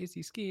porn? Is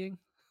he skiing?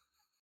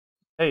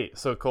 Hey,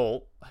 so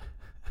Cole,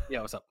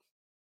 Yeah, what's up?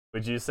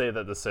 would you say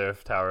that the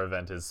Seraph Tower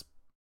event is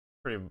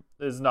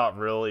not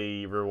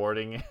really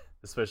rewarding,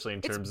 especially in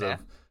It's terms meh.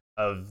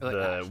 of Like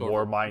the actual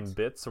War rewards. Mine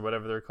bits or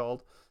whatever they're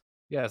called?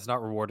 Yeah, it's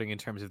not rewarding in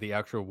terms of the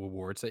actual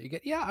rewards that you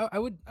get. Yeah, I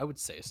would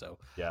say so.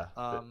 Yeah,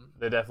 Um,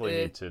 they definitely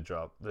it- need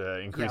to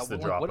increase the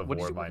what- drop what, of what did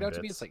War you work Mine it out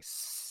to be? bits. It's like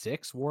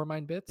 6 war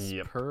mine bits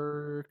Yep.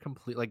 per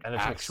complete, like And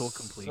it actual took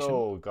completion.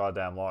 so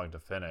goddamn long to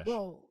finish.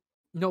 Well,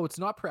 no, it's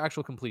not per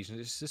actual completion.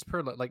 It's just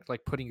per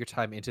like putting your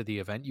time into the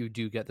event. You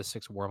do get the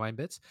 6 war mine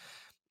bits.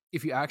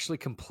 If you actually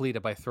complete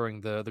it by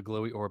throwing the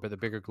glowy orb at the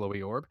bigger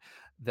glowy orb,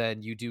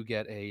 then you do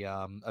get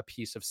a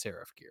piece of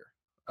Seraph gear.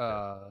 I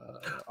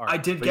armor.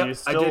 did But get. you I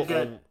still did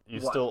get.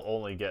 you what? still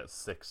only get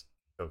 6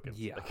 tokens.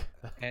 Yeah. Like,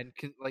 And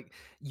like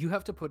you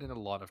have to put in a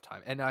lot of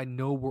time. And I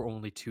know we're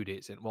only 2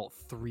 days in, well,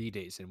 3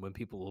 days in when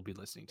people will be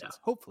listening to Yeah. this.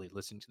 Hopefully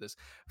listening to this.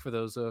 For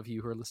those of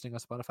you who are listening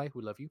on Spotify,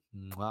 we love you.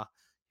 Mwah.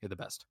 You're the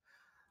best.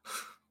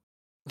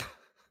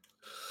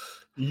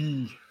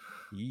 Eee.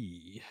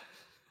 Yee.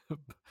 What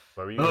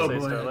were you Oh, gonna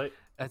say, boy. Starlight?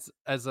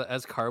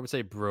 As Car would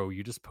say, bro,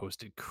 you just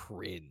posted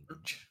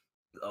cringe.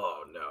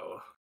 Oh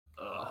no.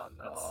 Oh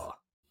That's no.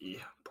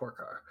 poor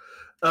car.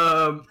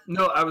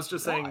 No, I was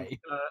just saying.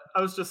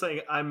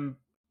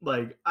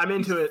 Why? I'm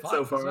into He's it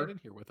so fine, he's not far. in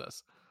here with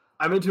us.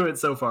 I'm into it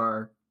so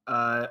far.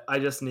 I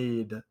just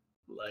need a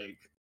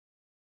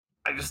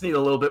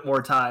little bit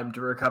more time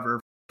to recover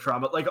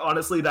from it. Like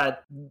honestly,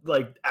 that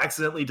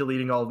accidentally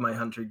deleting all of my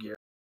hunter gear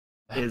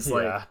is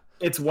Yeah.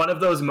 it's one of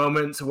those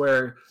moments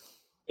where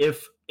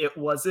if it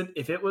was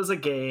a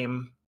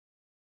game,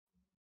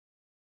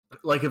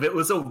 like if it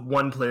was a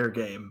one player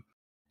game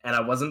and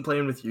I wasn't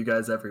playing with you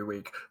guys every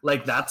week,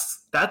 like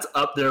that's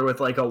up there with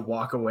like a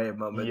walk away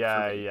moment.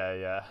 Yeah, for me.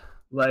 yeah.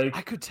 Like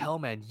I could tell,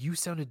 man, you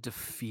sounded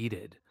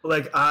defeated.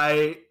 like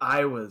I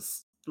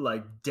was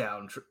like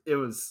down. It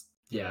was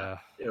Yeah.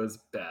 it was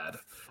bad.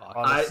 Fuck.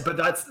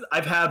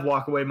 I've had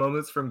walk away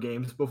moments from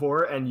games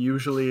before, and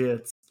usually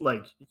it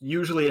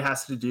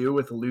has to do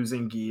with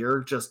losing gear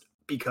just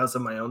because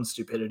of my own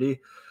stupidity.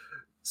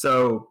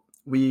 So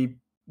we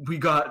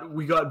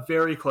got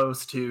very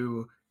close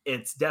to.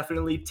 It's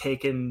definitely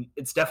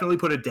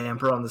put a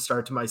damper on the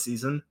start to my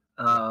season.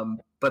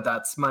 But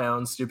that's my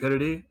own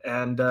stupidity,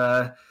 and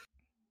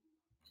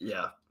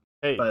yeah.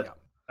 Hey, But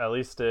at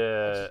least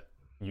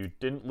you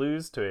didn't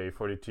lose to a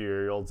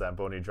 42-year-old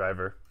Zamboni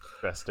driver.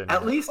 Best in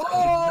at least I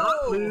did not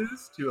Oh!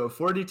 lose to a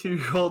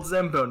 42-year-old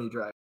Zamboni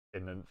driver.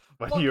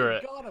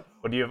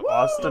 when you have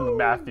Austin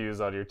Matthews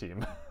on your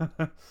team.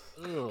 Ugh,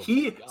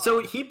 He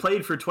God. he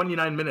played for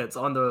 29 minutes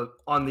on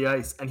the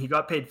ice, and he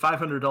got paid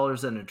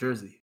 $500 in a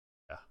jersey.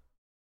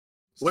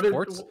 What did-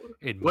 Sports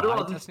in what do my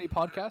all these- Destiny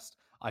podcast?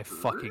 I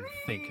fucking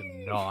think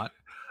not.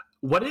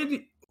 What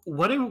do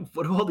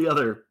all the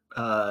other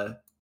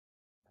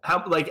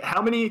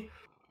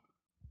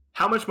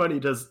how much money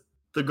does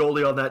the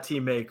goalie on that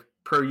team make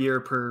per year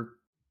per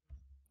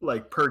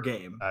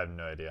game? I have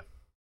no idea.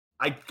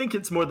 I think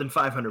it's more than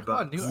 $500. Come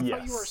on, dude, I thought you were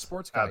a Yes,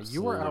 sports guy.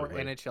 You are our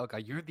absolutely. NHL guy.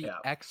 You're the Yeah.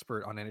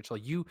 expert on NHL.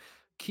 You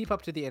keep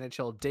up to the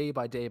NHL day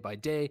by day by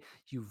day.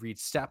 You read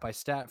stat by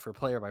stat for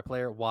player by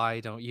player. Why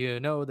don't you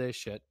know this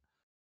shit?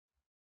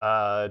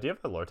 Do you have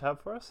a lore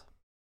tab for us?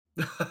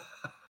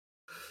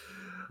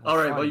 All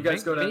right, well, fine. you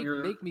guys go down make,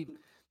 your make me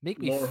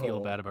lore feel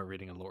hole. bad about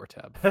reading a lore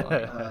tab.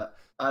 Fine.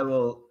 I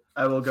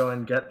will go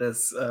and get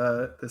this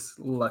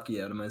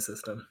lucky out of my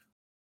system.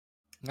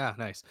 Ah,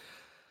 nice.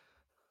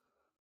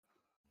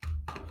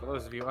 For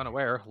those of you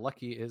unaware,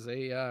 Lucky is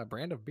a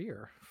brand of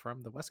beer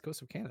from the west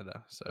coast of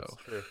Canada. So That's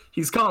true.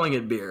 He's calling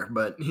it beer,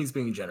 but he's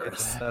being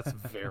generous. that's a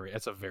very.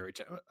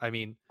 I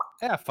mean,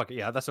 fuck it.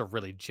 Yeah, that's a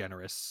really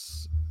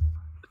generous.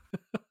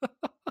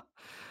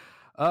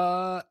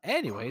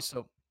 Anyway,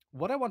 so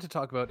what I want to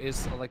talk about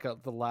is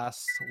the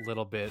last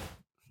little bit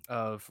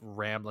of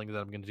rambling that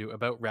I'm going to do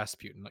about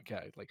Rasputin.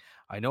 Like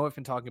I know I've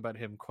been talking about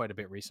him quite a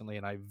bit recently,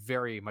 and I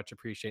very much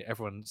appreciate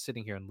everyone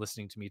sitting here and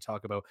listening to me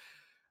talk about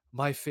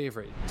my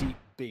favorite deep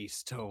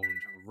bass toned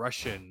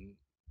Russian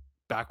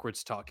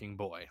backwards talking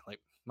boy.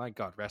 Like, my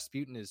God,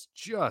 Rasputin is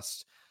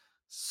just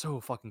so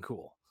fucking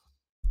cool.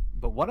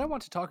 But what I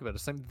want to talk about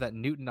is something that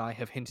Newt and I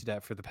have hinted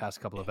at for the past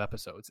couple of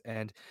episodes,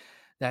 and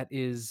that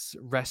is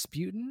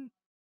Rasputin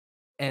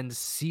and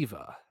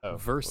Siva Oh.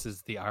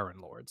 versus the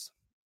Iron Lords.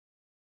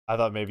 I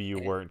thought maybe you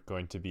weren't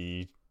going to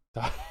be.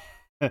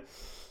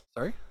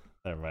 Sorry?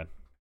 Never mind.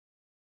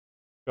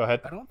 Go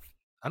ahead.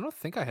 I don't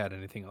think I had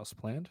anything else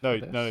planned. No,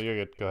 for this. no, you're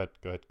good. Go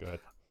ahead.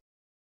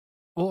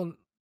 Well,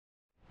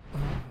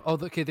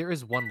 okay. There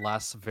is one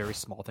last very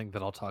small thing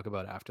that I'll talk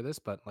about after this,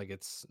 but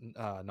it's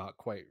not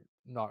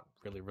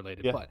really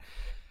related. Yeah. But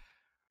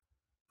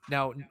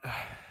now,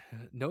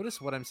 notice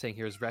what I'm saying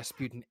here is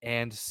Rasputin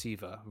and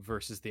Siva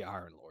versus the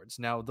Iron Lords.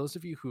 Now, those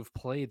of you who've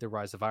played The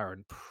Rise of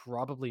Iron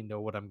probably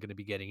know what I'm going to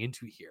be getting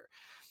into here.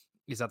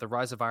 Is that The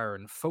Rise of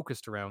Iron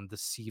focused around the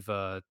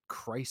Siva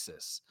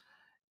crisis,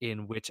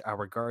 in which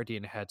our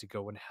Guardian had to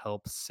go and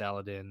help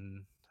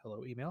Saladin.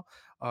 Hello, email.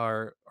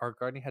 Our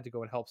Guardian had to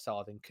go and help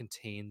Saladin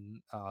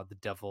contain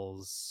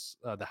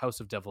the House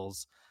of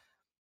Devils,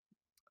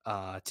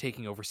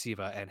 taking over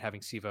Siva and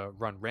having Siva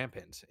run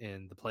rampant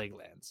in the Plague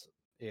Lands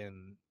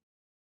in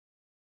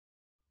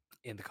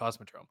the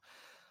Cosmodrome.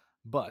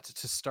 But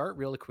to start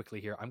really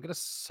quickly here, I'm going to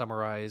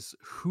summarize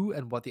who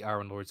and what the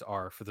Iron Lords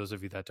are for those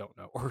of you that don't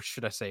know, or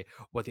should I say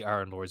what the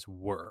Iron Lords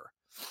were.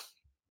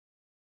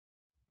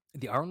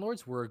 The Iron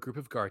Lords were a group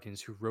of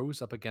guardians who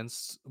rose up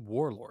against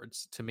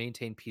warlords to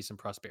maintain peace and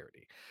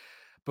prosperity.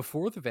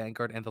 Before the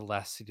Vanguard and the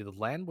Last City, the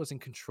land was in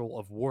control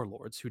of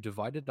warlords who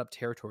divided up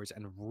territories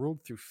and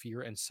ruled through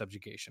fear and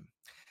subjugation.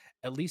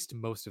 At least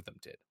most of them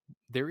did.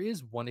 There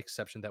is one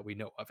exception that we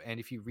know of, and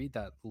if you read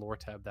that lore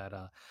tab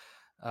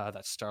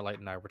that Starlight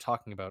and I were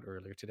talking about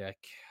earlier today,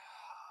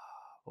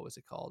 what was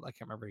it called? I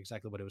can't remember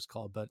exactly what it was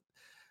called, but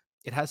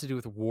it has to do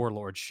with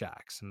warlord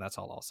shacks, and that's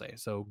all I'll say.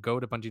 So go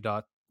to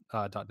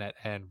Bungie.net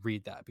and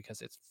read that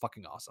because it's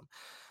fucking awesome.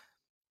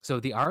 So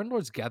the Iron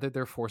Lords gathered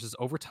their forces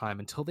over time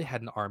until they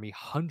had an army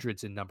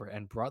hundreds in number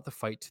and brought the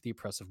fight to the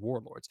oppressive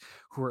warlords,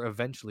 who were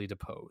eventually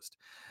deposed.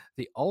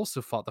 They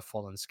also fought the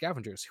fallen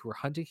scavengers, who were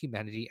hunting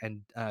humanity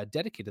and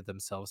dedicated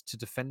themselves to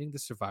defending the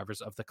survivors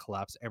of the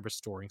collapse and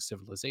restoring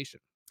civilization.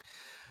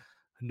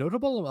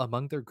 Notable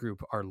among their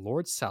group are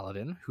Lord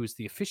Saladin, who's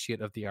the officiate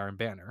of the Iron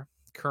Banner,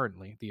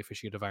 currently the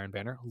officiate of Iron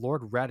Banner,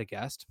 Lord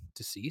Radagast,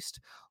 deceased,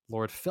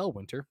 Lord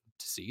Fellwinter,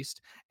 deceased,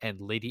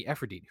 and Lady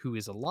Ephrodine, who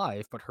is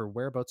alive, but her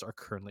whereabouts are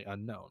currently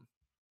unknown.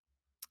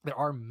 There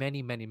are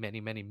many, many, many,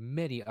 many,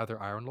 many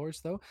other Iron Lords,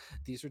 though.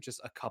 These are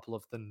just a couple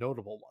of the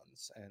notable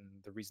ones. And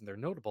the reason they're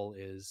notable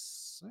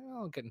is,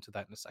 I'll get into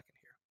that in a second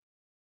here.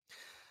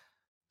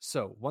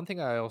 So, one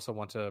thing I also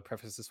want to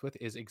preface this with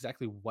is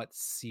exactly what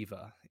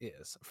Siva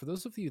is. For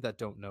those of you that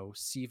don't know,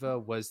 Siva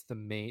was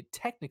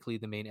technically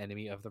the main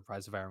enemy of the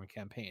Rise of Iron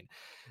campaign.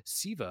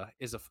 Siva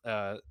is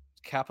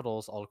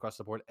capitals all across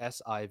the board,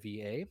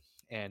 SIVA,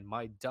 and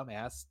my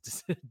dumbass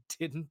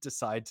didn't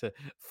decide to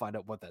find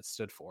out what that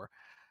stood for.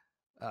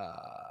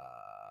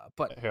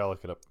 But Here, I'll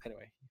look it up.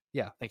 anyway,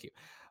 yeah, thank you.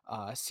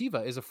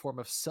 Siva is a form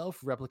of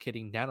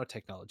self-replicating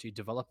nanotechnology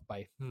developed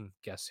by,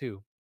 guess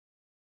who?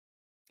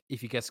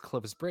 If you guess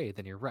Clovis Bray,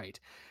 then you're right.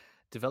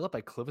 Developed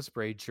by Clovis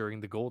Bray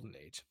during the Golden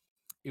Age.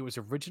 It was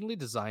originally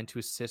designed to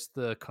assist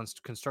the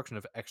construction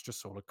of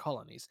extrasolar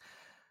colonies.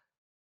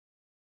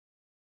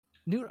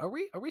 Newt, are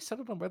we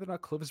settled on whether or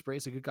not Clovis Bray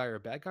is a good guy or a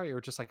bad guy, or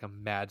just like a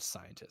mad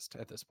scientist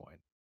at this point?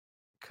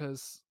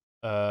 Because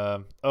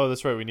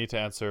that's right. We need to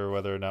answer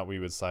whether or not we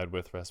would side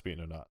with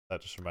Rasputin or not.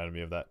 That just reminded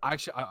me of that.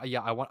 actually,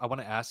 I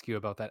want to ask you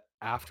about that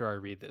after I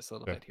read this a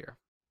little bit here.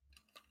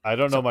 I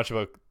don't know much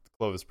about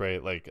Clovis Bray.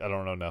 Like, I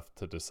don't know enough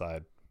to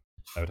decide.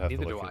 I would have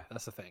Neither to do look I. it.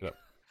 That's the thing. Yep.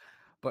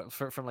 But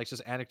from like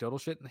just anecdotal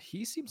shit,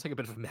 he seems like a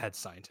bit of a mad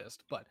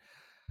scientist. But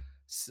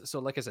so,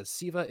 like I said,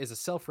 Siva is a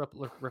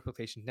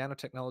self-replication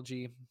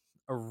nanotechnology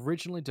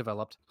originally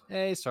developed.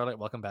 Hey, Starlight,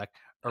 welcome back.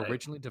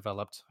 Originally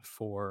developed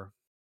for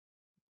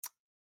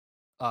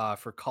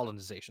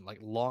colonization, like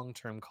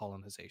long-term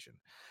colonization.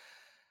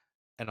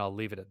 And I'll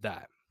leave it at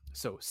that.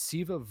 So,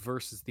 Siva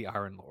versus the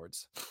Iron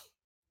Lords.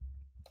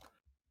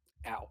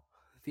 Ow.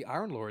 The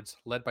Iron Lords,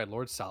 led by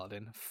Lord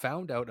Saladin,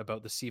 found out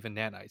about the Siva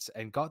nanites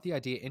and got the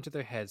idea into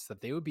their heads that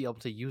they would be able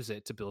to use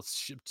it to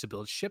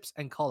build ships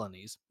and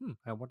colonies.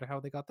 I wonder how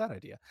they got that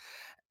idea,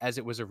 as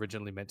it was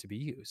originally meant to be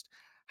used.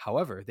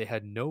 However, they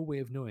had no way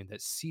of knowing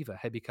that Siva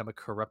had become a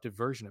corrupted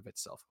version of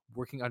itself,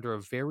 working under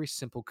a very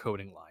simple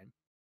coding line.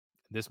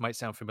 This might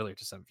sound familiar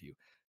to some of you.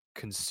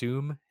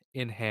 Consume,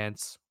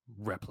 enhance,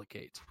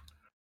 replicate.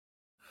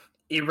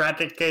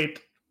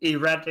 Eradicate.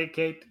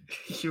 Eradicate.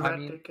 I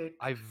mean,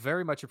 I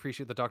very much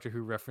appreciate the Doctor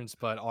Who reference,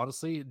 but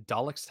honestly,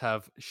 Daleks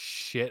have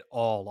shit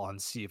all on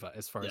Siva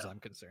as far as I'm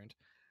concerned.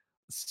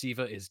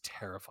 Siva is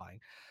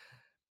terrifying.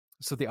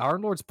 So the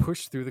Iron Lords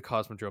pushed through the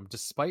Cosmodrome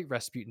despite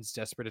Rasputin's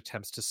desperate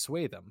attempts to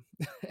sway them,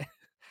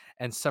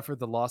 and suffered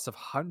the loss of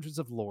hundreds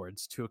of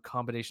lords to a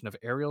combination of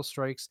aerial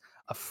strikes,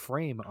 a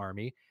frame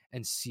army,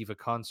 and Siva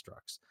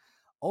constructs.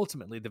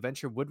 Ultimately, the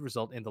venture would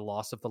result in the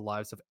loss of the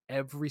lives of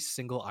every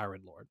single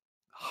Iron Lord.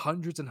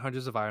 Hundreds and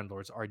hundreds of Iron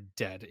Lords are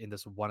dead in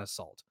this one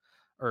assault.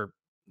 Or,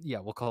 yeah,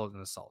 we'll call it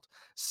an assault.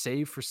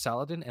 Save for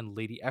Saladin and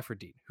Lady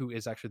Ephrodine, who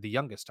is actually the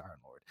youngest Iron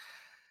Lord.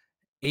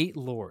 8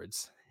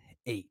 lords,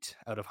 8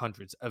 out of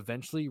hundreds,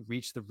 eventually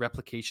reach the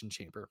replication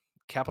chamber,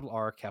 capital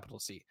R, capital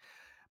C.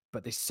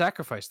 But they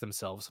sacrificed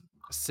themselves,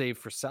 save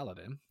for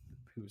Saladin,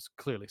 who's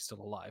clearly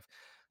still alive,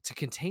 to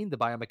contain the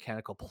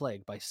biomechanical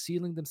plague by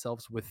sealing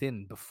themselves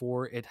within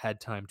before it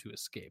had time to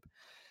escape.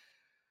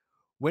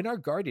 When our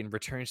Guardian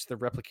returns to the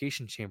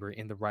replication chamber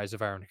in the Rise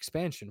of Iron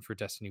expansion for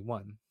Destiny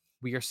 1,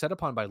 we are set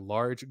upon by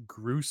large,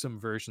 gruesome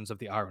versions of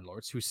the Iron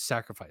Lords who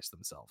sacrifice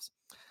themselves.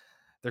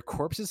 Their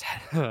corpses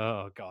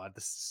oh god,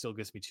 this still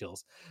gives me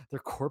chills. Their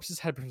corpses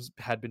had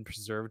been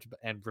preserved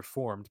and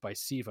reformed by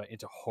Siva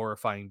into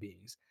horrifying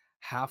beings,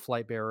 half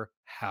Lightbearer,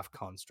 half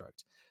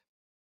Construct.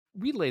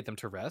 We laid them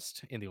to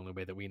rest, in the only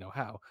way that we know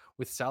how,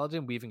 with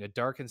Saladin weaving a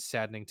dark and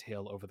saddening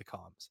tale over the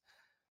comms.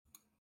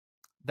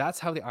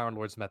 That's how the Iron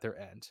Lords met their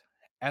end,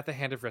 at the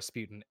hand of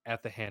Rasputin,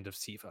 at the hand of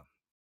Siva.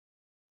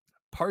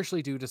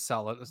 Partially due to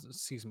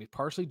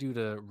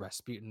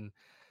Rasputin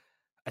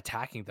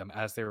attacking them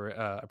as they were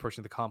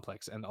approaching the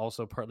complex, and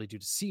also partly due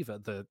to Siva,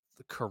 the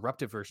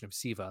corrupted version of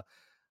Siva,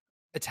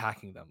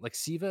 attacking them. Like,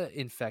 Siva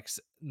infects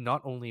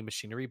not only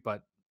machinery,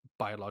 but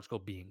biological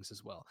beings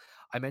as well.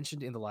 I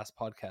mentioned in the last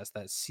podcast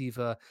that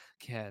Siva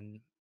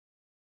can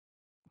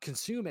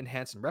consume,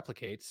 enhance, and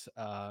replicate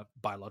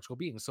biological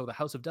beings. So the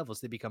House of Devils,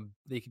 they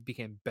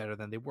became better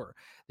than they were.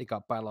 They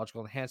got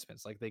biological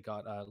enhancements, like they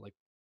got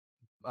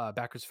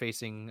backwards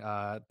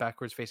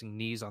facing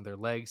knees on their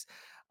legs.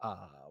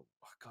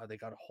 They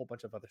got a whole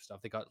bunch of other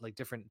stuff. They got like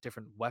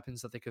different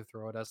weapons that they could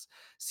throw at us.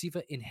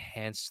 Siva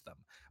enhanced them,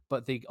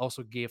 but they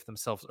also gave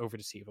themselves over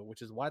to Siva,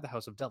 which is why the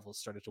House of Devils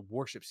started to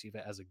worship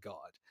Siva as a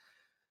god.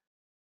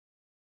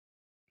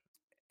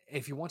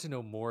 If you want to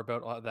know more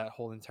about that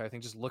whole entire thing,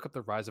 just look up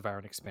the Rise of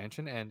Iron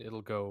expansion, and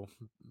it'll go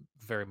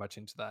very much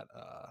into that.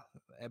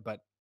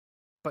 But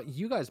But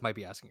you guys might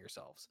be asking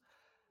yourselves,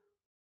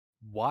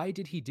 why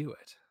did he do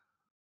it?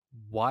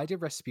 Why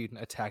did Rasputin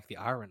attack the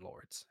Iron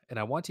Lords? And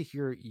I want to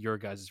hear your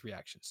guys'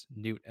 reactions,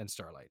 Newt and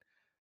Starlight.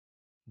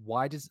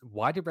 Why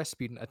did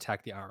Rasputin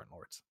attack the Iron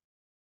Lords?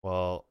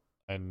 Well,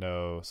 I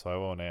know, so I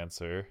won't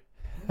answer.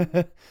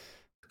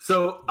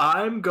 So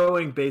I'm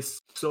going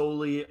based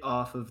solely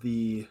off of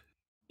the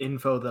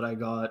info that I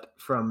got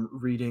from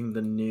reading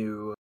the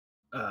new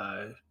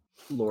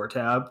lore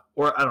tab,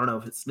 or I don't know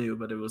if it's new,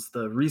 but it was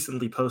the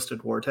recently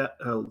posted lore tab.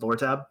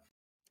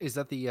 Is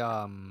that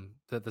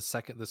the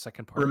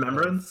second part?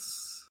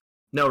 Remembrance?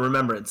 No,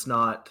 Remembrance,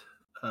 not.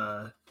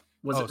 Was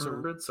Oh, it so-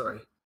 Remembrance? Sorry.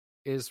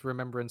 Is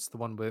Remembrance the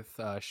one with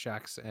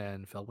Shax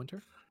and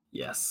Felwinter?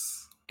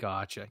 Yes.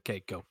 Gotcha.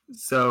 Okay, go.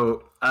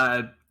 So,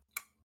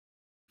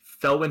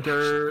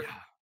 Felwinter, Yeah.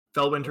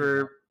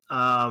 Felwinter,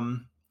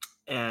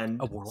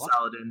 and A warlock?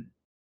 Saladin.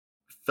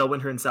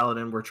 Felwinter and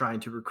Saladin were trying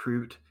to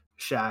recruit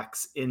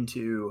Shax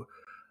into,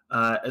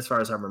 as far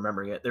as I'm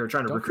remembering it, they were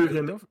trying to recruit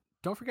him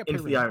Don't forget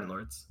into the Pyramid. Iron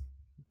Lords.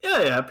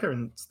 Yeah,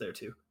 Pyramid's there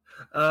too.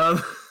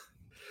 Um,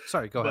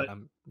 Sorry, go ahead. but-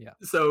 Yeah.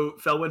 so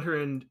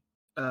Felwinter and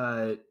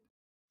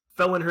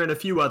a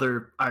few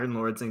other Iron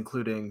Lords,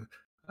 including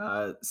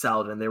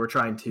Saladin, they were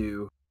trying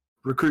to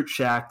recruit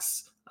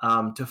Shax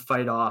to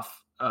fight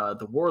off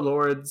the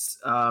warlords.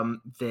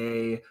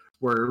 They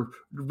were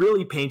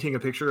really painting a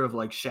picture of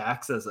like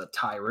Shax as a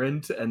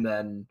tyrant, and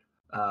then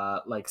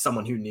like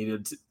someone who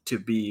needed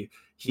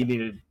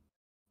needed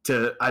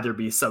to either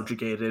be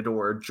subjugated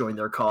or join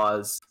their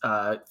cause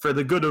for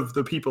the good of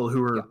the people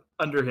who were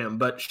under him.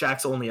 But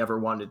Shax only ever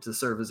wanted to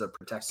serve as a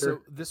protector.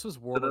 So this was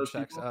Warlord those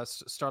Shax. people?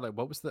 Starlight,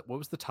 what was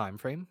the time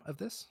frame of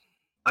this?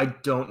 I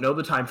don't know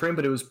the time frame,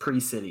 but it was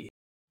pre-city.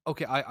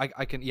 Okay,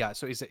 I can, yeah.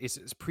 So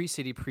it's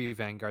pre-city,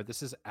 pre-Vanguard.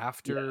 This is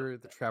after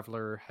the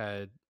Traveler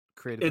had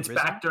created. It's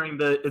back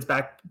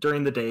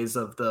during the days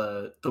of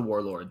the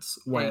warlords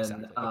when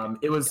Exactly, okay.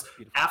 it was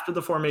beautiful. after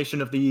the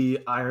formation of the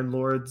Iron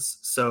Lords.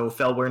 So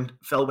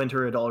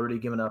Felwinter had already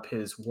given up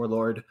his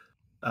warlord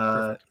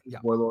Perfect, yeah.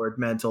 warlord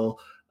mantle,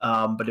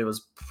 but it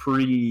was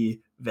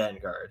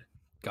pre-Vanguard.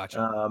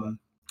 Gotcha.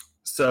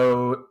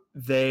 So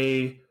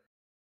they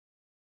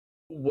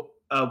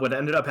what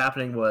ended up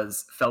happening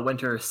was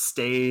Felwinter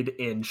stayed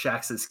in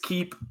Shax's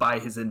keep by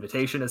his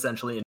invitation,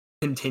 essentially, and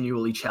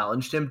continually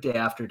challenged him day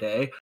after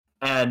day.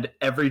 And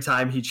every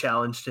time he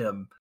challenged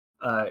him,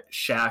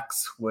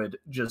 Shax would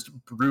just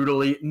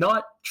brutally,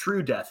 not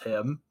true death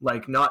him,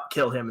 like not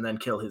kill him and then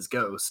kill his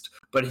ghost,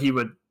 but they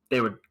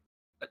would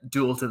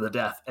duel to the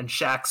death. And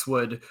Shax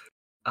would,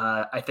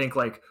 I think,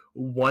 like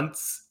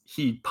once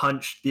he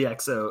punched the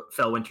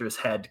Felwinter's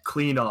head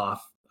clean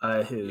off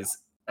his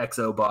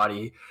exo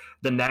body,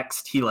 the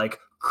next he like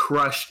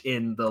crushed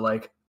in the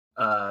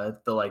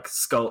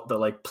skull, the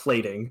like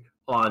plating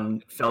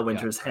on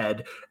Felwinter's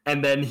head,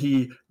 and then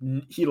he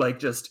like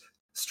just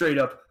straight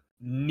up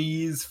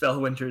knees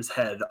Felwinter's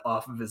head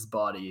off of his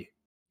body.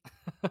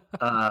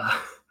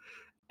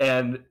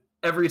 And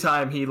every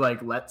time he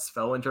like lets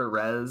Felwinter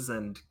res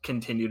and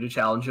continue to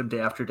challenge him day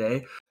after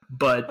day,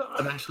 but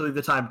eventually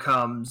the time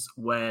comes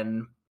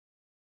when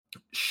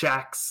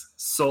Shax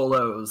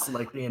solos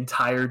like the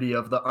entirety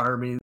of the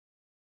army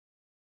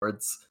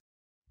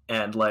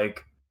and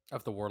like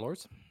Of the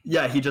Warlords?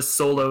 yeah, he just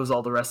solos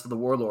all the rest of the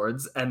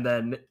warlords, and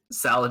then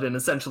Saladin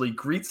essentially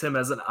greets him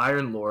as an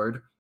Iron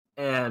Lord,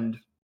 and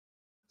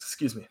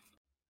excuse me,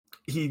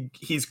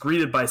 he's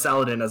greeted by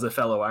Saladin as a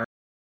fellow Iron,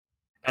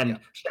 and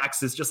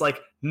Shax is just like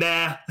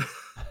nah.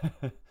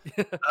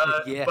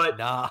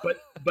 Nah.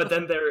 But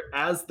then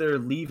as they're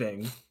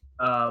leaving,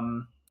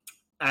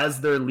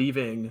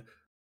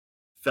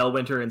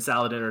 Felwinter and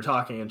Saladin are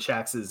talking, and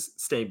Shax is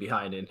staying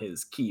behind in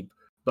his keep.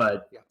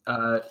 But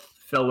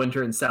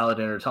Felwinter and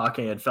Saladin are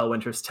talking, and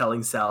Felwinter's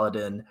telling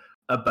Saladin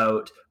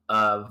about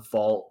a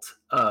vault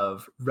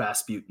of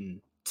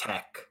Rasputin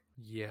tech.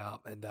 Yeah,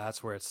 and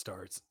that's where it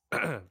starts.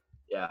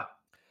 Yeah.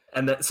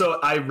 And then, so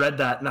I read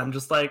that, and I'm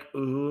just like,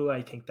 ooh,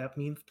 I think that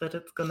means that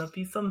it's going to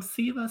be some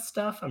Siva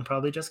stuff. I'm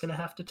probably just going to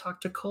have to talk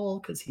to Cole,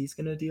 because he's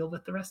going to deal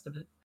with the rest of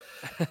it.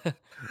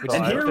 Which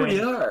And I here we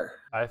think- are.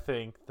 I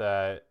think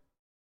that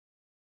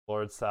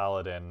Lord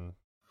Saladin,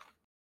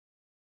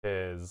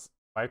 his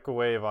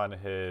microwave on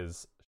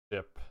his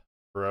ship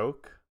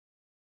broke,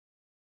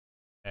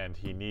 and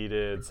he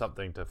needed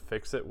something to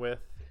fix it with.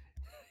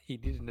 he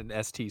needed an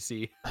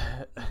STC.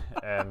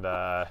 And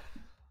I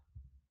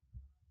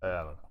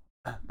don't know.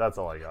 That's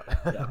all I got.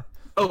 Yeah.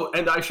 Oh,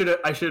 and I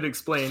should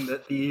explain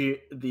that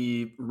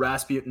the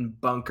Rasputin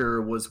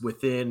bunker was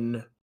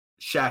within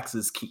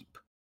Shax's keep.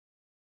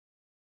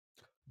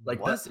 Like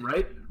Was that's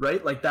it?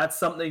 right? Like that's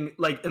something,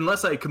 like,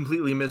 unless I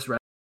completely misread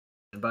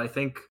it, but I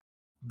think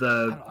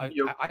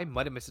I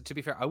might have missed it. To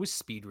be fair, I was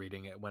speed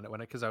reading it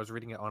because I was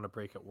reading it on a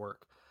break at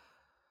work.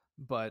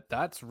 But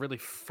that's really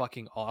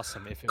fucking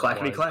awesome if it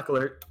clackety was clack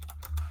alert.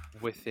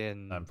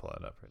 within I'm pulling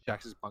it up right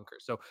Shax's bunker.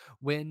 So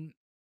when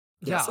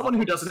Yeah, someone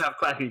who doesn't have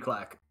clackety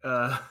clack.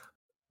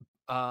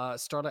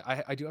 Starlight,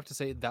 I do have to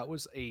say that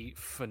was a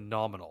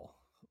phenomenal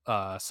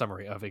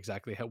summary of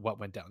exactly what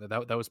went down.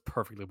 That was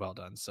perfectly well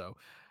done. So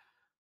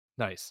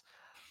nice.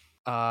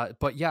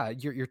 But yeah,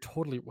 you're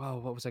totally. Wow,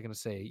 what was I going to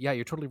say? Yeah,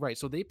 you're totally right.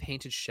 So they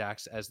painted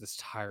Shaxx as this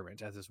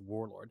tyrant, as this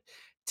warlord.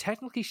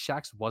 Technically,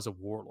 Shaxx was a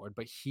warlord,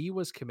 but he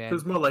was He commanded.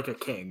 was more like a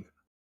king.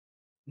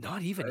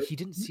 Not even. Right? He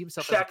didn't see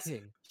himself Shaxx, as a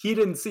king. he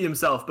didn't see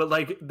himself, but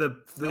like the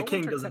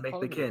king Felwinter doesn't kept make the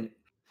calling him king.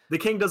 The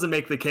king doesn't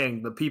make the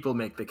king. The people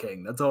make the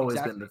king. That's always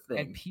been the Exactly.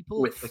 thing And people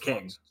with the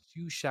king. flocked to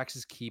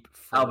Shaxx's keep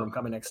for Album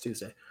coming next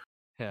Tuesday.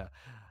 Yeah,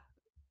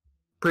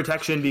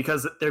 Protection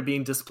because they're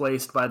being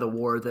displaced by the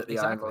war that the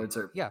Iron exactly. Lords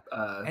are Yeah,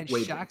 and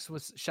waging. Shaxx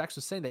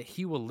was saying that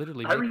he will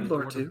literally I make read a lore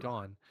ward too. of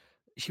dawn.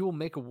 He will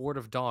make a ward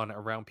of dawn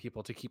around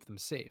people to keep them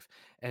safe.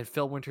 And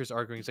Felwinter's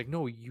arguing, he's like,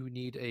 no, you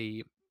need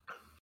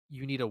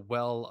a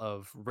well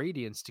of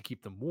radiance to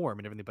keep them warm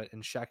and everything. But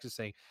and Shaxx is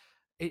saying,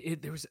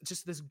 there was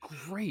just this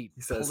great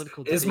He says,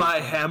 political. "Is debate my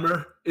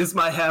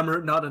going-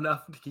 hammer not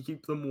enough to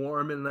keep them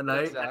warm in the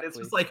night?" And it's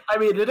Exactly. just like, I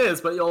mean, it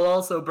is, but you'll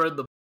also burn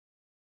the.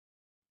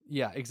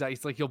 Yeah, exactly.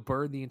 It's like you'll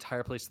burn the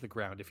entire place to the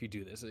ground if you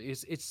do this.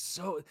 It's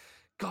so,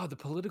 God, the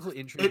political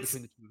intrigue It's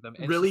between the two of them.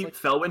 And really, it's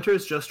just like, Felwinter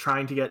is just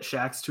trying to get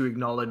Shaxx to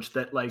acknowledge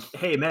that, like,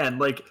 hey, man,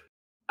 like,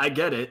 I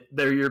get it,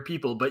 they're your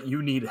people, but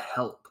you need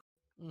help.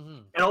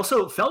 mhm. And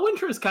also,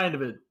 Felwinter is kind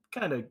of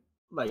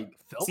like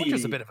Felwinter's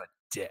seedy. a bit of a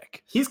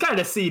dick. He's kind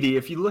of seedy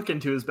if you look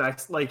into his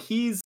back. Like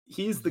he's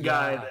the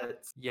guy Yeah.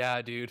 that's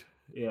Yeah, dude.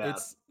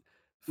 It's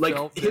like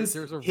there's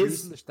a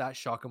reason that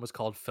shotgun was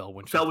called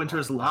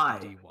Felwinter's lie.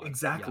 back in D1.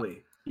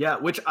 Exactly. Yeah,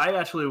 which I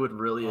actually would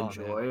really Oh,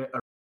 enjoy a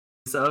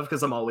release of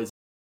because I'm always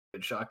a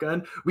good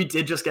shotgun. We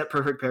did just get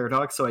Perfect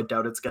Paradox, so I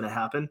doubt it's going to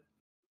happen.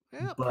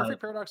 Yeah, but-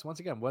 Perfect Paradox once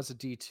again was a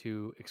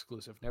D2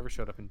 exclusive. Never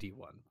showed up in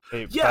D1.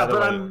 Hey, Yeah, by the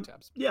but way, I'm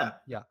Tabs. yeah.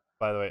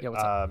 by the way, Yeah,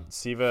 what's up?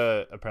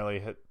 Siva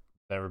apparently had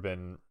never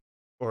been,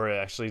 or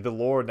actually, the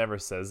lore never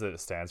says that it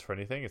stands for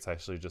anything. It's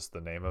actually just the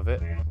name of it.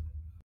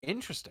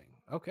 Interesting.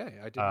 Okay,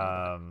 I didn't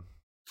know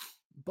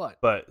that.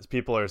 But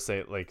people are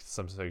saying, like,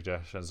 some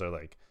suggestions are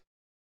like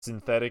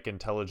synthetic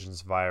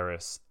intelligence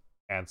virus,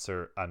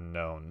 answer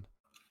unknown,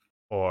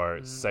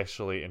 or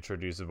sexually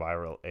introduced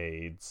viral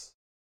AIDS,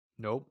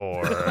 Nope.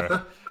 or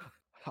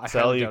I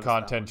sell highly you doubt it's that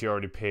content one. you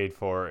already paid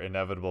for,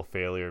 inevitable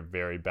failure,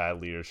 very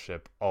bad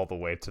leadership, all the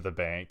way to the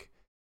bank.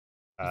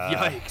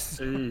 Yikes.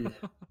 Hey.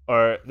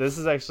 Or this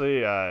is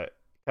actually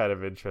kind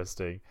of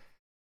interesting.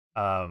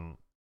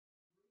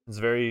 It's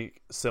very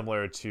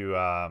similar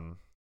to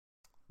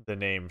the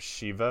name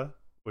Shiva,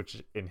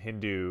 which in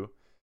Hindu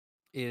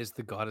Is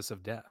the goddess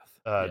of death.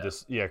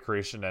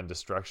 creation and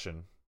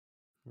destruction.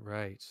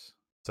 Right.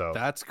 So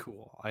That's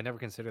cool. I never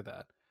considered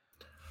that.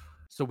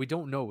 So we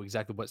don't know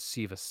exactly what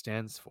Siva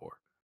stands for.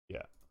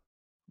 Yeah.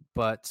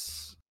 But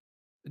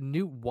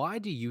why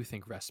do you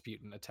think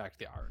Rasputin attacked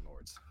the Iron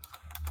Lords?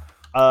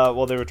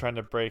 well, they were trying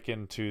to break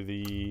into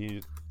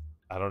the,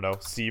 I don't know,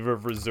 Siva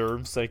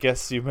reserves, I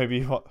guess you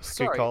maybe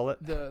could call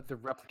it. The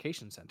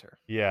replication center.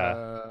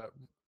 Yeah.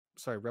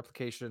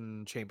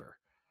 Replication chamber.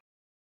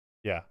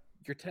 Yeah.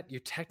 You're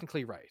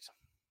technically right.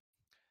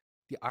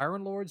 The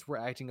Iron Lords were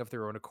acting of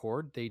their own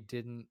accord. They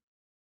didn't.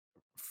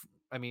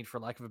 I mean, for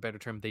lack of a better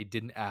term, they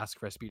didn't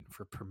ask Rasputin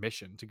for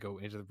permission to go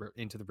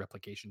into the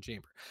replication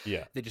chamber.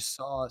 Yeah. They just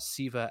saw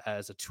Siva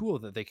as a tool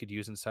that they could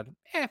use and said,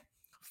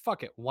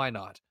 fuck it, why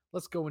not?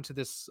 Let's go into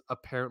this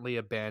apparently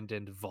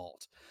abandoned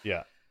vault.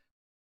 Yeah.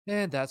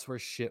 And that's where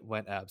shit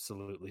went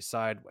absolutely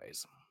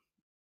sideways.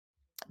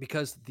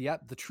 Because the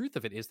truth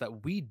of it is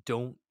that we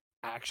don't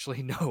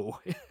actually know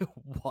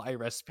why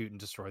Rasputin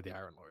destroyed the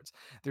Iron Lords.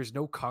 There's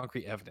no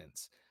concrete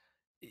evidence.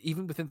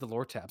 Even within the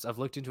lore tabs, I've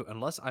looked into it.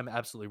 Unless I'm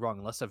absolutely wrong,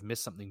 unless I've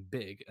missed something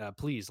big,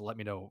 please let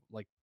me know.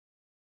 Like,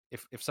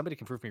 if somebody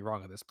can prove me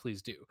wrong on this,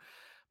 please do.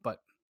 But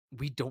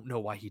we don't know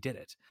why he did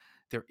it.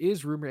 There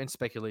is rumor and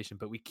speculation,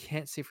 but we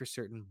can't say for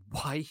certain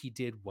why he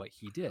did what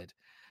he did.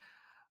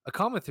 A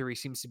common theory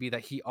seems to be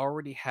that he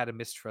already had a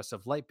mistrust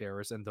of light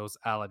bearers and those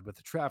allied with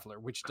the Traveler,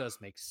 which does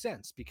make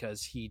sense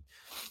because he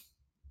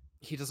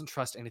doesn't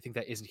trust anything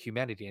that isn't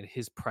humanity, and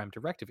his prime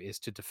directive is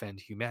to defend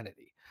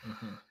humanity.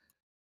 Mhm.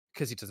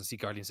 Because he doesn't see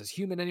Guardians as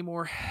human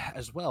anymore,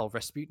 as well.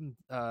 Rasputin,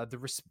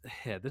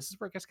 this is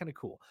where it gets kind of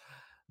cool.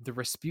 The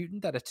Rasputin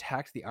that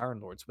attacked the Iron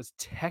Lords was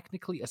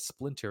technically a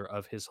splinter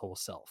of his whole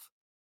self.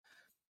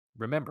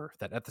 Remember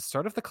that at the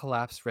start of the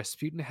collapse,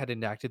 Rasputin had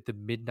enacted the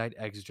Midnight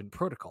Exigent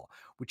Protocol,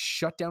 which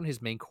shut down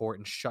his main core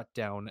and shut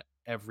down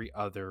every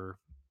other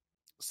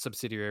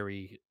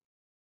subsidiary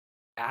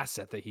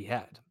asset that he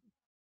had.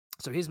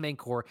 So his main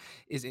core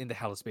is in the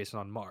Hellas Basin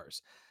on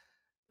Mars.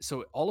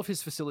 So all of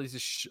his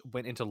facilities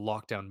went into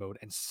lockdown mode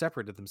and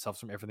separated themselves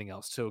from everything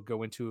else to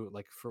go into,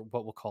 like, for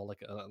what we'll call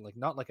like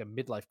not like a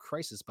midlife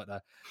crisis, but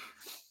a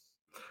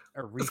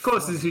As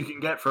close as reforming. you can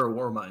get for a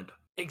war mind.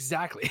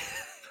 Exactly.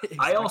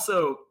 I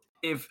also,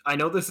 if I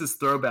know this is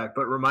throwback,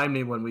 but remind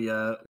me when we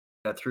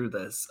get through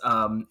this.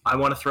 I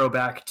want to throw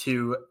back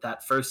to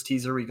that first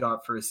teaser we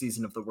got for a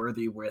season of The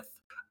Worthy with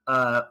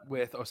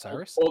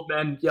Osiris. Old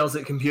man yells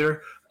at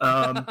computer.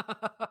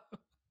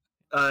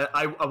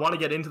 I want to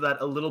get into that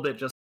a little bit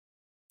just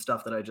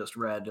stuff that I just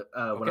read when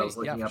I Okay, was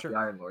looking for up sure. the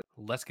Iron Lord.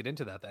 Let's get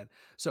into that then.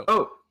 So,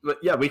 But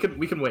yeah, we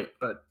can wait.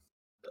 But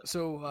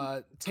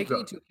taking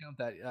going. into account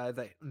that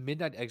that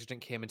Midnight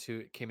Exitant came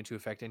into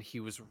effect, and he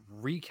was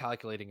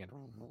recalculating and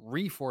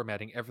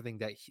reformatting everything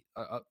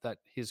that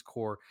his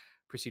core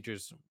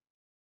procedures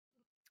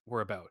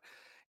were about.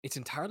 It's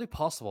entirely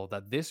possible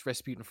that this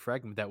Rasputin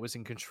fragment that was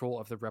in control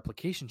of the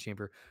replication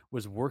chamber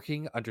was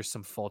working under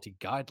some faulty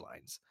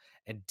guidelines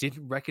and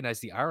didn't recognize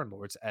the Iron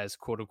Lords as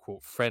quote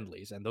unquote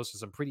friendlies. And those are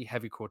some pretty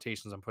heavy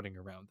quotations I'm putting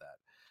around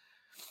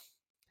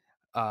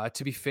that.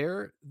 To be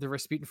fair, the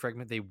Rasputin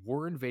fragment, they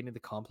were invading the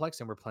complex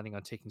and were planning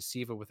on taking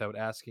Siva without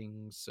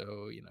asking.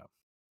 So,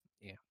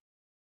 yeah,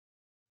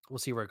 we'll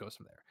see where it goes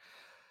from there.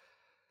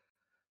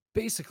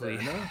 Basically,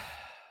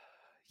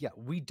 yeah,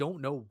 we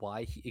don't know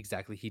why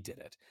exactly he did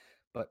it,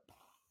 but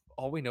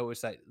all we know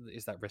is that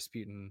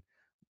Rasputin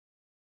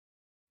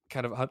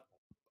kind of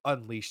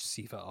unleashed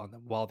Siva on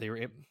them while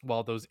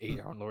while those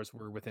 8 Iron Lords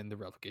were within the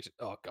replication.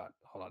 Oh God,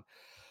 hold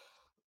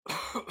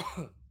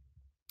on.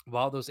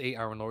 While those 8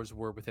 Iron Lords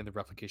were within the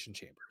replication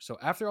chamber. So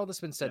after all this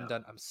has been said and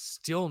done, I'm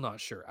still not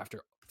sure.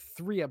 After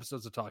 3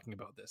 episodes of talking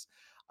about this,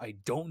 I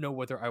don't know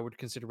whether I would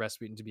consider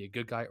Rasputin to be a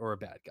good guy or a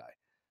bad guy.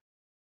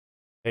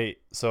 Hey,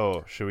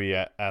 so should we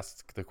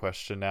ask the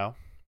question now?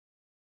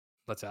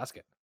 Let's ask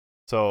it.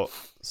 So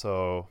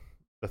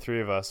the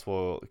 3 of us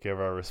will give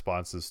our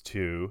responses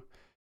to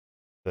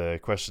the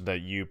question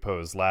that you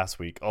posed last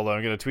week. Although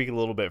I'm going to tweak a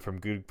little bit from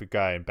good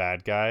guy and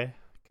bad guy,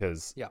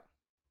 because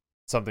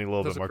something a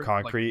little bit more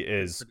concrete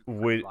is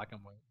would black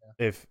and white,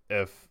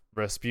 if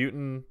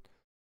Rasputin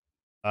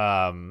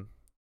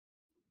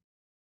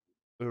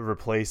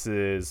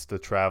replaces the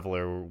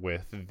Traveler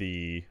with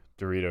the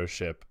Dorito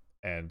ship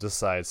and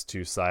decides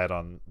to side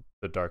on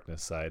the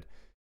darkness side,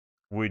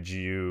 would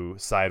you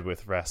side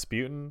with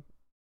Rasputin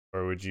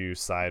or would you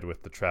side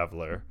with the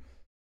Traveler?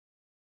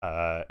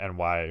 And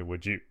why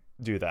would you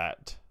do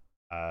that?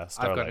 Starlight.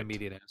 I've got an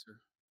immediate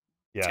answer.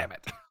 Yeah. Damn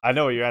it. I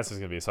know what your answer is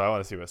going to be, so I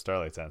want to see what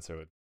Starlight's answer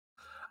would.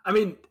 I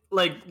mean,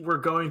 like, we're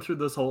going through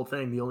this whole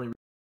thing. The only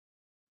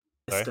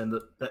reason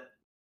that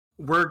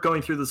we're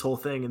going through this whole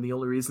thing, and the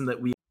only reason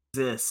that we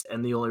exist,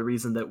 and the only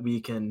reason that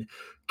we can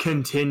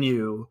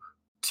continue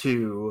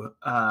to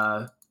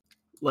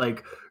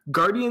like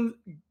Guardian.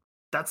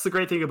 That's the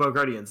great thing about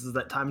Guardians, is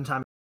that time and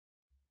time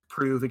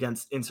prove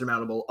against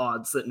insurmountable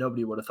odds that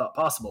nobody would have thought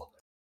possible.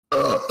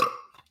 Oh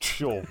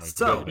my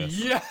goodness.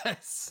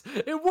 Yes,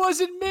 it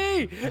wasn't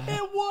me.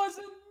 It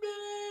wasn't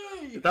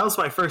me. That was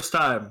my first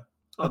time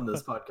on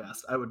this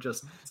podcast. I would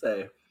just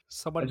say,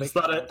 someone. I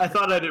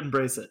thought I'd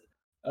embrace it.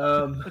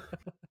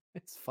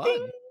 It's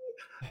fun.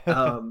 Ooh,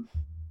 a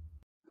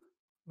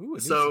new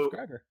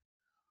subscriber.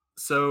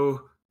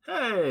 So,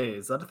 hey,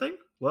 is that a thing?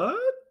 What?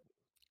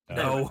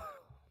 No.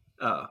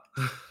 Oh.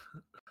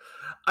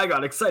 I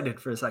got excited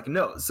for a second.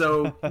 No,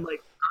 so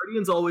like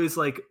Guardians always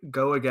like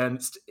go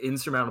against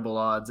insurmountable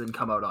odds and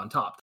come out on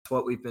top. That's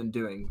what we've been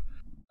doing.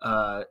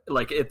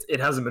 Like it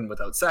hasn't been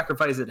without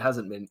sacrifice. It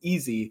hasn't been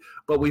easy,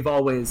 but we've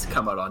always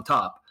come out on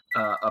top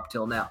up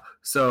till now.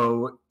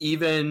 So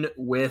even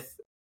with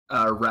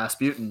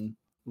Rasputin,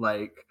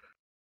 like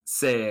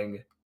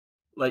saying,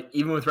 like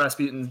even with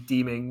Rasputin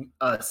deeming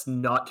us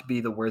not to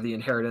be the worthy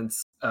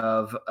inheritance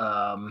of,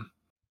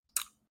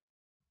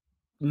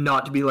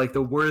 not to be like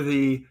the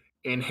worthy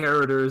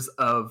inheritors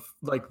of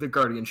like the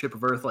guardianship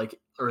of Earth, like,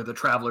 or the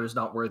Travelers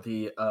not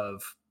worthy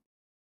of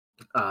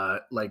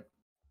like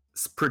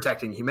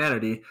protecting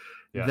humanity,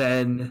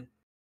 then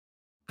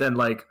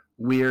like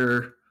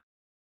we're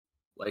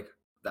like,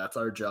 that's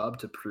our job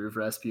to prove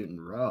Rasputin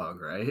wrong,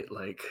 right?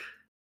 Like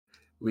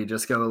we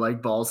just go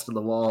like balls to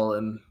the wall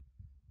and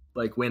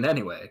like win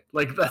anyway.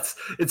 Like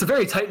it's a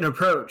very Titan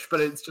approach,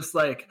 but it's just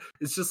like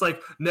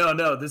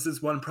no, this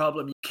is one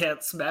problem you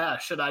can't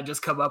smash, and I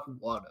just come up and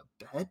want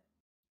to bet.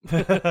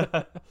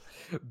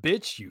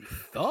 Bitch, you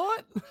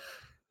thought?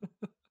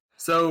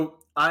 So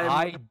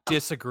I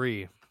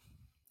disagree.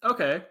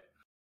 Okay.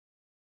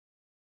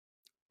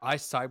 I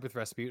side with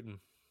Rasputin.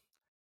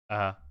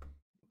 But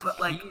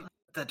like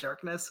the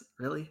darkness,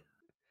 really?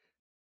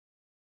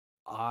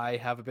 I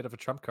have a bit of a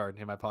trump card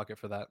in my pocket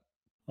for that.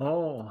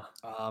 Oh.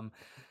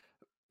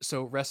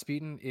 So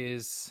Rasputin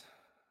is,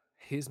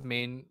 his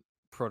main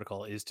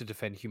protocol is to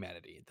defend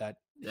humanity. That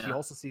he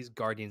also sees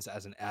Guardians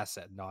as an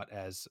asset, not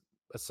as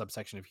a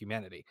subsection of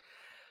humanity.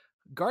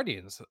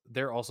 Guardians,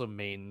 their also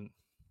main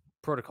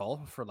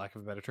protocol, for lack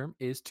of a better term,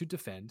 is to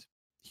defend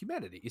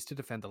humanity, is to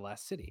defend the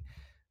last city.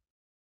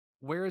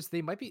 Whereas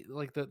they might be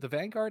like the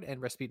Vanguard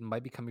and Rasputin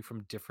might be coming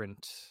from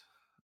different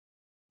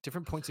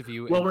points of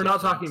view. Well, we're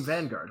not talking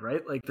Vanguard,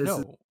 right? Like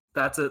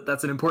that's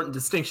an important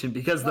distinction,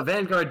 because the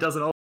Vanguard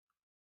doesn't.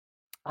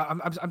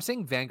 I'm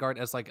saying Vanguard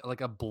as like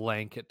a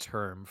blanket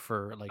term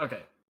for like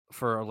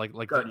for like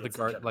Guardians the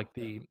guard, like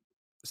the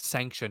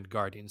sanctioned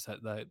Guardians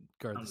that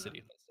guard the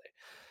city. Let's say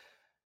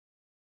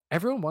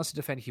everyone wants to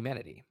defend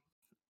humanity.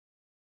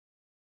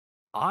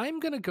 I'm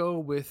going to go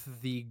with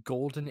the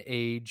Golden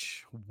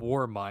Age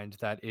war mind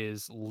that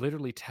is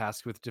literally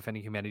tasked with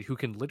defending humanity, who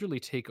can literally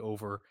take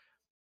over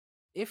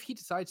if he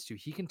decides to,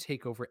 he can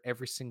take over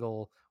every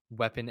single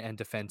weapon and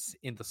defense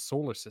in the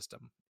solar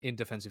system in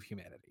defense of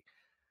humanity.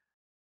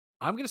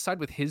 I'm going to side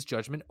with his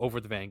judgment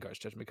over the Vanguard's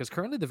judgment, because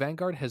currently the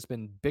Vanguard has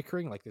been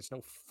bickering like there's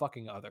no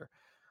fucking other.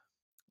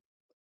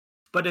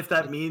 But if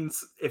that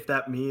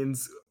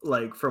means,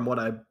 like, from what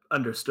I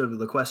understood of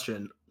the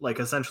question, like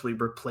essentially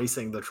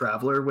replacing the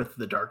Traveler with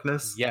the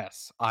Darkness.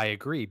 Yes, I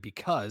agree,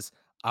 because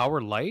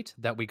our light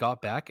that we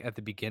got back at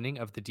the beginning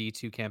of the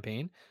D2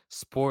 campaign,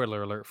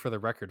 spoiler alert for the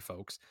record,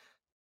 folks,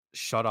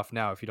 shut off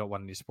now if you don't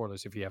want any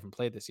spoilers if you haven't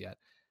played this yet,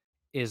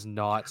 is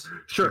not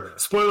Sure, pure.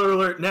 spoiler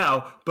alert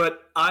now,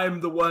 but I'm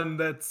the one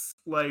that's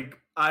like,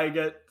 I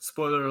get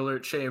spoiler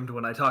alert shamed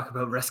when I talk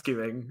about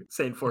rescuing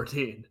Saint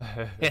 14.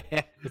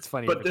 It's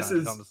funny, But every this time,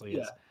 it is, honestly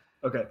yeah. is.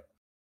 Okay.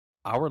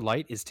 Our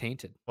light is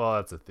tainted. Well,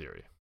 that's a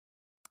theory.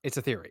 It's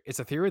a theory. It's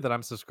a theory that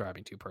I'm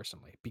subscribing to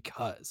personally,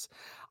 because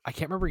I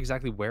can't remember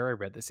exactly where I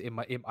read this. I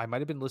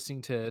might have been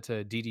listening to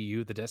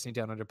DDU, the Destiny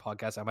Down Under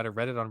podcast. I might have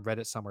read it on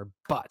Reddit somewhere,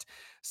 but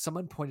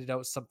someone pointed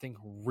out something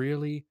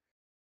really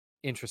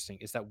interesting,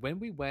 is that when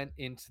we went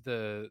into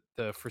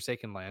the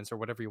Forsaken Lands, or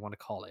whatever you want to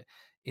call it,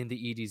 in the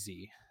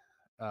EDZ,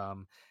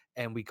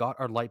 and we got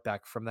our light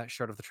back from that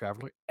shard of the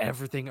Traveler,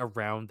 everything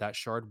around that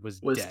shard was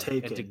dead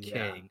taken, and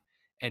decaying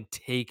and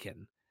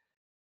taken.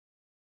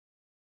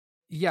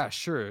 Yeah,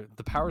 sure.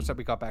 The powers that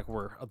we got back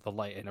were of the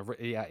light, and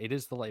yeah, it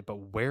is the light. But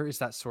where is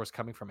that source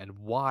coming from, and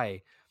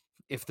why?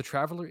 If the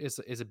Traveler is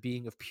a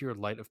being of pure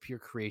light, of pure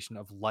creation,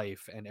 of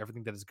life, and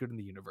everything that is good in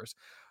the universe,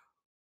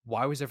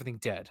 why was everything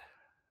dead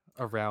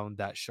around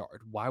that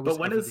shard? Why was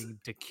everything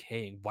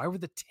decaying? Why were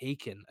the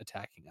Taken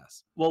attacking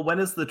us? Well, when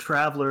is the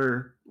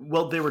Traveler?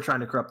 Well, they were trying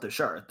to corrupt the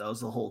shard. That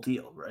was the whole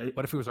deal, right?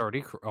 What if it was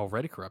already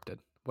corrupted?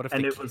 What if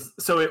and it was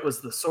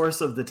the source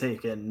of the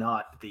Taken,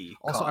 not the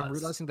also cause. I'm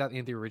realizing that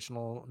in the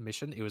original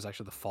mission it was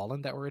actually the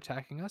Fallen that were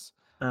attacking us.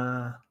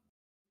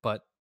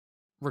 But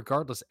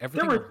regardless,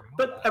 everything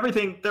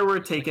there were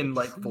Taken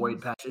like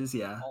void patches,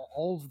 yeah.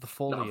 All of the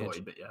foliage, not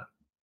void, but yeah,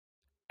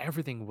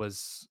 everything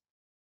was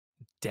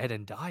dead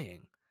and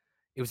dying.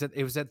 It was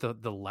at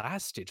the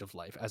last stage of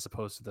life as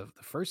opposed to the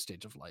first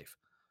stage of life.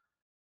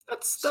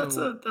 That's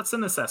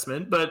an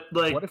assessment, but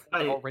like, what if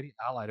we already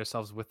allied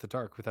ourselves with the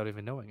dark without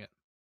even knowing it?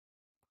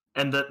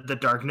 And the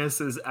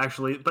darkness is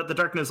actually, but the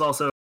darkness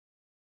also,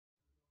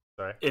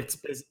 sorry,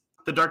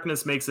 the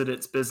darkness makes it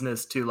its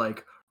business to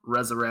like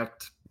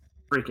resurrect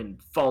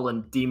freaking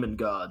fallen demon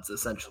gods,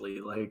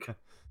 essentially. Like,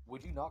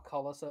 would you not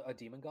call us a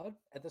demon god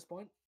at this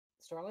point,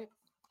 Starlight?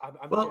 I'm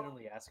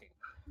genuinely asking.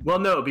 Well,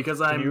 no, because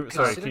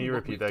can you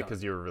repeat that,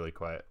 because you were really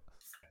quiet?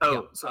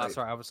 Oh, yeah,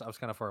 sorry, I was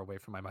kind of far away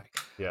from my mic.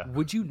 Yeah.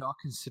 Would you not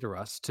consider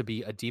us to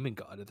be a demon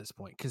god at this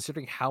point,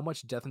 considering how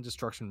much death and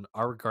destruction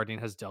our guardian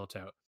has dealt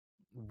out?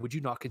 Would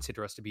you not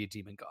consider us to be a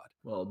demon god?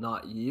 Well,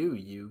 not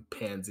you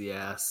pansy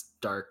ass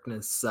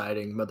darkness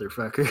siding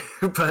motherfucker.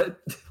 But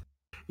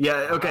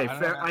yeah, okay,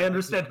 fair. I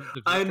understand.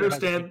 I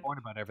understand. Point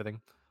about everything.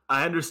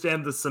 I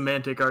understand the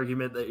semantic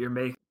argument that you're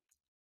making.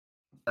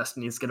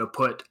 Destiny's gonna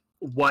put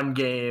one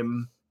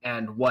game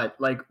and what?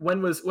 Like,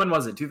 when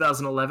was it?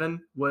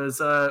 2011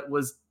 was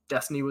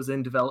Destiny was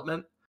in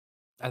development.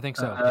 I think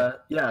so.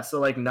 Yeah, so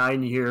like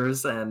 9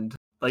 years, and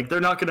like they're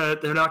not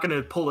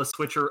gonna pull a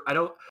switcher.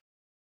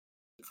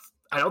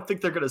 I don't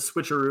think they're going to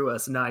switcheroo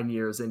us 9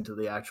 years into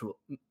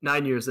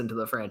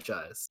the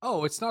franchise.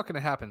 Oh, it's not going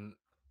to happen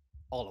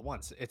all at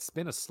once. It's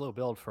been a slow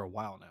build for a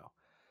while now.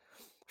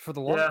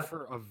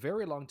 For a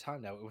very long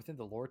time now, within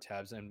the lore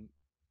tabs and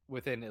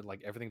within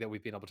like everything that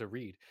we've been able to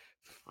read,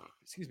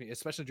 excuse me,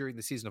 especially during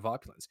the Season of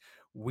Opulence,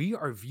 we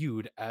are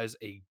viewed as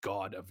a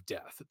god of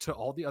death. To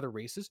all the other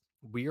races,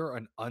 we are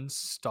an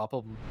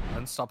unstoppable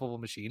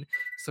machine,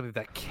 something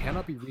that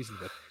cannot be reasoned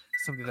with,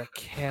 something that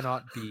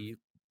cannot be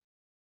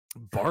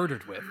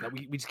bartered with, that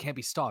we just can't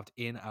be stopped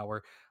in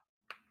our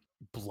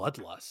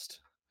bloodlust.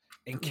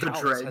 And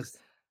Calus has,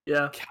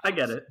 I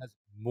get it, has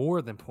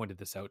more than pointed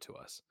this out to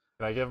us.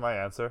 Can I give my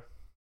answer?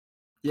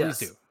 Yes.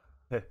 Please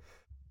do.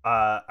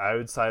 I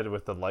would side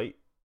with the light,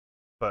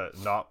 but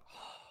not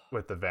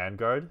with the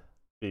Vanguard,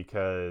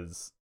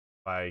 because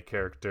my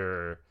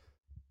character,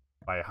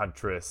 my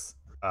huntress,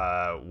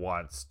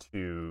 wants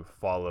to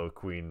follow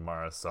Queen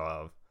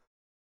Marasov,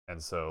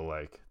 and so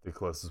like the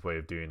closest way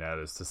of doing that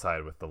is to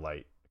side with the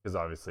light, because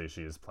obviously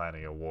she is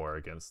planning a war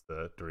against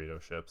the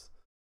Dorito ships.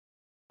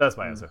 That's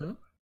my answer.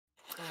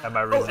 And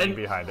my reasoning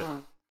behind it.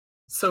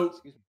 So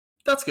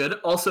that's good.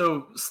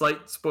 Also,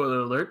 slight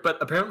spoiler alert, but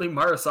apparently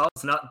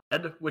Marasov's not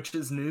dead, which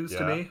is news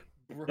to me.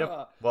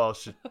 Yep. Well,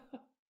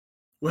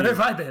 where have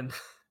I been?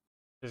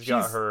 She's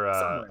got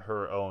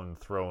her own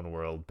throne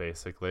world,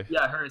 basically.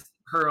 Yeah,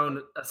 her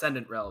own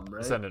Ascendant Realm,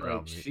 right? Ascendant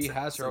Realm. She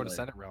has her own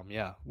Ascendant Realm,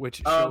 yeah,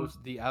 which shows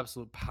the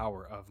absolute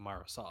power of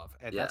Marasov,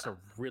 and that's a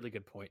really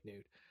good point,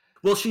 dude.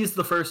 Well, she's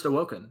the first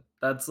Awoken.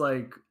 That's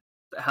like,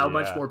 how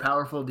much more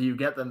powerful do you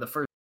get than the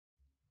first?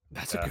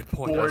 That's a good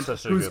point. That's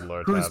such a good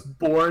lore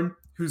tab.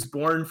 Who's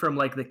born from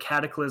like the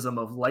cataclysm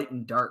of light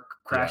and dark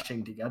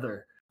crashing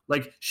together.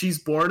 Like, she's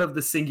born of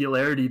the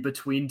singularity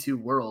between two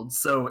worlds.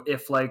 So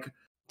if like,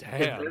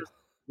 damn,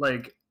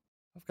 like,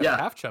 I've got Yeah. a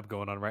half chub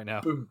going on right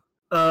now.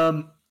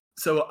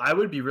 So I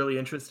would be really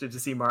interested to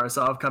see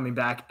Marasov coming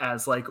back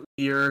as like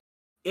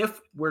if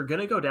we're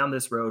gonna go down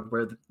this road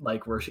where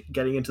like we're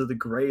getting into the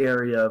gray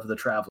area of the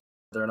Traveler,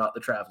 whether or not the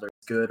Traveler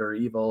is good or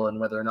evil, and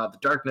whether or not the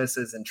darkness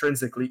is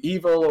intrinsically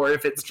evil, or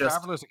if it's The just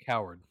Traveler's a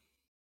coward.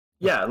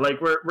 yeah, like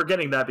we're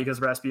getting that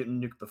because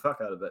Rasputin nuked the fuck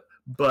out of it,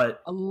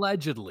 but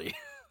Allegedly.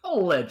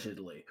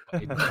 allegedly.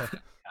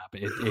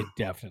 It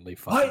definitely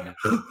fucking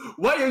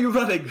Why are you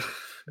running?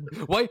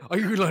 Why are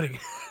you running?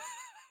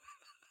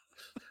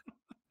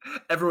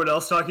 Everyone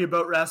else talking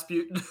about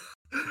Rasputin.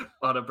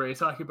 Lana Bray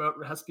talking about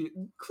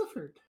Rasputin.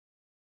 Clifford.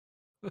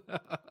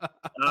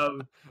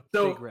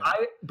 So Big Red.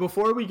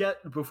 before we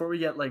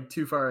get like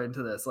too far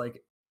into this,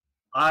 like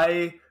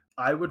I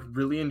would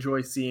really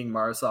enjoy seeing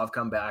Marasov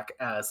come back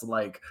as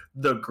like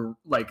the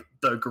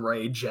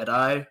gray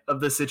Jedi of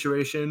the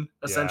situation,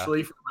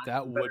 essentially. for lack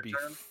That of a better would be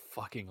term.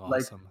 fucking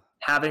Like, awesome.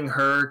 Having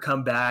her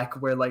come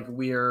back where like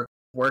we're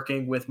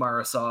working with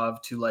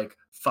Marasov to like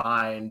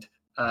find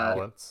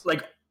Balance.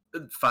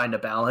 find a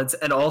balance,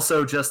 and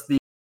also just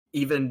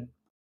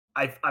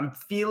I'm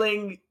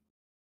feeling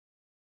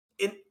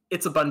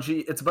it's a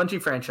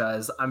Bungie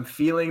franchise. I'm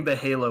feeling the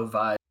Halo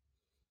vibe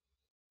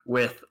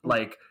with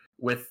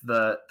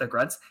the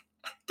grunts.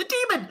 The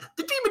demon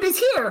is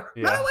here.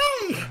 Yeah. Run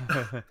away.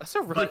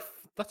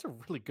 That's a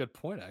really good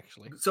point,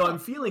 actually. So I'm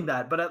feeling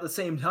that, but at the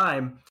same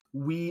time,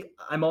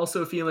 I'm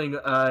also feeling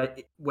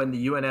when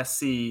the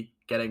UNSC,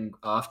 getting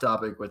off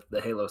topic with the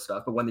Halo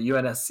stuff, but when the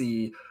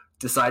UNSC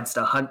decides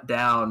to hunt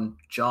down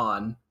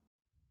John,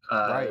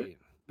 Right.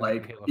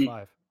 like Halo he-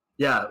 5.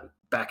 yeah,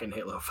 back in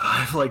Halo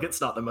 5, like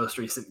it's not the most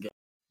recent game,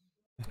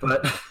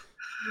 but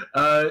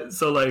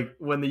so like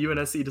when the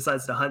UNSC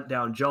decides to hunt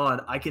down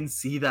John, I can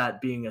see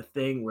that being a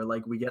thing where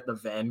like we get the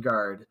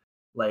Vanguard,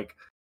 like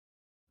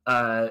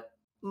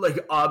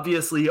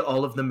obviously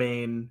all of the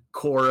main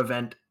core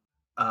event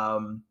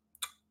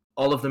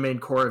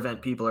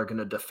people are going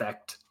to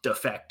defect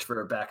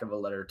for lack of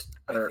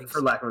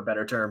a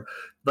better term,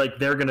 like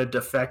they're going to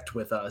defect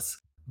with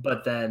us,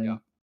 but then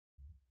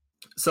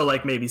so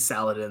like maybe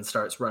Saladin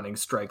starts running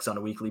strikes on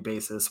a weekly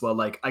basis while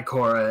like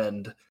Ikora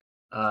and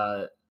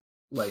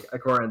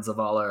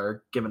Zavala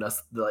are giving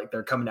us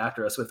they're coming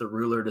after us with a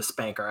ruler to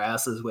spank our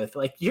asses with,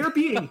 like, you're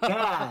being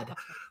bad.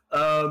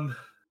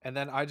 And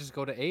then I just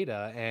go to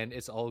Ada, and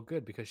it's all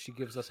good because she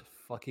gives us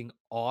fucking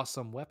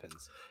awesome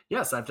weapons.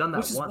 Yes, I've done that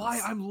Which is once. why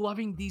I'm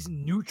loving these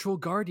neutral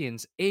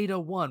guardians. Ada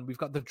 1, we've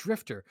got the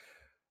Drifter.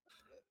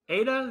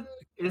 Ada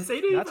is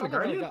Ada even That's a all that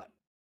I guardian? got.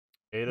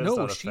 Ada's No,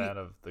 not a she- fan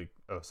of the.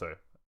 Oh, sorry.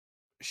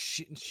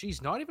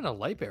 She's not even a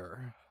light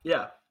bearer.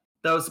 Yeah.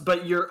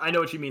 I know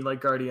what you mean,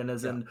 like guardian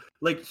as in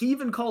like he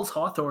even calls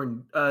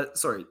Hawthorne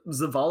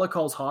Zavala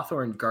calls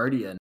Hawthorne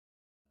guardian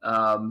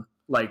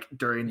like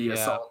during the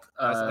assault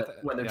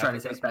when they're trying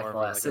to take back the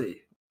last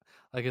city.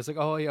 Like it's like,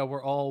 oh yeah,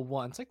 we're all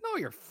one. It's like, no,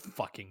 you're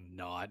fucking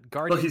not. Well,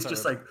 Guardians. he's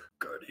just like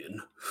guardian.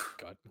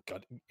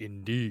 God,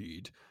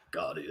 indeed.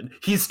 Guardian.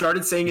 He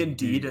started saying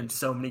indeed in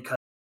so many cuts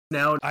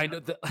now. I know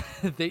that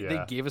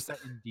they gave us that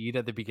indeed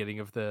at the beginning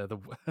of the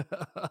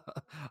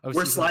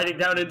we're sliding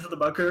down into the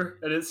bunker,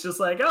 and it's just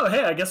like, oh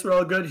hey, I guess we're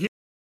all good here.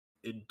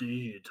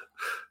 Indeed.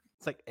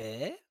 It's like,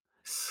 eh?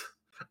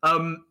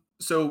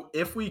 So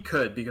if we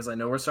could, because I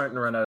know we're starting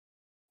to run out,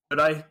 could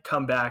I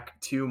come back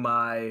to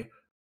my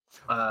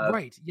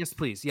right? Yes,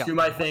 please. Yeah. to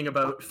my thing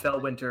about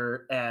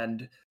Fellwinter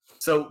and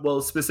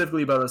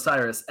specifically about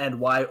Osiris and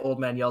why Old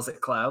Man yells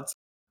at clouds.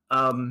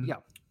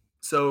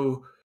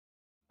 So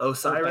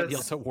Osiris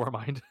yells at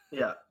Warmind.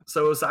 Yeah.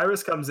 So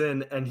Osiris comes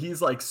in and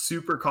he's like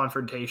super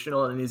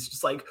confrontational, and he's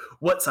just like,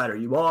 what side are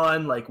you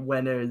on? Like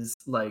when is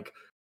like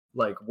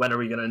when are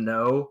we gonna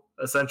know,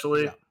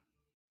 essentially? Yeah.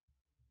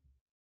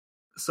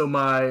 So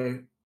my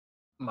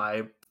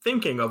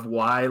thinking of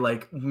why,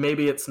 like,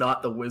 maybe it's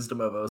not the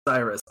wisdom of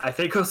Osiris. I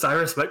think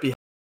Osiris might be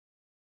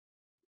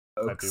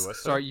what?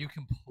 Sorry, you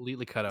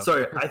completely cut out.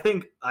 Sorry, there. I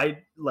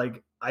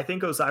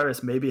think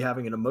Osiris may be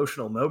having an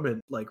emotional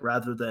moment, like,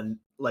 rather than,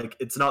 like,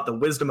 it's not the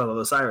wisdom of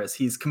Osiris.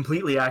 He's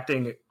completely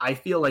acting. I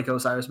feel like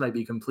Osiris might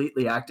be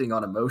completely acting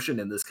on emotion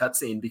in this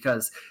cutscene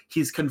because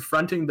he's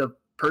confronting the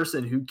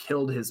person who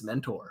killed his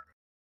mentor.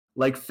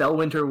 Like,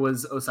 Fellwinter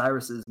was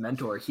Osiris's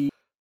mentor.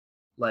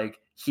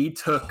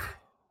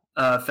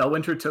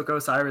 Fellwinter took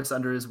Osiris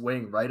under his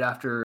wing right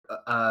after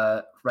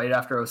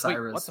Osiris.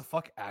 Wait, what the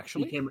fuck?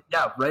 Actually,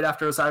 right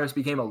after Osiris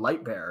became a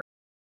light bearer.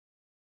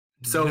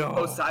 So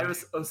No.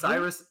 Osiris,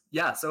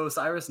 so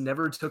Osiris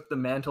never took the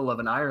mantle of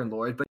an Iron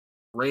Lord, but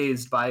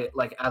raised by,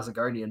 like, as a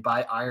guardian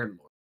by Iron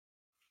Lord.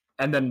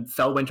 And then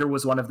Fellwinter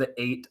was one of the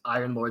 8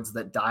 Iron Lords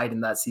that died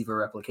in that Siva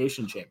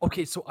replication chamber.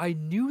 Okay, so I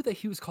knew that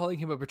he was calling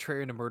him a betrayer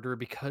and a murderer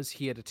because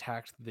he had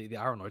attacked the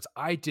Iron Lords.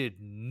 I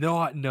did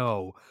not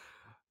know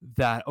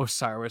that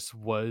Osiris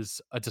was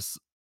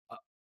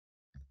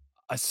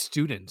a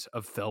student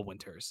of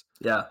Fellwinter's.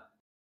 Yeah.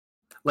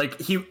 Like,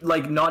 he,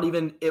 like, not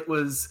even, it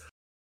was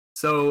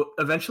So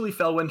eventually,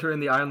 Fellwinter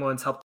and the Iron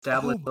Lords helped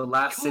establish Oh the my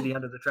last God. city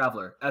under the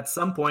Traveler. At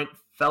some point,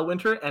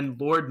 Fellwinter and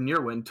Lord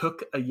Nirwin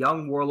took a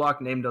young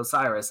warlock named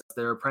Osiris as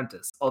their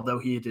apprentice, although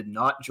he did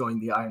not join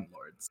the Iron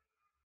Lords.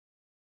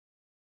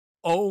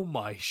 Oh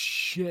my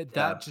shit!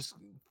 Yeah.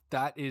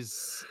 That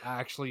is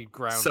actually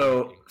groundbreaking.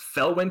 So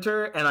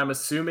Fellwinter, and I'm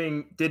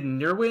assuming, did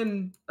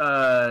Nirwin?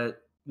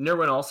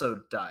 Nirwin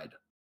also died,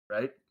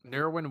 right?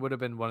 Nirwin would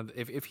have been one of the,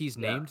 if he's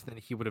Yeah. named, then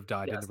he would have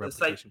died in Yes, the the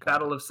Site replication Battle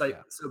combat. of Site.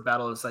 Yeah. So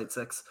Battle of Site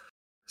 6. Yeah,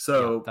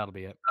 So that'll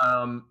be it.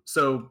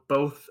 so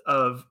both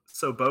of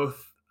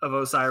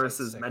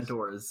Osiris's Site 6.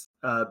 mentors.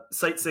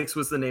 Site 6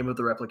 was the name of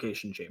the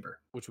replication chamber.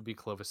 Which would be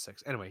Clovis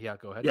 6. Anyway, yeah,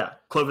 go ahead. Yeah,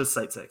 Clovis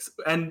Site 6.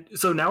 And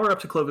so now we're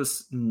up to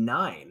Clovis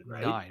 9,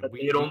 right? 9. But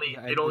they'd only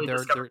they're-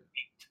 discovered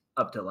 8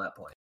 up till that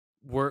point.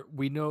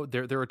 we know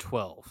there are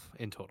 12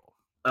 in total.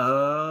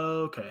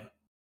 Okay.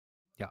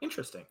 Yeah.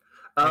 Interesting.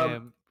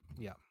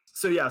 Yeah.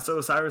 So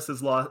Osiris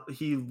has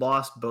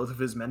lost both of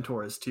his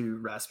mentors to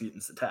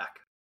Rasputin's attack.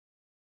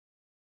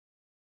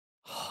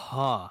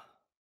 Huh.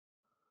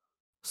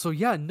 So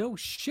yeah, no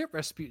shit,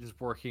 Rasputin's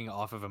working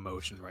off of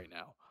emotion right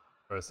now.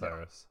 Or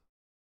Osiris.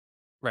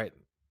 Right.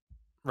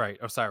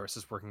 Osiris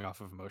is working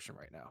off of emotion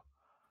right now.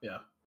 Yeah.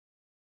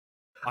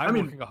 I'm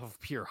mean- working off of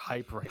pure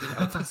hype right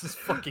now. This is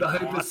fucking The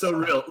hype is so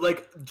awesome. real.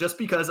 Like, just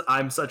because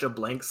I'm such a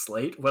blank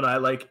slate, when I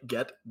like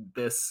get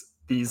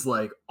these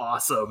like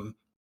awesome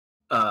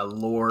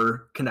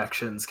lore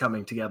connections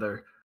coming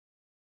together,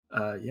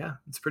 yeah,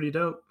 it's pretty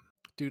dope.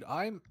 Dude,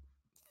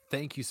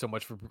 thank you so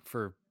much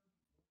for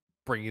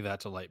bringing that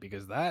to light,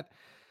 because that,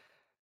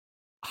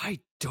 I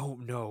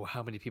don't know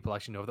how many people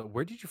actually know that.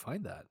 Where did you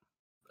find that?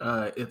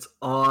 It's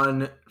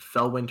on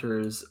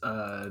Fellwinter's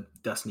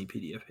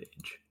Destinypedia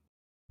page.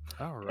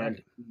 All right.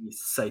 And the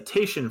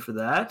citation for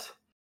that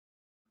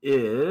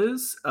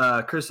is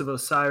Curse of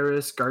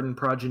Osiris, Garden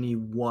Progeny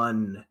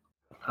 1.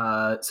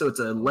 So it's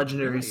a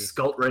legendary really?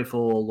 Sculpt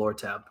Rifle lore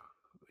tab.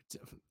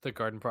 The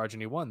Garden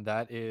Progeny 1,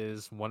 that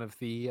is one of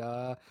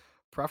the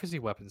prophecy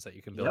weapons that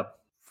you can build Yep.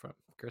 from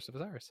Curse of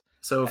Osiris.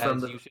 So from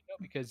As the you should know,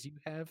 because you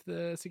have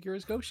the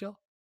Segura's Ghost Shell.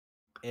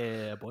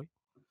 Yeah, boy.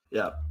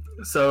 yeah,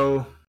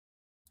 so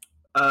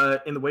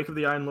in the wake of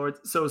the Iron Lords.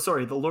 So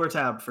sorry, the lore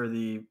tab for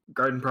the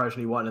Garden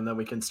Progeny 1, and then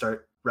we can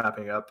start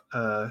wrapping up.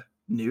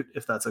 Newt,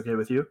 if that's okay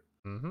with you.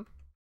 Mm-hmm.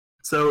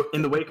 So,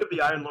 in the wake of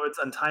the Iron Lord's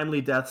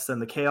untimely deaths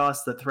and the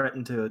chaos that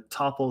threatened to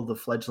topple the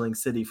fledgling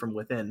city from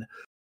within,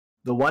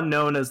 the one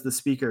known as the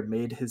Speaker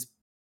made his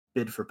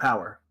bid for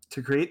power.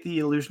 To create the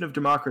illusion of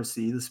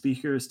democracy, the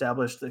Speaker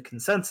established a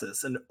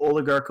consensus, an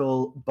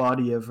oligarchical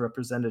body of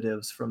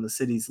representatives from the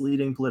city's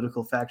leading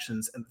political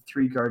factions and the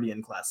 3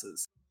 Guardian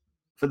classes.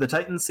 For the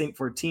Titans, Saint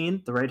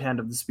 14, the right hand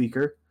of the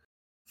Speaker.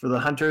 For the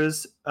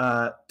Hunters,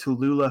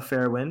 Tulula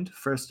Fairwind,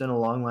 first in a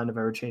long line of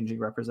ever-changing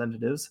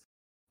representatives.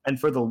 And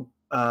for the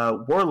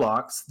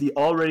Warlocks, the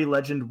already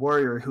legend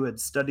warrior who had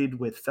studied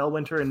with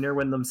Fellwinter and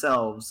Nirwin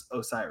themselves,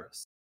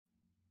 Osiris.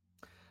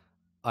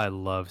 I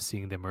love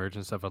seeing the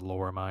emergence of a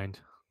lore mind.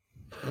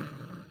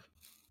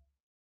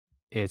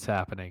 It's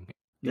happening.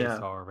 Yeah.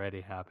 It's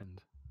already happened.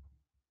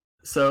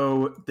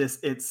 So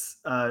it's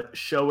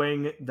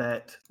showing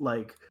that,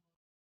 like,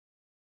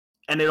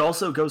 and it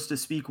also goes to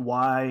speak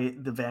why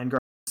the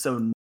Vanguard is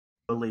so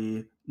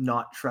really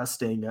not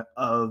trusting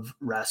of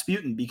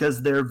Rasputin,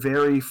 because their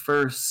very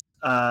first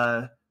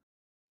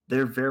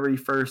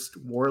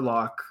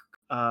warlock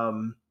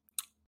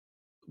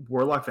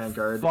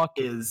Vanguard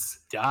Fucking is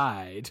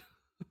Died.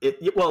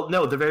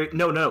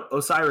 no,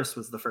 Osiris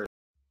was the first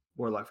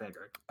warlock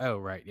Vanguard. Oh,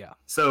 right, yeah.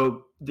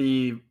 So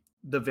the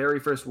very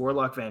first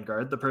warlock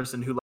Vanguard, the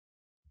person who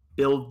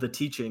built the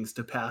teachings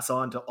to pass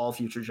on to all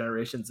future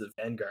generations of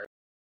Vanguard,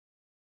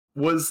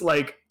 was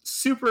like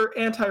super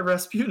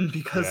anti-Rasputin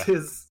because Yeah.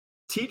 his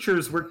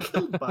teachers were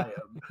killed by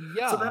him.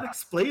 Yeah. So that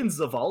explains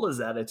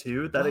Zavala's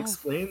attitude. That Oh,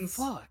 explains,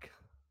 Fuck.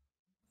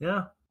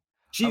 yeah.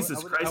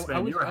 Jesus would- Christ, I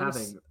man, would- you were I was-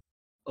 having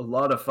a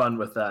lot of fun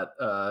with that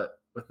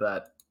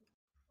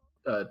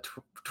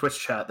Twitch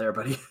chat there,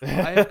 buddy.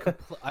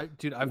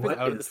 Dude, I've been What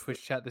out of is- the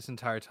Twitch chat this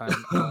entire time.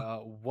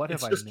 What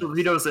It's have just I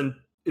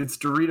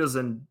missed? Doritos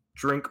and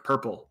drink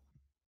purple.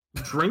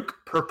 Drink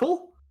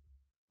purple?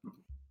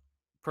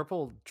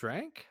 Purple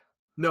drank?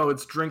 No,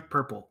 it's drink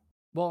purple.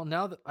 Well,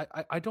 now that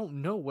I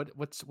don't know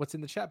what's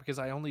in the chat, because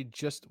I only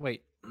just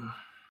wait.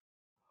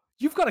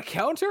 You've got a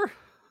counter?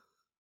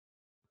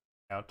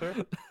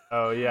 Counter?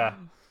 Oh, yeah.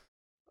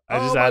 I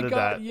just Oh my added God,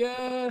 that.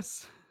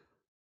 Yes.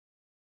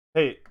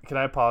 Hey, can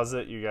I pause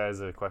it? You guys,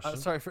 a question?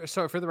 Sorry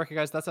for the record,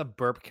 guys. That's a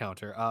burp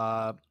counter.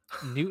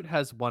 Newt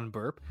has 1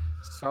 burp.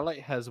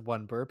 Starlight has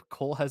 1 burp.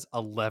 Cole has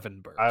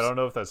 11 burps. I don't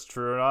know if that's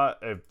true or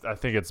not. I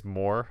think it's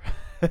more.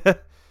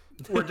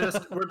 We're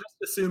just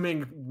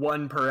assuming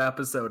 1 per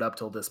episode up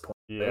till this point.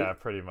 Yeah,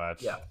 pretty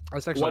much. Yeah.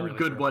 That's actually a One really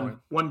good fair one. point.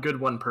 One good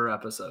one per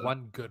episode.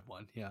 One good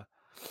one. Yeah.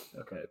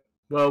 Okay.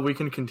 Well, we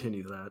can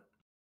continue that.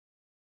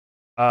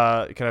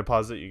 Can I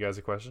pause it? You guys,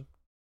 a question?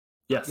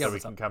 Yes. Yeah, So we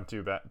what's can up? come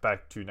to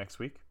back to next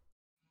week.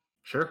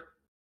 Sure.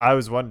 I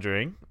was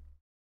wondering.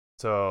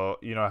 So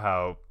you know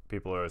how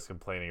people are always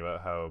complaining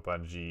about how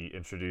Bungie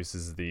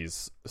introduces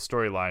these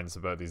storylines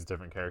about these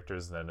different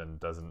characters and then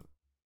doesn't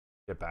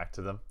get back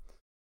to them.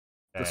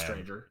 The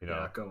Stranger. You know,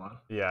 Yeah, go on.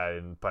 yeah,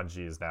 and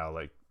Bungie is now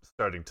like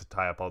starting to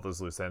tie up all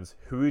those loose ends.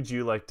 Who would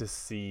you like to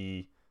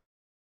see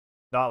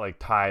not like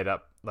tied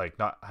up, like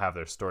not have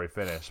their story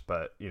finished,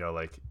 but you know,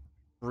 like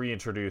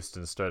reintroduced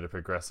and started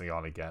progressing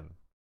on again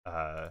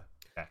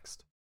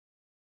next?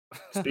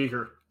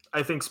 Speaker.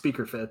 I think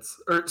Speaker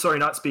fits. Or sorry,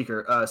 not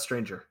Speaker,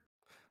 Stranger.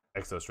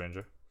 Exo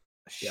Stranger.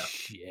 Yeah.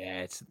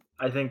 Shit.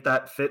 I think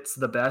that fits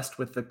the best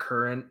with the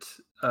current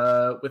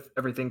with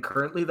everything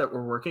currently that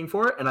we're working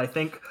for. And I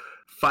think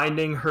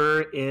finding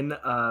her in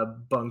a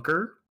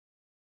bunker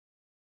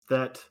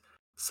that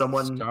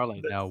someone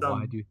Starling, that now some-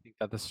 why do you think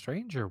that the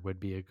Stranger would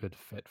be a good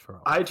fit for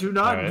all? I do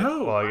not Alright,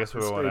 know. Well, I guess The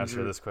we won't answer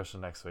Stranger. this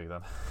question next week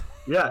then.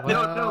 Yeah,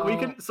 no, we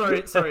can.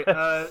 Sorry.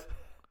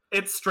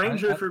 It's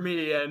Stranger I- for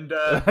me, and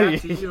back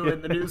to you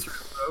in the newsroom,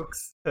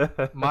 folks.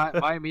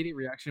 My immediate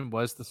reaction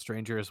was the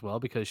Stranger as well,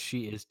 because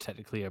she is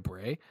technically a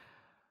Bray.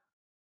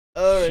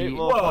 All She- right,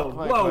 well, fuck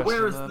my Whoa!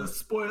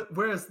 question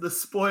Where's the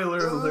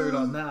spoiler alert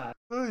on that?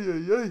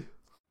 then.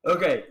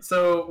 Okay,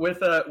 so with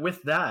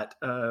that,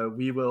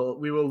 we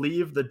will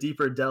leave the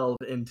deeper delve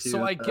into.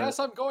 So I guess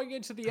I'm going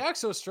into the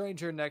Exo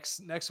Stranger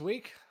next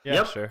week. Yeah,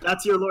 yep, sure.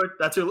 that's your lore.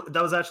 That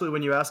was actually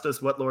when you asked us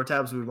what lore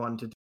tabs we wanted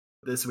to do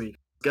this week.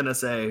 Gonna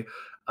say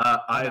I'm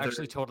either.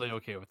 actually totally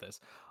okay with this.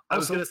 I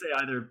was Also- gonna say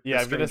either. Yeah,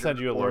 the I'm gonna send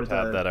Stranger you a or lore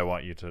tab the- that I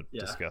want you to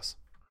Yeah. discuss.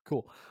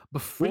 Cool.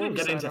 Before We didn't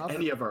get sign into off-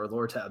 any of our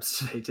lore tabs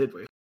today, did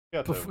we?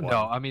 Got the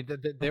No, one. I mean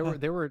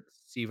there were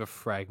Siva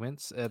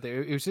fragments.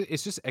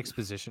 It's just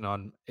exposition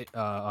on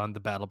the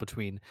battle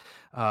between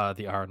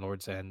the Iron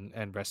Lords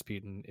and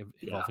Rasputin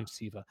involving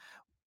Siva.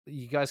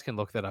 You guys can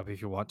look that up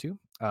if you want to.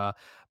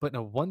 But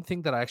no, one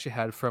thing that I actually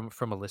had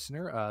from a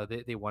listener,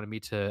 they wanted me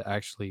to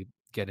actually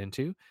get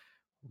into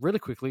really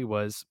quickly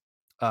was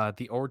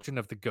the origin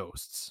of the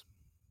ghosts.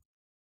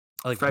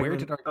 Like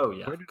Fragment-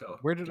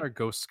 where did our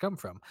ghosts come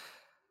from?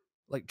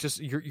 Like just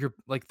you're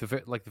like the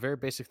very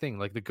basic thing,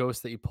 like the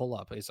ghost that you pull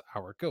up is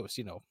our ghost,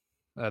 you know,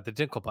 the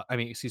Dinklebot. I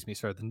mean, excuse me,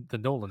 sorry, the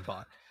Nolan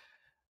bot.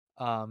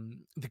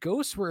 The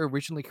ghosts were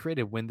originally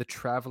created when the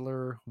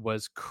Traveler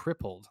was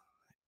crippled,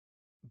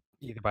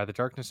 either by the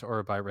darkness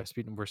or by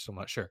Rasputin. We're still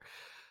not sure,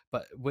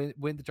 but when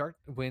the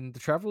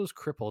Traveler was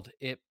crippled,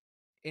 it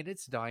in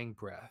its dying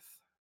breath,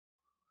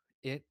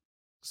 it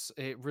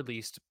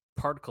released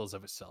particles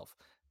of itself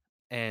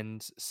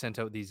and sent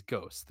out these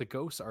ghosts. The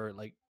ghosts are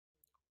like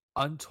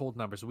untold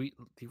numbers.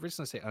 The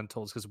reason I say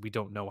untold is because we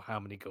don't know how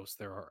many ghosts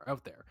there are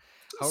out there.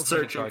 However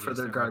many Searching for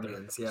their there are out there.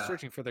 guardians. Yeah.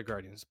 Searching for their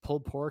guardians.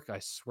 Pulled pork. I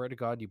swear to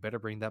God, you better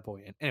bring that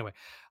boy in. Anyway,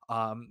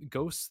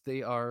 ghosts.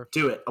 They are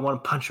Do it. I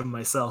want to punch him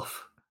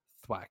myself.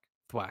 thwack,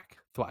 thwack,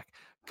 thwack.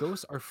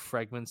 Ghosts are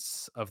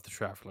fragments of the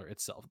Traveler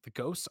itself. The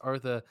ghosts are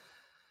the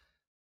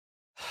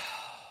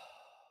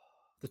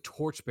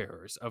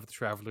torchbearers of the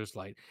Traveler's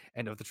light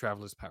and of the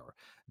Traveler's power.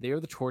 They are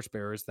the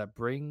torchbearers that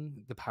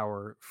bring the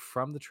power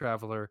from the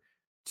Traveler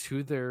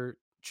to their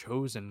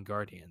chosen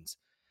guardians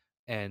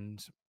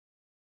and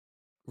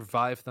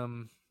revive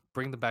them,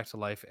 bring them back to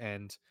life,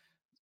 and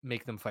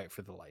make them fight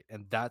for the light.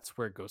 And that's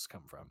where ghosts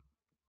come from.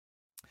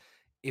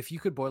 If you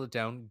could boil it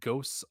down,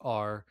 ghosts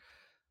are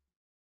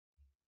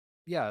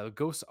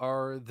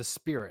the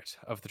spirit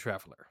of the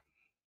Traveler.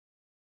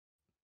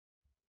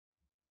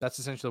 That's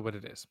essentially what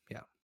it is.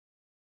 Yeah.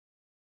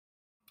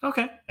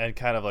 Okay. And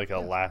kind of like a Yeah.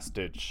 last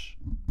ditch.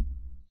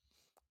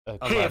 Hey,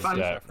 if I'm-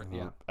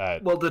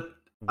 Well,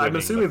 I'm winning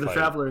assuming the fight.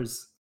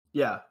 Travelers.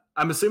 Yeah,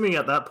 I'm assuming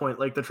at that point,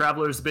 like the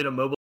Traveler's been a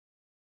mobile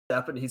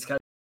step, and he's kind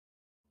of.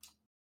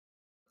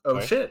 Oh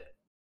What? shit!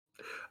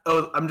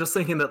 Oh, I'm just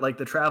thinking that like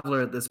the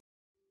Traveler at this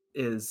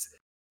is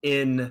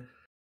in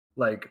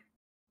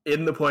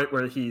the point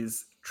where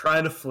he's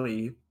trying to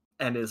flee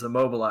and is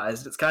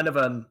immobilized. It's kind of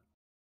an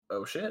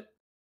oh shit.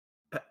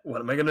 What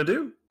am I gonna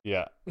do?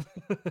 Yeah.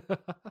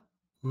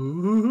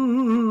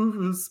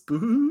 Ooh,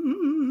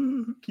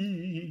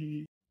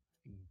 spooky.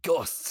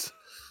 Ghosts.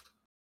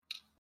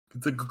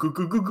 It's a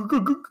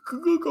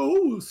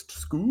ghost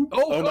scoop.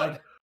 Oh, God.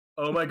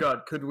 My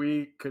god! Could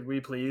we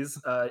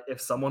please, if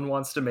someone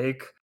wants to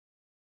make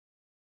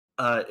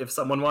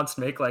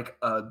like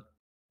a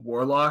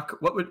warlock,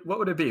 what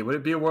would it be? Would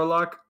it be a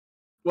warlock?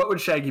 What would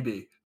Shaggy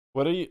be?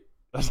 What are you?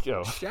 Let's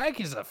go. Shag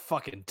is a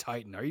fucking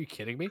titan. Are you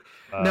kidding me?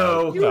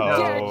 No, You no.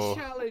 dare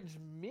challenge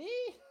me?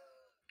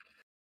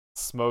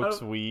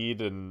 Smokes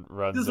weed and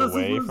runs This is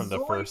away a from the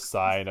zoink first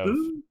sign of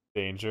spook.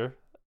 danger.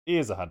 He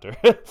is a hunter.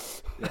 Yeah.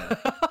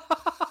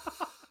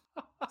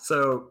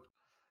 So,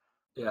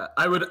 yeah,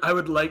 I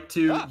would like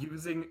to Ah.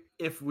 using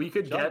if we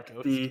could Jump, get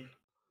ghost. the.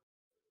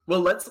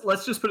 Well,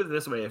 let's just put it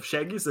this way: if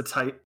Shaggy's a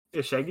Titan,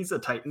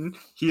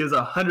 he is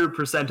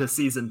 100% a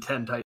season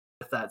 10 Titan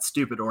with that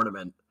stupid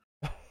ornament.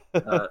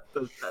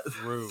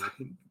 True.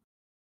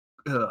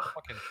 Ugh.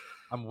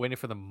 I'm waiting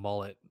for the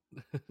mullet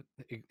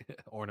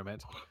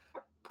ornament.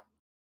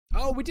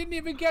 Oh, we didn't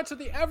even get to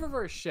the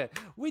Eververse shit.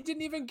 We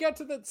didn't even get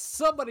to the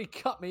somebody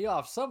cut me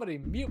off. Somebody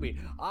mute me.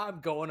 I'm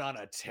going on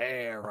a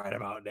tear right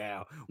about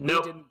now.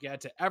 Nope. We didn't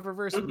get to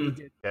Eververse. We Mm-mm.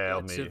 didn't Okay,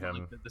 I'll get to mute him.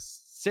 like, the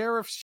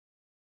Seraph shit.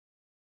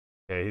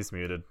 Okay, he's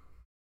muted.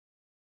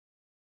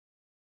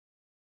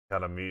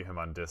 Gotta mute him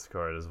on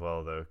Discord as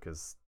well, though,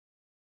 because...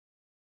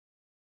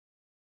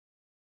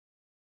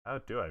 How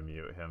do I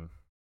mute him?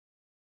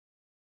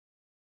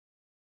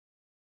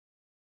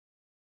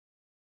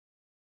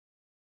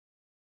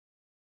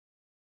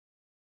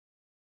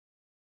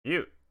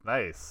 Mute.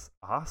 Nice.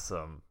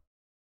 Awesome.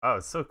 Oh,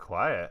 it's so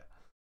quiet.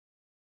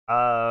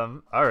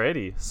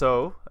 Alrighty.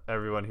 So,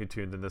 everyone who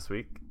tuned in this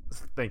week,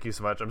 thank you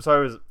so much. I'm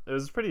sorry it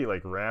was a pretty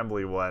like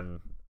rambly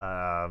one.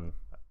 I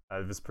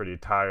was pretty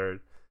tired.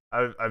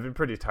 I've been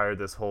pretty tired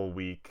this whole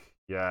week.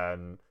 Yeah,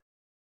 and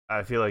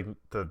I feel like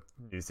the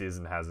new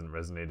season hasn't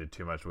resonated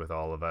too much with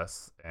all of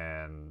us,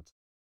 and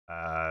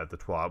the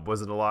TWAB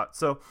wasn't a lot.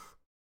 So,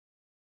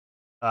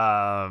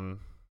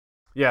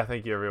 yeah,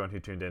 thank you everyone who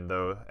tuned in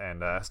though,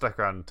 and stuck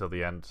around until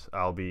the end.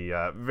 I'll be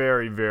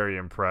very, very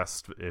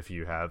impressed if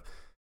you have.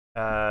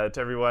 To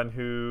everyone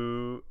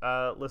who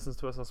listens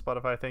to us on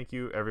Spotify, thank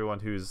you. Everyone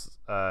who's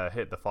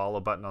hit the follow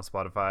button on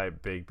Spotify,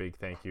 big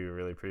thank you.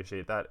 Really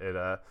appreciate that.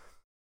 It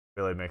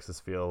really makes us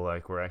feel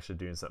like we're actually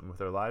doing something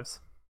with our lives.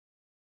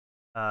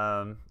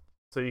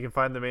 So you can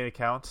find the main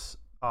account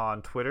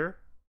on Twitter.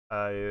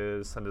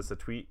 Send us a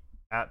tweet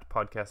at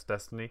Podcast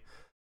Destiny.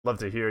 Love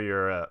to hear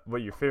your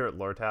what your favorite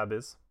lore tab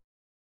is.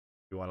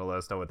 If you want to let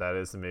us know what that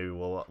is, and maybe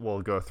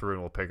we'll go through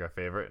and we'll pick our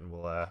favorite, and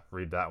we'll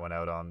read that one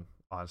out on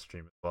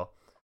stream as well.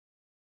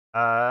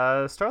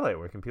 Starlight,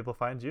 where can people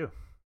find you?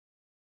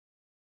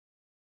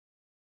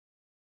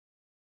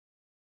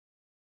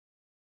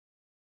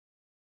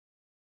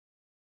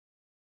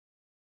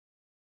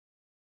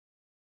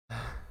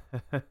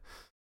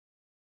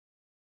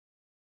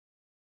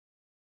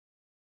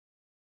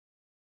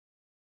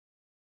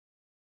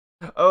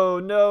 Oh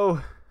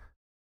no!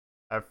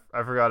 I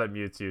forgot it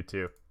mutes you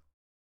too.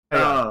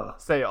 Hey,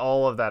 say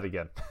all of that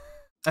again.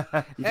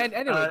 And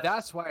anyway,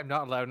 that's why I'm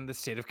not allowed in the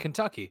state of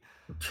Kentucky.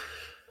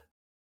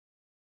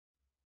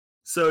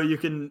 So you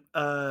can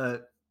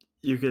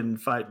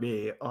find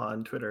me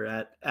on Twitter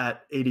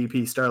at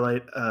ADP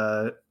Starlight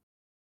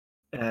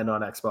and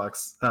on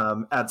Xbox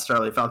at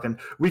Starlight Falcon.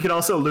 We can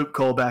also loop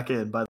Cole back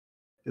in, but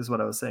is what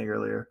I was saying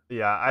earlier.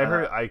 Yeah, I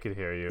heard. I could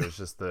hear you. It's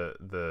just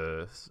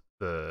the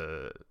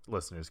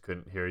listeners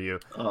couldn't hear you.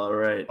 All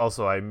right.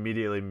 Also, I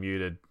immediately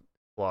muted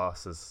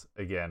Colossus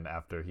again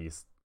after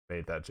he's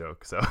made that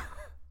joke. So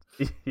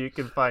you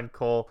can find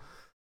Cole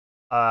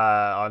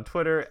on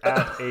Twitter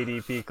at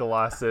ADP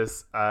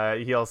Colossus.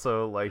 He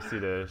also likes you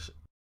to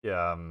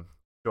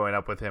join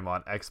up with him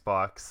on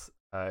Xbox.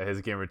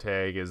 His gamer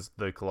tag is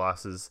the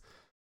Colossus.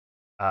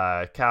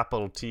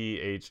 Capital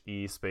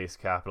THE space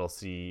capital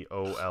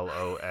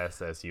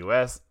COLOSSUS.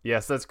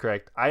 Yes, that's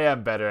correct. I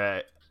am better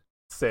at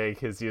saying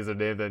his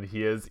username than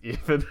he is,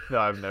 even though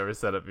I've never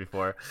said it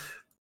before.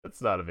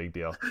 It's not a big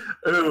deal.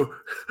 Ooh,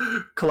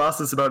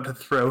 Colossus about to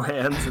throw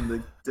hands in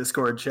the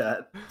Discord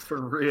chat for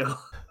real.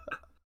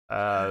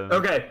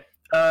 Okay.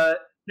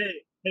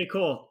 Hey,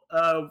 Cole.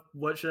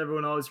 What should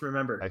everyone always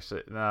remember?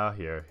 Actually, no.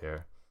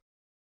 Here.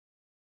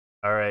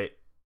 All right,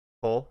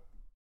 Cole.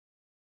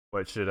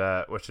 What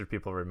should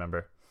people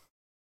remember?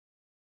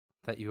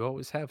 That you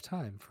always have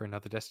time for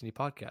another Destiny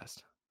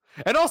podcast.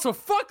 And also,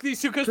 fuck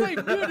these two because they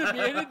muted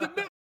me in the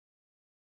middle